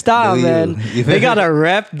got the style, man. They gotta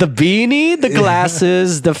rep the beanie, the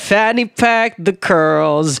glasses, the fanny pack, the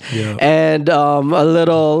curls, and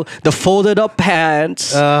the folded up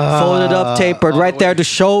pants, folded up, tapered, right there to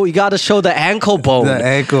show. You gotta show the ankle bone. The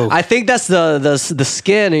ankle. I think that's the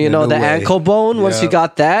skin. You know, the ankle bone. Once you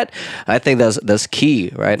got that, I think that's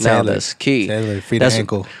key right now. That's key. Free the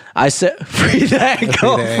ankle. I said, free the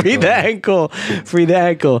ankle, free the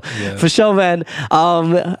ankle. Yeah. For sure, man.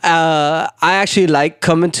 I actually like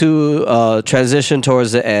coming to transition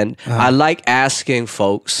towards the end. I like asking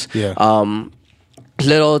folks,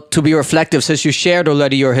 little to be reflective, since you shared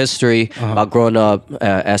already your history about growing up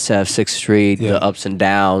SF 6th Street, the ups and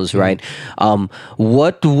downs, right?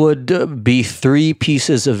 What would be 3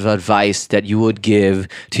 pieces of advice that you would give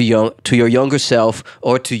to your younger self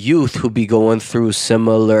or to youth who be going through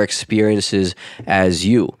similar experiences as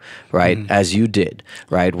you, right? As you did,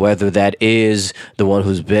 right? Whether that is the one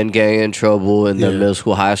who's been getting in trouble in the middle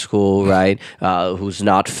school, high school, right? Who's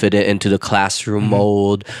not fitted into the classroom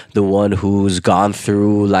mold, the one who's gone through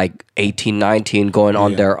like 18, 19, going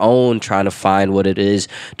on their own, trying to find what it is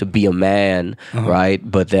to be a man, right?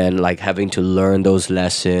 But then like having to learn those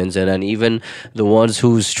lessons, and then even the ones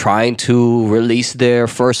who's trying to release their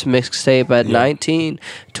first mixtape at 19,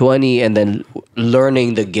 20, and then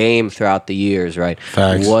learning the game throughout the years, right?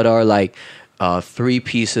 Facts. What are like 3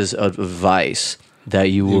 pieces of advice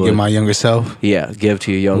that you would give my younger self? Yeah, give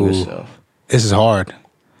to your younger self. This is hard.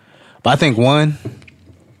 But I think one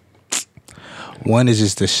is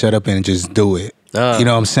just to shut up and just do it. You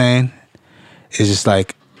know what I'm saying? It's just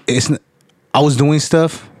like I was doing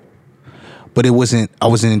stuff, but I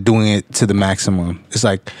wasn't doing it to the maximum. It's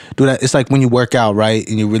like it's like when you work out, right?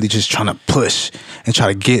 And you're really just trying to push and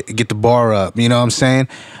try to get the bar up. You know what I'm saying?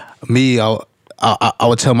 Me, I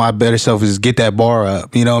would tell my better self is get that bar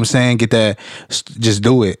up. You know what I'm saying? Just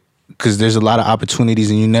do it. Because there's a lot of opportunities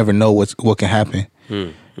and you never know what can happen.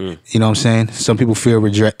 You know what I'm saying? Some people fear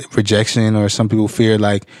rejection, or some people fear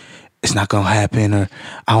like it's not gonna happen, or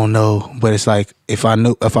I don't know. But it's like if I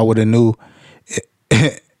would have knew,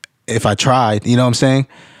 if I tried, you know what I'm saying,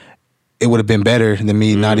 it would have been better than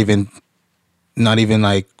me not even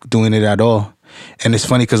like doing it at all. And it's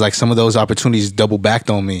funny because like some of those opportunities double backed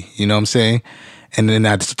on me. You know what I'm saying? And then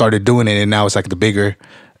I started doing it, and now it's like the bigger,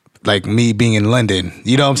 like me being in London.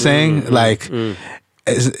 You know what I'm saying?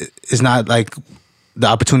 It's not like the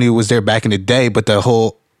opportunity was there back in the day, but the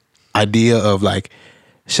whole idea of like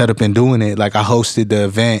shut up and doing it. Like I hosted the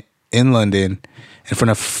event in London in front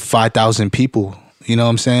of 5,000 people. You know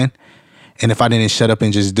what I'm saying? And if I didn't shut up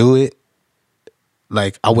and just do it,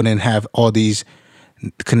 like I wouldn't have all these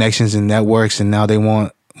connections and networks. And now they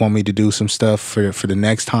want me to do some stuff for the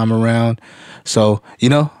next time around. So, you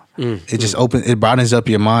know, it just it broadens up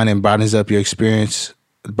your mind and broadens up your experience.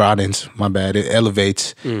 It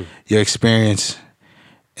elevates your experience.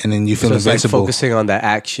 And then you feel invincible. Like focusing on that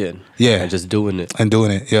action. Yeah. And just doing it.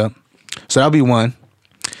 Yeah. So that'll be one.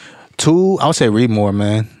 Two, I would say read more,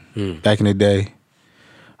 man. Back in the day.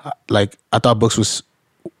 Like, I thought books was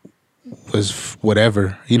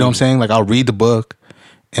whatever. You know what I'm saying? Like, I'll read the book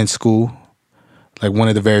in school. Like, one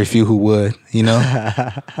of the very few who would, you know?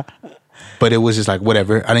 But it was just like,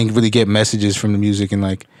 whatever. I didn't really get messages from the music. And,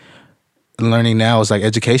 like, learning now is like,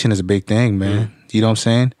 education is a big thing, man. You know what I'm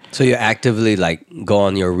saying? So you actively, like, go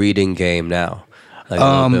on your reading game now? Like, a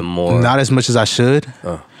little bit more? Not as much as I should.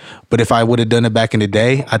 But if I would have done it back in the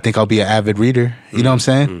day, I think I'll be an avid reader. You know what I'm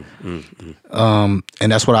saying?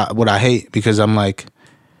 And that's what I hate, because I'm like,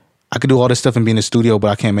 I could do all this stuff and be in the studio, but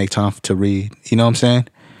I can't make time to read. You know what I'm saying?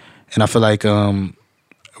 And I feel like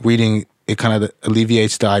reading, it kind of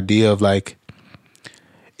alleviates the idea of like,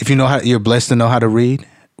 if you know how, you're blessed to know how to read,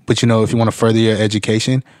 but you know, if you want to further your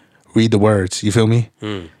education, read the words. You feel me?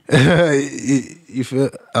 You feel?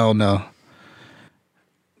 I don't know.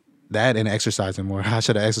 That and exercising more. I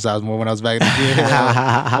should have exercised more when I was back in the gym.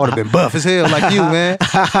 I would have been buff as hell like you, man. But,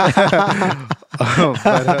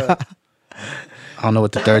 I don't know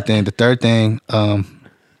what the third thing. The third thing, learn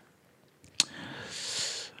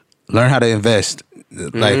how to invest.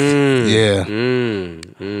 Like, yeah.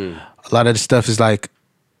 A lot of the stuff is like,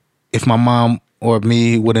 if my mom or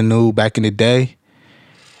me would have knew back in the day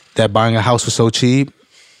that buying a house was so cheap,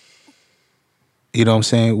 you know what I'm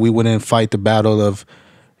saying, we wouldn't fight the battle of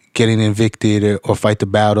getting evicted or fight the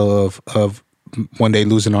battle of one day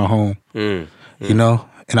losing our home. You know?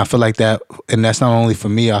 And I feel like that, and that's not only for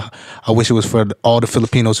me. I wish it was for all the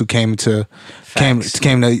Filipinos who came to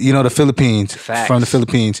you know, the Philippines. Facts. From the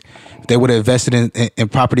Philippines. If they would have invested in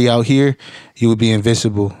property out here, you would be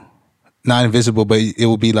invincible. Not invisible, but it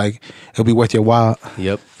would be like, it'll be worth your while.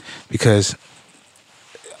 Yep. Because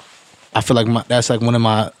I feel like that's like one of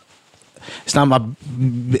my, it's not my,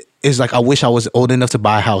 it's like I wish I was old enough to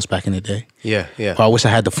buy a house back in the day. Yeah. Or I wish I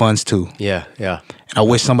had the funds to. Yeah. And I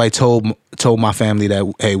wish somebody told my family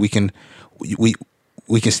that, hey, we can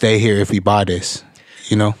stay here if we buy this,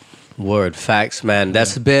 you know? Word, facts, man.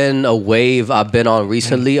 That's been a wave I've been on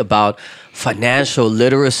recently about financial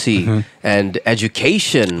literacy and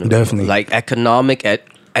education. Definitely. Like economic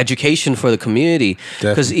education for the community.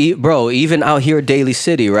 Because, Definitely. bro, even out here at Daly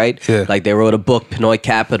City, right? Yeah. Like they wrote a book, Pinoy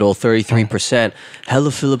Capital, 33%.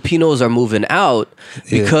 Hella Filipinos are moving out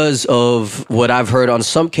because of what I've heard on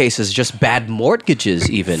some cases, just bad mortgages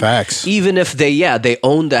even. Facts. Even if they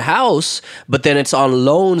own the house, but then it's on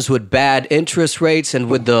loans with bad interest rates, and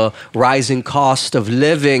with the rising cost of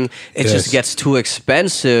living, it just gets too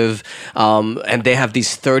expensive. And they have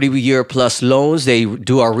these 30-year plus loans. They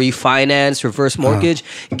do a refinance, reverse mortgage,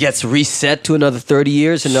 gets reset to another 30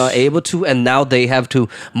 years and not able to. And now they have to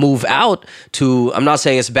move out to, I'm not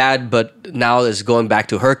saying it's bad, but now it's going back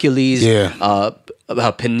to Hercules, Pinol,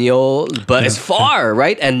 but it's far,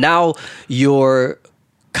 right? And now you're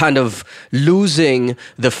kind of losing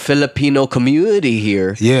the Filipino community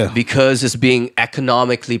here because it's being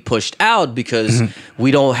economically pushed out, because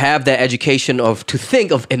we don't have that education to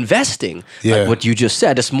think of investing, like what you just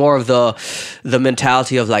said. It's more of the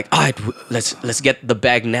mentality of like, all right, let's get the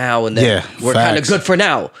bag now, and then we're kind of good for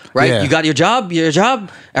now, right? You got your job,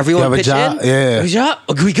 everyone pitch in,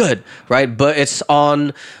 we good, right? But it's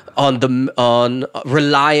on on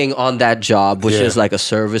relying on that job, which is like a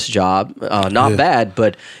service job, not bad,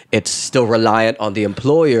 but it's still reliant on the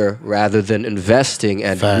employer rather than investing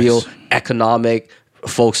and real economic,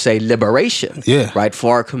 folks say, liberation, right,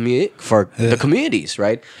 for our the communities,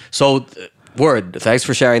 right? So, word, thanks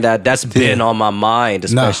for sharing that. That's been on my mind,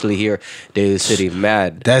 especially here, Daly City.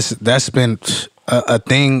 Mad. That's been a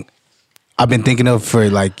thing I've been thinking of for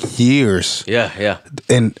like years. Yeah.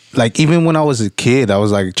 And like even when I was a kid, I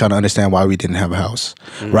was like trying to understand why we didn't have a house,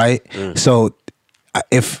 right? So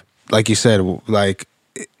if, like you said, like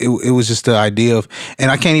it was just the idea of, and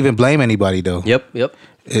I can't even blame anybody though. Yep.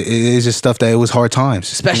 It's just stuff that it was hard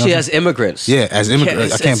times, especially as immigrants. Yeah, as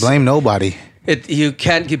immigrants, I can't blame nobody. You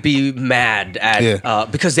can't be mad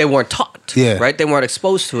at because they weren't taught. Right, they weren't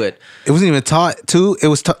exposed to it. It wasn't even taught too. It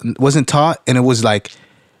wasn't taught, and it was like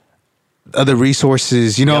other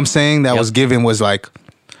resources. You know what I'm saying? That was given was like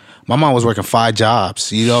my mom was working 5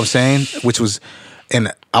 jobs. You know what I'm saying? Which was,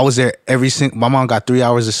 and I was there my mom got 3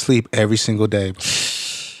 hours of sleep every single day.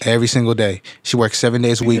 Every single day. She works 7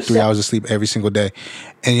 days a week, 3 hours of sleep every single day.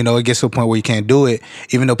 And, you know, it gets to a point where you can't do it.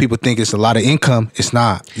 Even though people think it's a lot of income, it's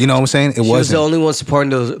not. You know what I'm saying? It wasn't. She was the only one supporting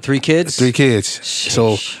those 3 kids? 3 kids.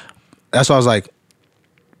 So that's why I was like,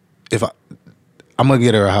 I'm going to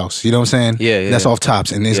get her a house. You know what I'm saying? Yeah. That's off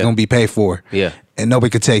tops, and it's going to be paid for. Yeah. And nobody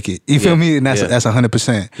could take it. You feel me? And that's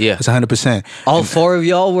 100%. Yeah. That's 100%. All 4 of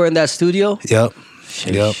y'all were in that studio? Yep.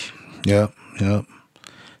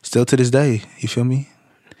 Still to this day. You feel me?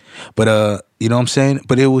 But you know what I'm saying?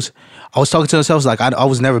 But I was talking to myself, like I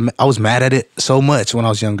was mad at it so much when I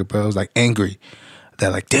was younger, bro. I was like angry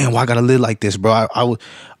that like, damn, why I gotta live like this, bro? I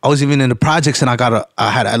was even in the projects and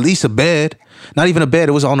I had at least a bed. Not even a bed,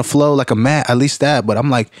 it was on the floor, like a mat, at least that. But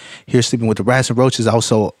I'm like here sleeping with the rats and roaches. I was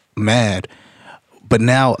so mad. But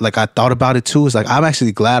now, like I thought about it too, it's like I'm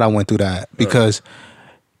actually glad I went through that because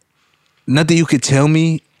nothing you could tell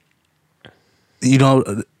me, you know,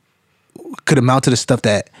 could amount to the stuff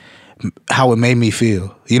that how it made me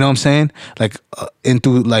feel. You know what I'm saying? Like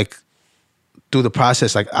through the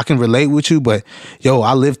process, like I can relate with you, but yo,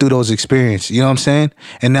 I lived through those experiences. You know what I'm saying?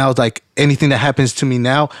 And now it's like anything that happens to me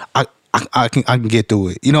now, I can get through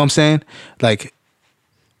it. You know what I'm saying? Like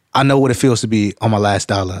I know what it feels to be on my last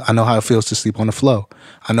dollar. I know how it feels to sleep on the floor.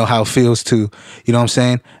 I know how it feels to, you know what I'm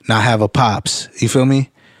saying, not have a pops. You feel me?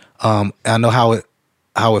 I know how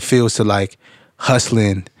it feels to like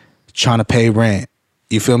hustling, trying to pay rent.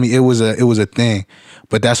 You feel me? It was a thing.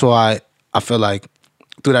 But that's why I feel like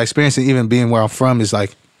through that experience and even being where I'm from is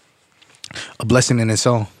like a blessing in its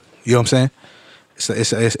own. You know what I'm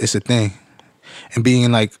saying? It's a thing. And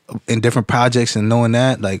being like in different projects and knowing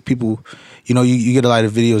that, like people, you know, you get a lot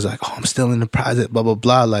of videos like, oh, I'm still in the project, blah blah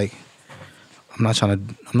blah. Like I'm not trying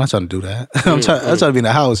to do that. I'm trying to be in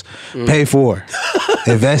the house, paid for,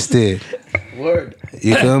 invested. Word.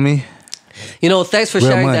 You feel me? You know, thanks for Real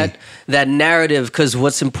sharing money. that narrative, because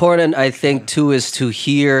what's important, I think, too, is to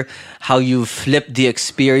hear how you flip the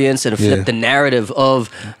experience and flip the narrative of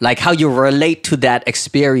like how you relate to that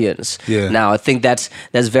experience. Yeah. Now, I think that's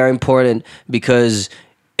very important because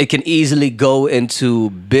it can easily go into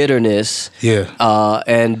bitterness.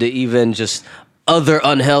 And even just other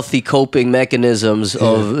unhealthy coping mechanisms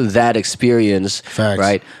of that experience. Facts.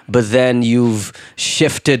 Right? But then you've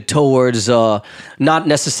shifted towards not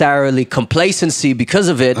necessarily complacency because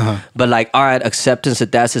of it, but like, all right, acceptance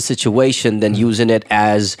that that's a situation, then using it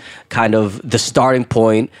as kind of the starting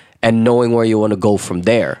point and knowing where you want to go from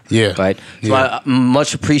there. Yeah. Right? So I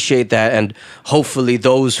much appreciate that, and hopefully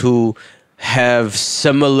those who have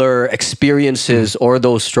similar experiences or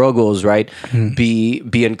those struggles, right,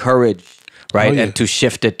 be encouraged, right, and to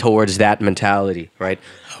shift it towards that mentality, right?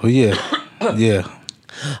 Oh yeah, yeah.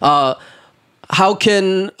 How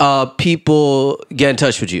can people get in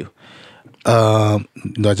touch with you? Do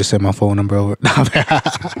I just say my phone number over?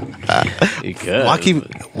 You could.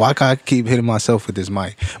 Why can't I keep hitting myself with this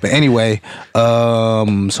mic? But anyway,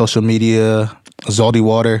 social media, Zaldy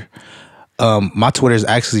Water. My Twitter is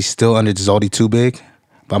actually still under Zaldy Tubig.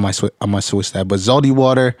 But I might switch that. But Zaldy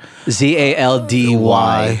Water. Zaldy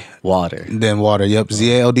Water. Then water. Yep.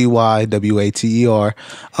 Zaldy Water.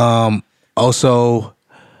 Also,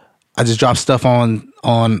 I just drop stuff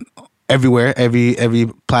on everywhere, every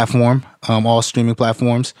platform, all streaming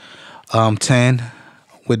platforms. 10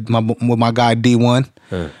 with my guy D1.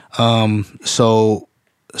 So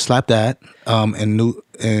slap that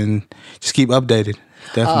and just keep updated.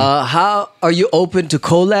 Definitely. How are you open to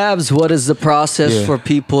collabs? What is the process for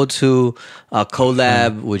people to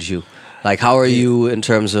collab with you? Like, how are you in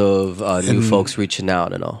terms of new folks reaching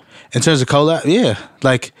out and all? In terms of collab,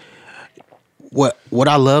 like what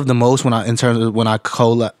I love the most when I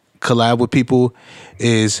collab collab with people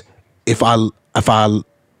is if I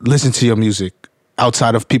listen to your music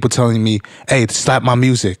outside of people telling me, hey, slap my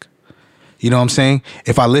music. You know what I'm saying?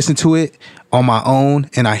 If I listen to it on my own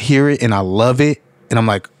and I hear it and I love it and I'm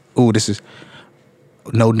like, ooh, this is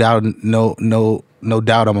no doubt, no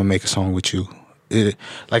doubt I'm gonna make a song with you.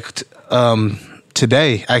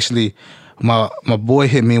 Today, actually, my boy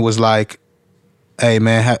hit me and was like, hey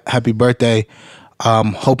man, happy birthday.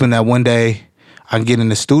 Hoping that one day I can get in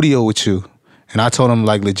the studio with you. And I told him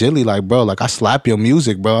like legitly, like, bro, like I slap your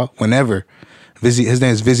music, bro, whenever. Vizzy, his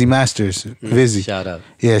name is Vizzy Masters. Vizzy. Shout out.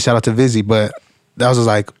 Yeah, shout out to Vizzy. But that was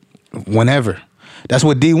like whenever. That's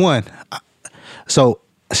what D1. So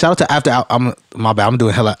shout out to After Hours. My bad, I'm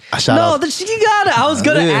doing hella shout out. No, you got it. I was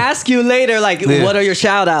gonna ask you later, like, what are your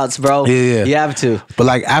shout outs, bro? Yeah. You have to. But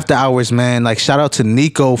like After Hours, man, like shout out to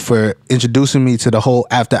Nico for introducing me to the whole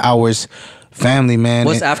After Hours family, man.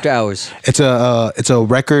 What's After Hours? It's a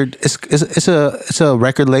record. It's a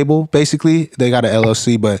record label basically. They got an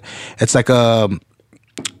LLC, but it's like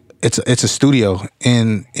it's a studio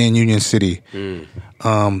in Union City.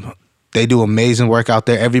 They do amazing work out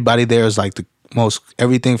there. Everybody there is like the most,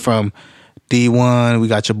 everything from D1. We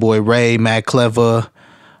got your boy Ray, Mad Clever,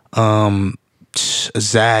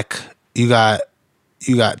 Zach. You got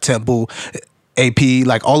Temple, AP.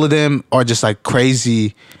 Like all of them are just like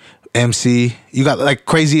crazy. MC, you got like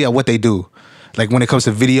crazy at what they do, like when it comes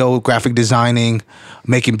to video, graphic designing,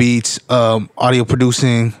 making beats, audio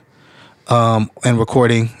producing, and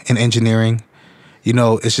recording and engineering. You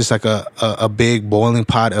know, it's just like a big boiling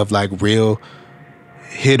pot of like real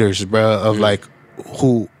hitters, bro. Of like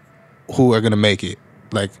who are gonna make it,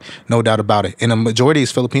 like no doubt about it. And the majority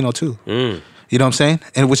is Filipino too. You know what I'm saying?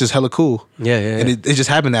 And which is hella cool. Yeah. And it just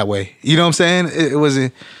happened that way. You know what I'm saying? It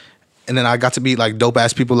wasn't. And then I got to meet like dope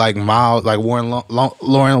ass people like Miles, like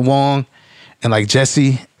Lauren Wong, and like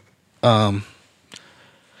Jesse, who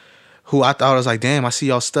I thought was like, damn, I see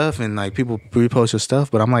y'all stuff and like people repost your stuff,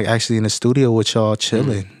 but I'm like actually in the studio with y'all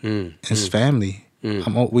chilling. It's family.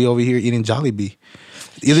 We over here eating Jollibee,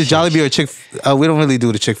 either Jollibee or we don't really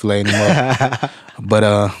do the Chick-fil-A anymore,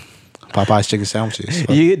 but Popeye's chicken sandwiches.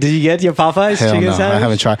 Did you get your Popeye's Hell chicken no, sandwich? I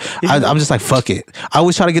haven't tried. I'm just like, fuck it. I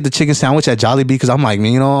always try to get the chicken sandwich at Jollibee because I'm like,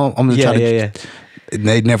 man, you know, I'm gonna try to. Yeah.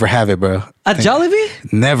 They never have it, bro. At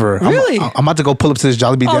Jollibee? Never. Really? I'm about to go pull up to this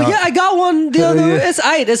Jollibee. Oh down. yeah, I got one the other. Yeah. It's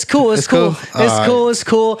aight. It's cool. It's cool. It's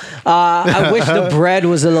cool. I wish the bread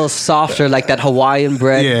was a little softer, like that Hawaiian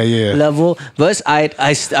bread level. But it's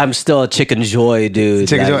aight. I'm still a Chicken Joy dude.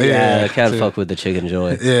 Chicken Joy, I can't fuck with the Chicken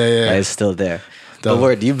Joy. Yeah. It's still there. The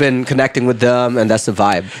word, you've been connecting with them, and that's the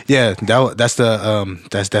vibe. Yeah, that's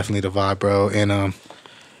definitely the vibe, bro.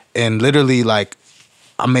 And literally, like,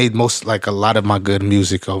 I made a lot of my good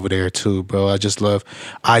music over there too, bro. I just love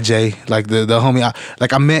IJ, like the homie.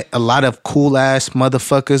 I met a lot of cool ass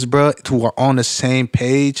motherfuckers, bro, who are on the same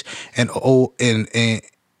page and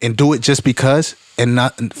do it just because and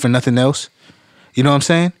not for nothing else. You know what I'm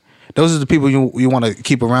saying? Those are the people you want to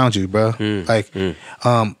keep around you, bro.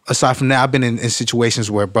 Aside from that, I've been in situations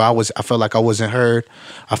where, bro, I felt like I wasn't heard.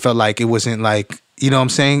 I felt like it wasn't like, you know what I'm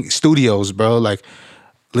saying? Studios, bro, like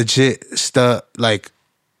legit stuff, like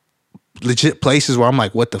legit places where I'm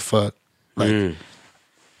like, what the fuck? Like, do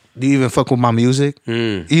you even fuck with my music?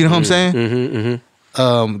 You know what I'm saying?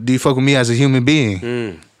 Do you fuck with me as a human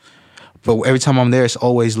being? But every time I'm there, it's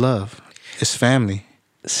always love. It's family.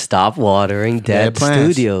 Stop watering dead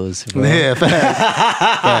studios, bro. Yeah,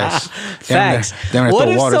 facts. Facts. Damn, what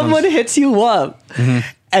if someone hits you up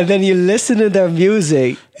and then you listen to their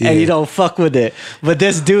music and you don't fuck with it? But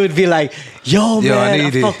this dude be like, yo, man,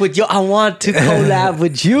 I fuck with you. I want to collab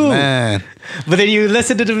with you. Man. But then you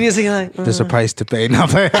listen to the music and like, there's a price to pay. No,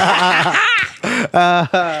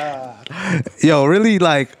 yo, really,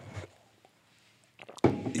 like,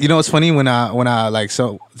 you know, it's funny when I like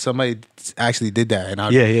somebody actually did that, and I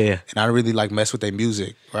and I really like mess with their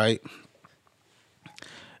music, right?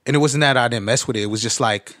 And it wasn't that I didn't mess with it. It was just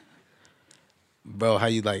like, bro, how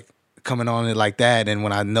you like coming on it like that, and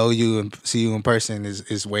when I know you and see you in person is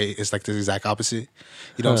it's like the exact opposite.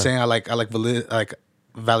 You know what I'm saying? I like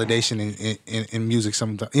validation in music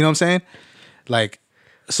sometimes. You know what I'm saying? Like,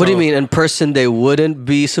 so, what do you mean? In person, they wouldn't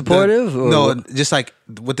be supportive? No, just like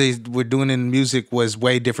what they were doing in music was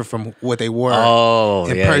way different from what they were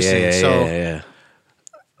in person.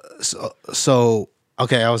 So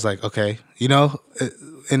okay, I was like, okay, you know,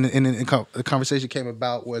 and the conversation came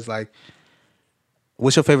about was like,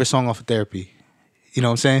 what's your favorite song off of Therapy? You know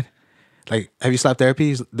what I'm saying? Like, have you slapped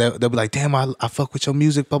Therapy? They'll be like, damn, I fuck with your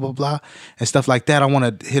music, blah, blah, blah, and stuff like that. I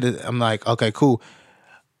want to hit it. I'm like, okay, cool.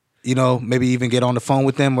 You know, maybe even get on the phone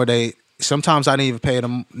with them, or they sometimes I didn't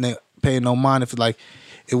even pay no mind if like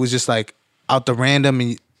it was just like out the random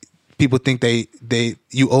and people think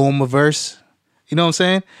you owe them a verse. You know what I'm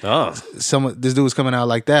saying? Oh. This dude was coming out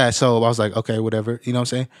like that, so I was like, okay, whatever. You know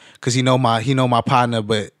what I'm saying? Because he know my partner,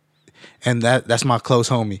 and that's my close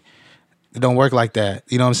homie. It don't work like that.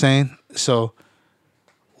 You know what I'm saying? So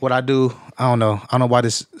what I do, I don't know why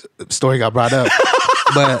this story got brought up,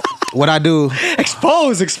 but what I do,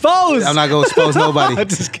 Expose. I'm not gonna expose nobody.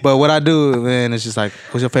 But what I do, man, is just like,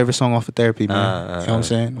 what's your favorite song off of Therapy, man? You know what I'm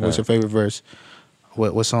saying? What's your favorite verse?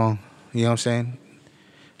 What song? You know what I'm saying?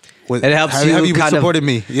 It helps have you kind supported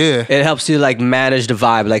me? Yeah. It helps you like manage the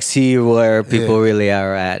vibe, like see where people really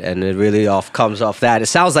are at, and it really comes off that. It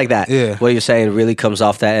sounds like that. Yeah. What you're saying really comes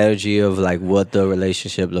off that energy of like what the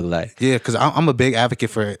relationship look like. Yeah, because I'm a big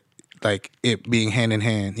advocate for like it being hand in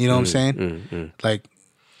hand. You know what I'm saying?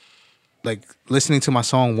 Like listening to my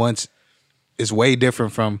song once is way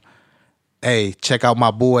different from, hey, check out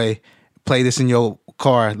my boy, play this in your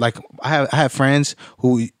car. Like I have friends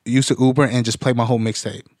who used to Uber and just play my whole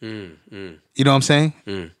mixtape. You know what I'm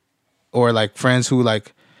saying? Or like friends who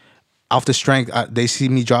like off the strength, they see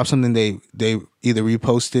me drop something, they either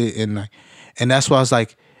repost it and that's why I was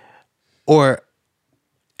like,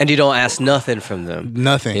 and you don't ask nothing from them.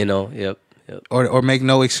 Nothing. You know. Yep. Or make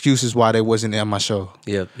no excuses why they wasn't on my show.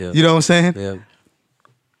 Yep. You know what I'm saying? Yep.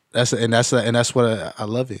 That's what I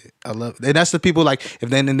love it. I love it. And that's the people like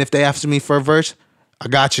if they ask me for a verse, I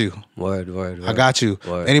got you. Word. I got you.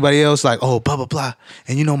 Word. Anybody else like, oh, blah blah blah,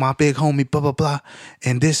 and you know my big homie, blah blah blah,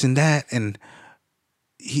 and this and that, and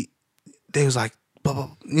they was like, blah blah.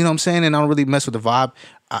 You know what I'm saying? And I don't really mess with the vibe.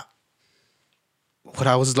 What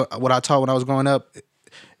I taught when I was growing up,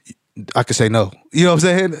 I could say no. You know what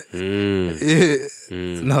I'm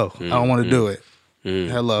saying? No, I don't want to do it.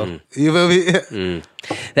 Hello. You feel me?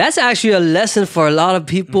 That's actually a lesson for a lot of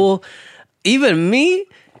people, even me,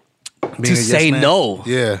 to say no.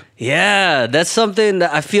 Yeah, that's something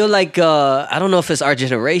that I feel like, I don't know if it's our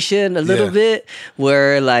generation a little bit,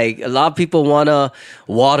 where like a lot of people want to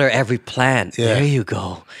water every plant. Yeah. There you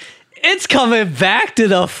go. It's coming back to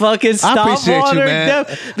the fucking stop appreciate you, water man.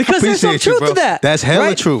 because there's some truth to that. That's hella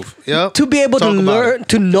right? truth. Yep. To be able to learn,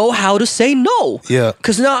 to know how to say no. Yeah.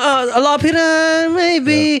 Because now a lot of people,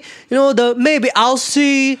 maybe, maybe I'll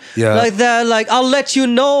see, like that, like I'll let you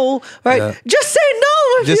know, right? Yeah. Just say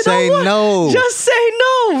no if Just you say don't want. no. Just say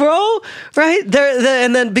no, bro. Right?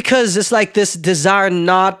 And then because it's like this desire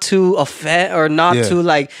not to offend or not to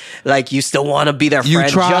like you still want to be their friend. You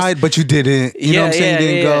tried, but you didn't. You know what I'm saying? You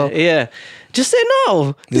didn't go. Yeah. Just say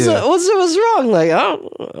no. Yeah. What's wrong? Like,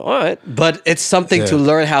 all right. But it's something to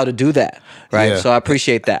learn how to do that, right? Yeah. So I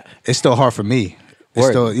appreciate that. It's still hard for me. It's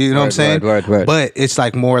Word. still, you know what I'm saying? Word. But it's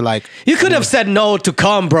like more like you could have said no to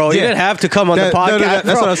come, bro. You didn't have to come on the podcast. That's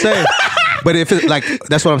bro. what I'm saying. But if it like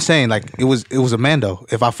that's what I'm saying. Like it was a Mando.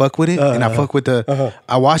 If I fuck with it and I fuck with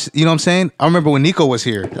I watched. You know what I'm saying? I remember when Nico was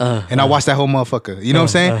here and I watched that whole motherfucker. You know what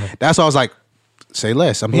I'm saying? That's why I was like, say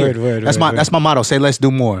less. I'm here. That's my motto. Say less,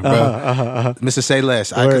 do more, bro. Mr. Say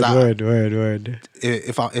less. Word.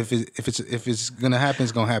 If it's gonna happen,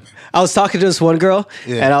 it's gonna happen. I was talking to this one girl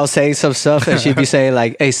and I was saying some stuff and she'd be saying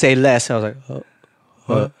like, "Hey, say less." I was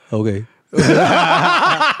like, okay.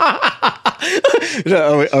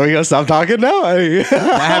 Are we gonna stop talking now? That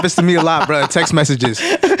happens to me a lot, bro. Text messages.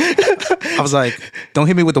 I was like, don't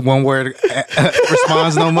hit me with the one word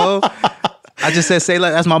response no more. I just said say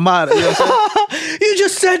less. That's my motto. You know what I'm saying? You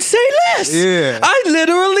just said say less. Yeah. I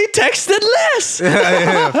literally texted less.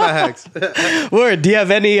 Yeah, facts. Word. Do you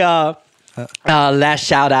have any last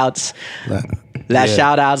shout outs? Last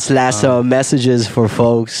shout outs, last messages for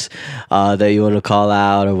folks that you want to call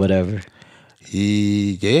out or whatever.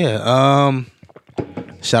 Yeah.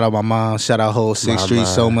 Shout out my mom. Shout out whole 6th Street,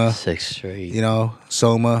 Soma. 6th Street. You know,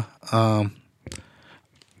 Soma.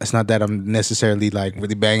 It's not that I'm necessarily like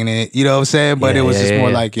really banging it. You know what I'm saying? But it was just more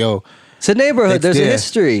like, yo. It's a neighborhood. There's a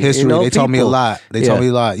history. History. You know, they taught me a lot. They taught me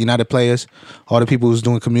a lot. United Players. All the people who's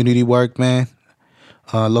doing community work, man.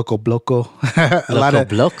 Loco Bloco. a lot of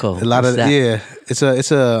that?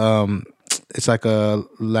 It's like a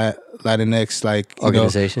Latinx like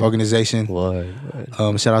organization. Word.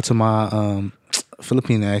 Shout out to my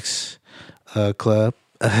Philippine X club.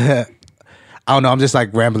 I don't know. I'm just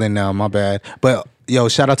like rambling now. My bad. But yo,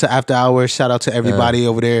 shout out to After Hours. Shout out to everybody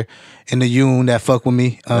over there in the Yoon that fuck with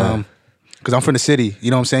me. Because I'm from the city.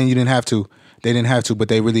 You know what I'm saying? You didn't have to. They didn't have to, but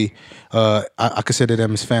they really. I consider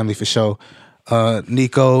them as family for sure.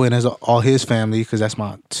 Nico and all his family, because that's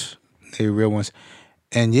they real ones.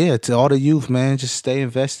 And yeah, to all the youth, man, just stay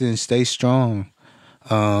invested and stay strong,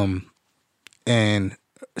 and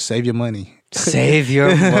save your money. Save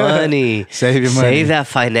your money. Save your money. Save that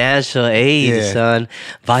financial aid, Yeah. son.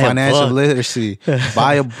 Buy Financial a book. literacy.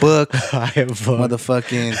 Buy a book. Buy a book.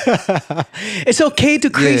 Motherfucking. It's okay to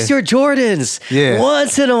crease Yeah. your Jordans. Yeah.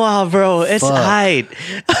 Once in a while, bro. It's Fuck. aight.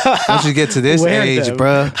 Once you get to this Wear age, them.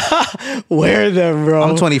 bruh. Wear them, bro.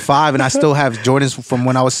 I'm 25 and I still have Jordans from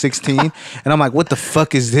when I was 16. And I'm like, what the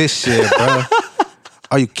fuck is this shit, bro?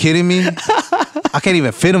 Are you kidding me? I can't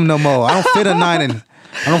even fit them no more. I don't fit a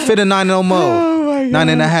 9 no more. Oh my God.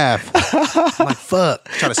 9.5. I'm like, fuck.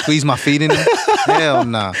 Try to squeeze my feet in it. Hell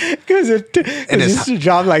nah. Because it it's- used to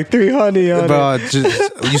drop like 300 on Bro, it.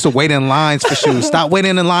 just used to wait in lines for shoes. Stop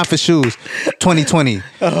waiting in line for shoes. 2020.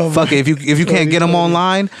 Fuck it. If you can't get them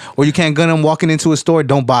online or you can't get them walking into a store,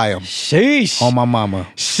 don't buy them. Sheesh. On my mama.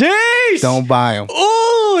 Sheesh. Don't buy them.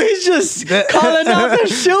 Ooh, he's just calling out the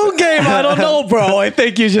shoe game. I don't know, bro. I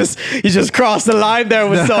think you just crossed the line there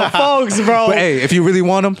with some folks, bro. But hey, if you really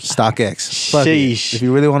want them, StockX. Fuck it. Sheesh. If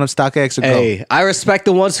you really want them, StockX or go. Hey, I respect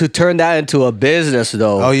the ones who turn that into a business,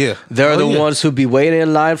 though. Oh, yeah. They're Oh, the yeah. ones who be waiting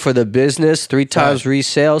in line for the business 3 times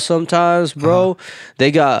resale sometimes, bro.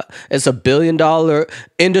 It's a $1 billion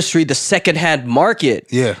industry. The secondhand market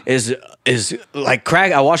Yeah. is like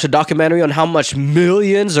crack. I watched a documentary on how much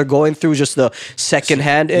millions are going through just the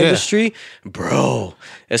secondhand industry. Bro,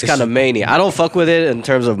 it's kind of mania. I don't fuck with it in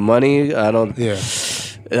terms of money. I don't. Yeah.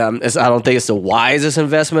 I don't think it's the wisest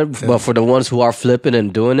investment, but for the ones who are flipping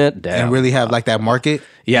and doing it, damn. And really have like that market.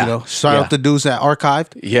 Yeah. You know, shout Yeah. out the dudes at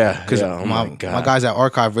Archived. Yeah, Because yeah. Oh my God. guys at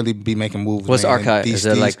Archive really be making moves. What's man. Archive? Is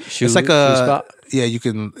it like shoe- It's like shoe a spot? yeah. You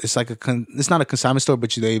can. It's like it's not a consignment store,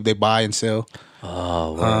 but they buy and sell.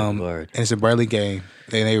 Oh, word. And it's a Burlingame.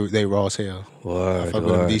 They raw as hell. I Word, fuck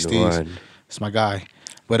with them beasties. word. It's my guy.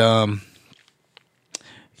 But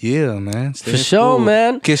yeah, man. Stay For in sure, school.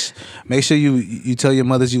 man. Make sure you tell your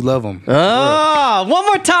mothers you love them. Ah, one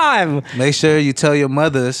more time. Make sure you tell your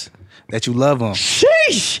mothers that you love them.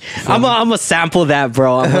 Sheesh. I'm gonna sample that,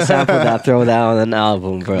 bro. I'm gonna sample that. Throw that on an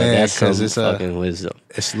album, bro. Man, That's some 'cause it's, fucking wisdom.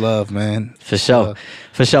 It's love, man. For sure.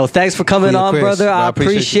 For sure. Thanks for coming Cool, on, Chris. brother. Bro, I I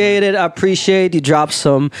appreciate appreciate it. I appreciate you dropped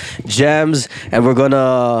some gems, and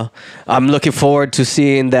I'm looking forward to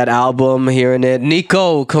seeing that album, hearing it.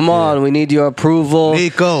 Nico, come on. We need your approval.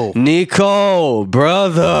 Nico,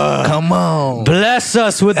 brother. Come on. Bless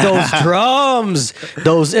us with those drums,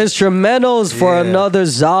 those instrumentals for Yeah. another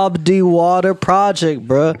Zaldy Water project,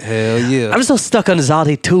 bro. Hell yeah. I'm still stuck on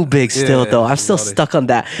Zaldy Tubig still, Yeah, though. I'm still Zaldy. stuck on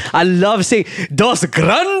that. I love seeing Dos Grandes.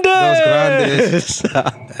 Dos Grandes.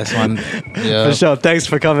 That's one. Yeah. For sure. Thanks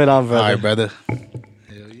for coming on, All brother. right, brother.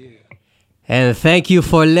 And thank you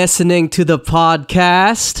for listening to the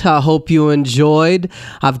podcast. I hope you enjoyed.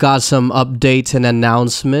 I've got some updates and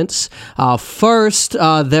announcements. First,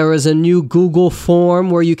 there is a new Google form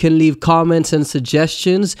where you can leave comments and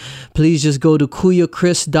suggestions. Please just go to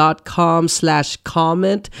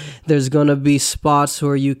kuyakris.com/comment. There's going to be spots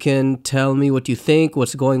where you can tell me what you think,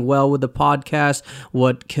 what's going well with the podcast,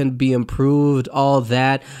 what can be improved, all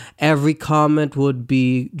that. Every comment would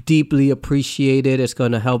be deeply appreciated. It's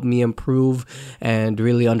going to help me improve and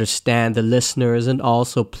really understand the listeners, and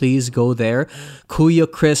also please go there,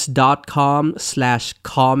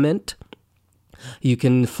 kuyakris.com/comment. You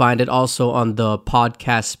can find it also on the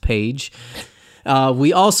podcast page.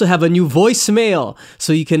 We also have a new voicemail,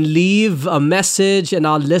 so you can leave a message and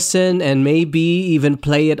I'll listen and maybe even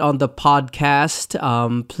play it on the podcast.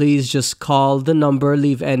 Please just call the number,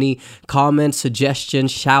 leave any comments, suggestions,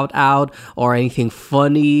 shout out, or anything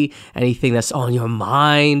funny, anything that's on your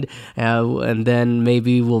mind, and then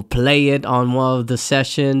maybe we'll play it on one of the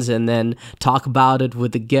sessions and then talk about it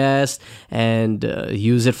with the guest and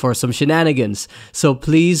use it for some shenanigans. So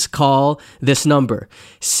please call this number,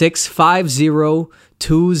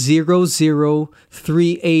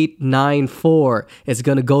 650-200-3894. It's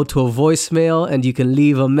going to go to a voicemail and you can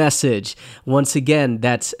leave a message. Once again,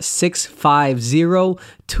 that's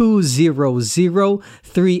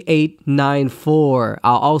 650-200-3894.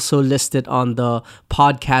 I'll also list it on the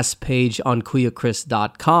podcast page on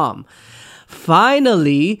kuyakris.com.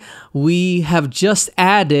 Finally, we have just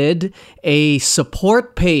added a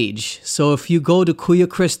support page. So if you go to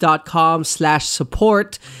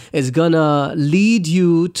kuyakris.com/support, it's gonna lead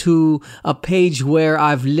you to a page where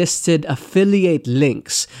I've listed affiliate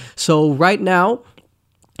links. So right now,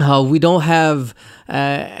 we don't have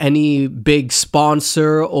any big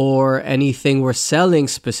sponsor or anything we're selling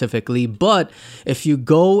specifically, but if you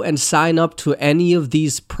go and sign up to any of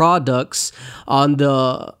these products on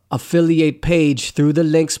the affiliate page through the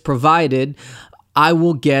links provided, I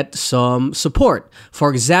will get some support. For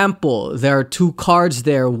example, there are two cards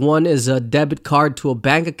there. One is a debit card to a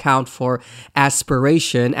bank account for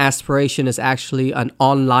Aspiration. Aspiration is actually an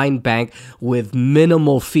online bank with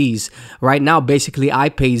minimal fees. Right now, basically, I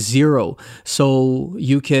pay zero. So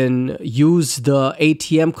you can use the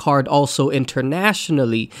ATM card also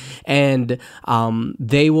internationally, and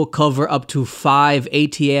they will cover up to 5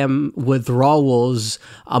 ATM withdrawals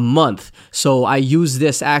a month. So I use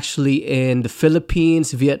this actually in the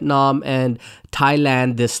Philippines, Vietnam, and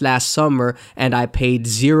Thailand this last summer, and I paid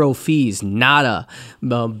zero fees, nada,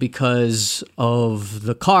 because of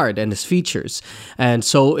the card and its features. And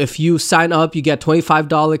so if you sign up, you get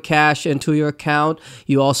 $25 cash into your account.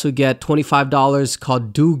 You also get $25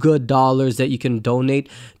 called Do Good dollars that you can donate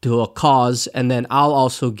to a cause, and then I'll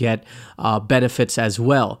also get benefits as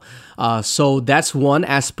well. So that's one,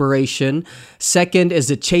 Aspiration. Second is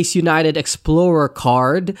the Chase United Explorer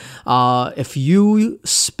card. If you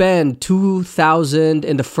spend $2,000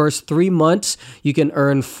 in the first 3 months, you can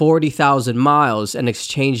earn 40,000 miles and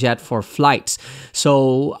exchange that for flights.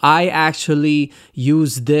 So I actually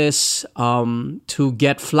use this to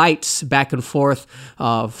get flights back and forth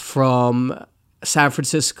from San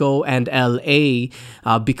Francisco and LA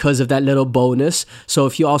because of that little bonus. So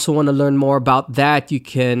if you also want to learn more about that, you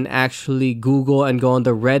can actually Google and go on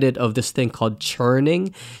the Reddit of this thing called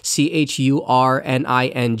churning, CHURNING.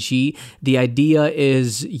 The idea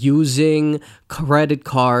is using credit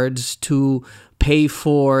cards to pay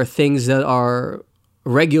for things that are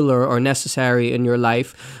regular or necessary in your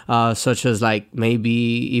life, such as like maybe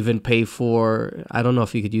even pay for, I don't know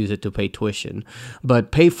if you could use it to pay tuition,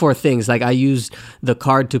 but pay for things like I used the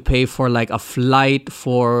card to pay for like a flight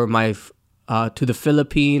for my to the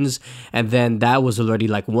Philippines, and then that was already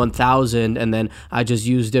like 1,000, and then I just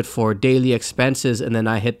used it for daily expenses, and then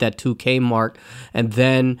I hit that 2K mark. And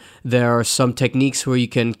then there are some techniques where you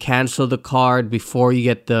can cancel the card before you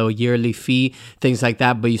get the yearly fee, things like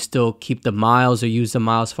that, but you still keep the miles or use the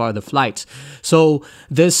miles for other flights. So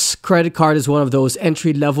this credit card is one of those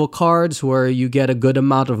entry-level cards where you get a good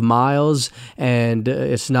amount of miles, and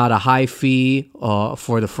it's not a high fee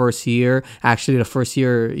for the first year. Actually, the first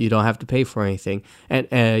year you don't have to pay for anything,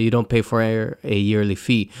 and you don't pay for a yearly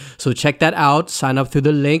fee. So check that out. Sign up through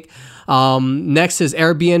the link. Next is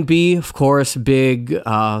Airbnb, of course, big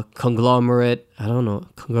conglomerate. I don't know,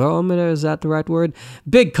 conglomerate, is that the right word?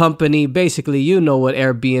 Big company. Basically, you know what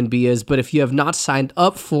Airbnb is, but if you have not signed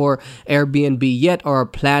up for Airbnb yet or are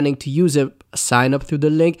planning to use it, sign up through the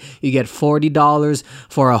link. You get $40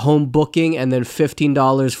 for a home booking and then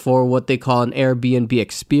 $15 for what they call an Airbnb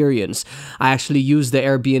experience. I actually used the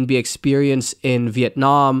Airbnb experience in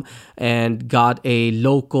Vietnam and got a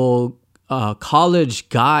local college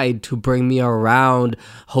guide to bring me around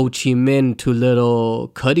Ho Chi Minh to little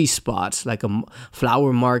cuddy spots like a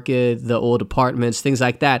flower market, the old apartments, things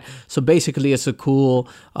like that. So basically it's a cool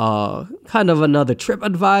kind of another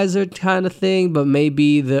TripAdvisor kind of thing, but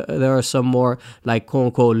maybe there are some more like quote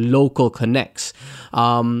unquote local connects.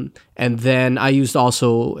 And then I used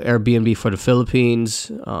also Airbnb for the Philippines,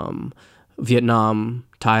 Vietnam,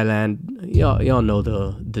 Thailand. Y'all know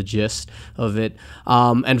the gist of it.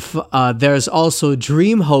 There's also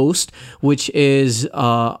DreamHost, which is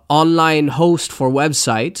online host for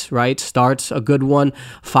websites, right? Starts a good one,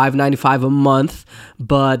 $5.95 a month,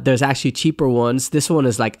 but there's actually cheaper ones. This one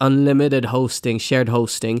is like unlimited hosting, shared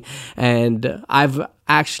hosting, and I've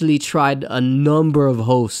actually tried a number of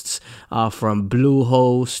hosts, from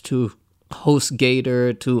Bluehost to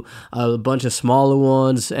HostGator to a bunch of smaller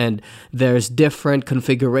ones, and there's different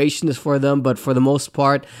configurations for them, but for the most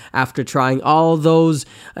part, after trying all those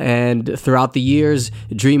and throughout the years,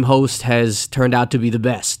 DreamHost has turned out to be the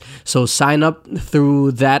best. So sign up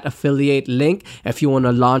through that affiliate link if you want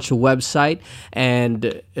to launch a website,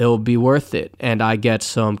 and it'll be worth it, and I get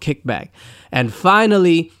some kickback. And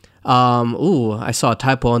finally, I saw a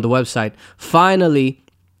typo on the website. Finally,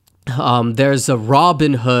 there's a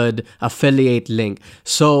Robinhood affiliate link.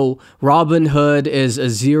 So Robinhood is a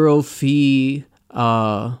zero fee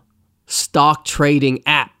stock trading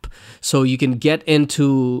app. So you can get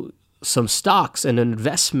into some stocks and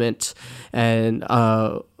investments and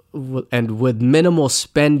with minimal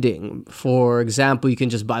spending. For example, you can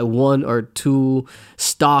just buy 1 or 2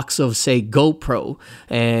 stocks of, say, GoPro,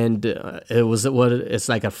 and it's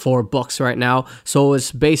like at $4 right now. So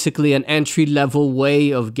it's basically an entry level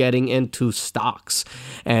way of getting into stocks,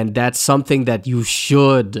 and that's something that you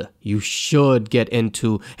should get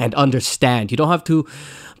into and understand. You don't have to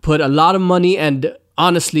put a lot of money, and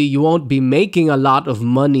honestly, you won't be making a lot of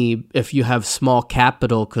money if you have small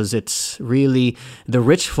capital, because it's really the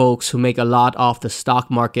rich folks who make a lot off the stock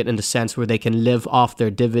market, in the sense where they can live off their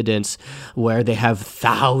dividends, where they have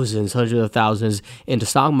thousands, hundreds of thousands in the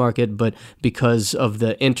stock market, but because of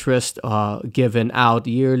the interest given out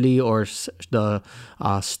yearly, or the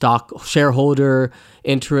stock shareholder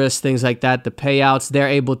interest, things like that, the payouts, they're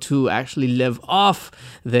able to actually live off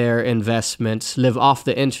their investments, live off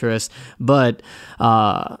the interest. But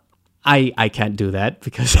I can't do that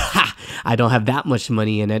because I don't have that much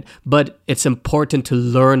money in it. But it's important to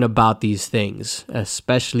learn about these things,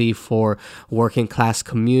 especially for working class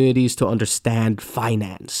communities, to understand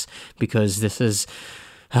finance, because this is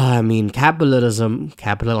capitalism,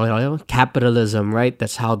 right?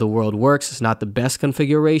 That's how the world works. It's not the best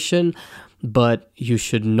configuration, but you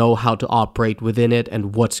should know how to operate within it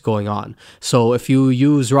and what's going on. So if you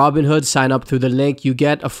use Robinhood, sign up through the link, you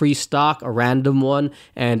get a free stock, a random one,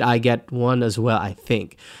 and I get one as well, I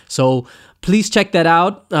think. So please check that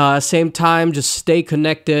out. Same time, just stay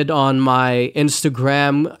connected on my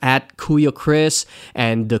Instagram at Kuya Chris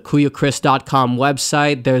and the KuyaChris.com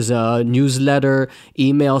website. There's a newsletter,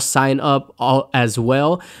 email sign up as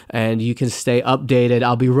well, and you can stay updated.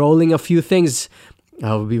 I'll be rolling out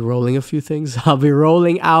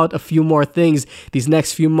a few more things these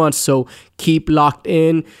next few months. So keep locked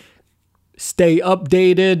in, stay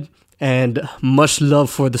updated, and much love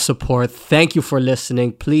for the support. Thank you for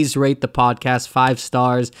listening. Please rate the podcast 5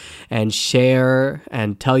 stars and share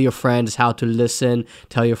and tell your friends how to listen.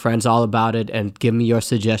 Tell your friends all about it and give me your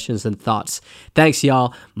suggestions and thoughts. Thanks,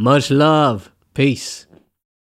 y'all. Much love. Peace.